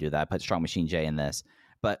really need to do that. Put Strong Machine J in this.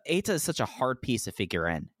 But Eita is such a hard piece to figure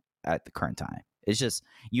in at the current time. It's just,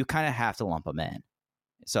 you kind of have to lump them in.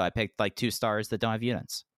 So I picked like 2 stars that don't have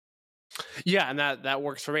units. Yeah, and that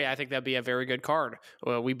works for me. I think that'd be a very good card.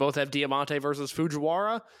 We both have Diamante versus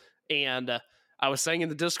Fujiwara, and I was saying in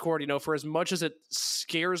the Discord, for as much as it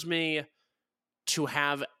scares me to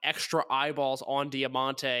have extra eyeballs on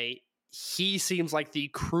Diamante, he seems like the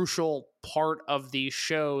crucial part of these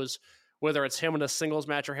shows, whether it's him in a singles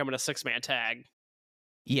match or him in a 6-man tag.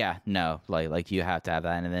 Yeah, no, like you have to have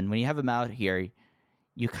that. And then when you have him out here,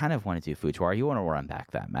 you kind of want to do Fujiwara. You want to run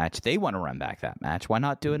back that match. They want to run back that match. Why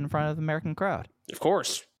not do it in front of the American crowd? Of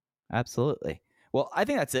course. Absolutely. Well, I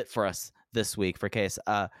think that's it for us this week for Case.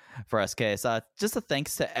 Just a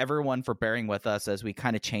thanks to everyone for bearing with us as we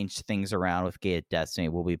kind of changed things around with Gated Destiny.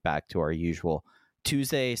 We'll be back to our usual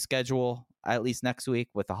Tuesday schedule, at least next week,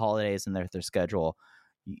 with the holidays and their schedule.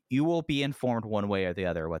 You will be informed one way or the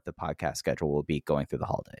other what the podcast schedule will be going through the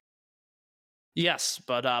holiday. Yes,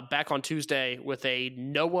 but back on Tuesday with a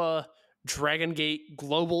Noah Dragon Gate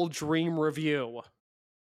Global Dream review.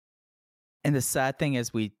 And the sad thing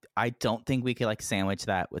is, I don't think we could sandwich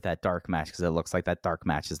that with that dark match, because it looks like that dark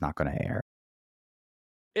match is not going to air.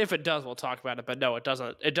 If it does, we'll talk about it. But no, it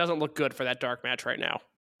doesn't. It doesn't look good for that dark match right now.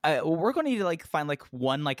 We're going to need to find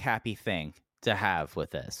one happy thing to have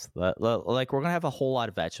with this. We're going to have a whole lot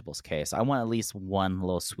of vegetables, Case. I want at least one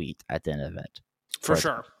little sweet at the end of it. For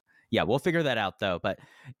sure. Yeah, we'll figure that out, though. But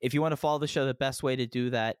if you want to follow the show, the best way to do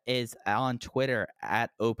that is on Twitter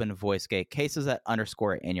at OpenVoiceGate. Case is at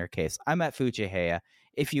 _ in your case. I'm at Fujiheya.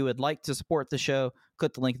 If you would like to support the show,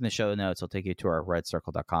 click the link in the show notes. It'll take you to our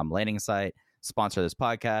redcircle.com landing site, sponsor this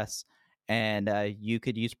podcast, and you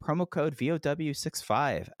could use promo code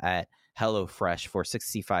VOW65 at HelloFresh for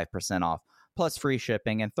 65% off, plus free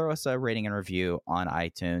shipping, and throw us a rating and review on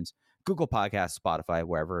iTunes, Google Podcasts, Spotify,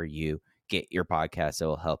 wherever you get your podcast. It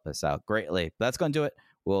will help us out greatly. But that's going to do it.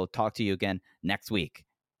 We'll talk to you again next week.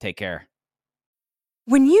 Take care.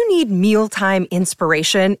 When you need mealtime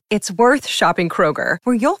inspiration, it's worth shopping Kroger,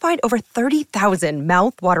 where you'll find over 30,000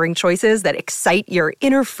 mouth-watering choices that excite your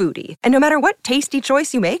inner foodie. And no matter what tasty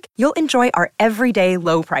choice you make, you'll enjoy our everyday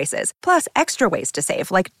low prices, plus extra ways to save,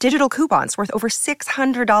 like digital coupons worth over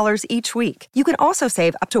 $600 each week. You can also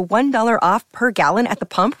save up to $1 off per gallon at the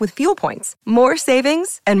pump with fuel points. More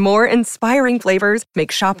savings and more inspiring flavors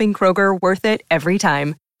make shopping Kroger worth it every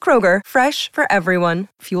time. Kroger, fresh for everyone.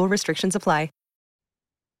 Fuel restrictions apply.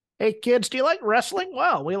 Hey kids, do you like wrestling?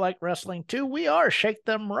 Well, we like wrestling too. We are Shake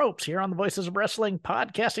Them Ropes here on the Voices of Wrestling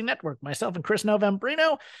Podcasting Network. Myself and Chris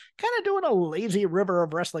Novembrino kind of doing a lazy river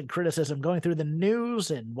of wrestling criticism, going through the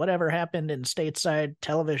news and whatever happened in stateside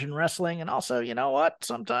television wrestling. And also, you know what?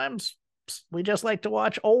 Sometimes we just like to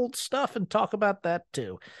watch old stuff and talk about that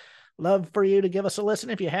too. Love for you to give us a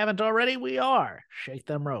listen. If you haven't already, we are Shake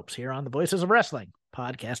Them Ropes here on the Voices of Wrestling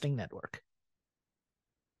Podcasting Network.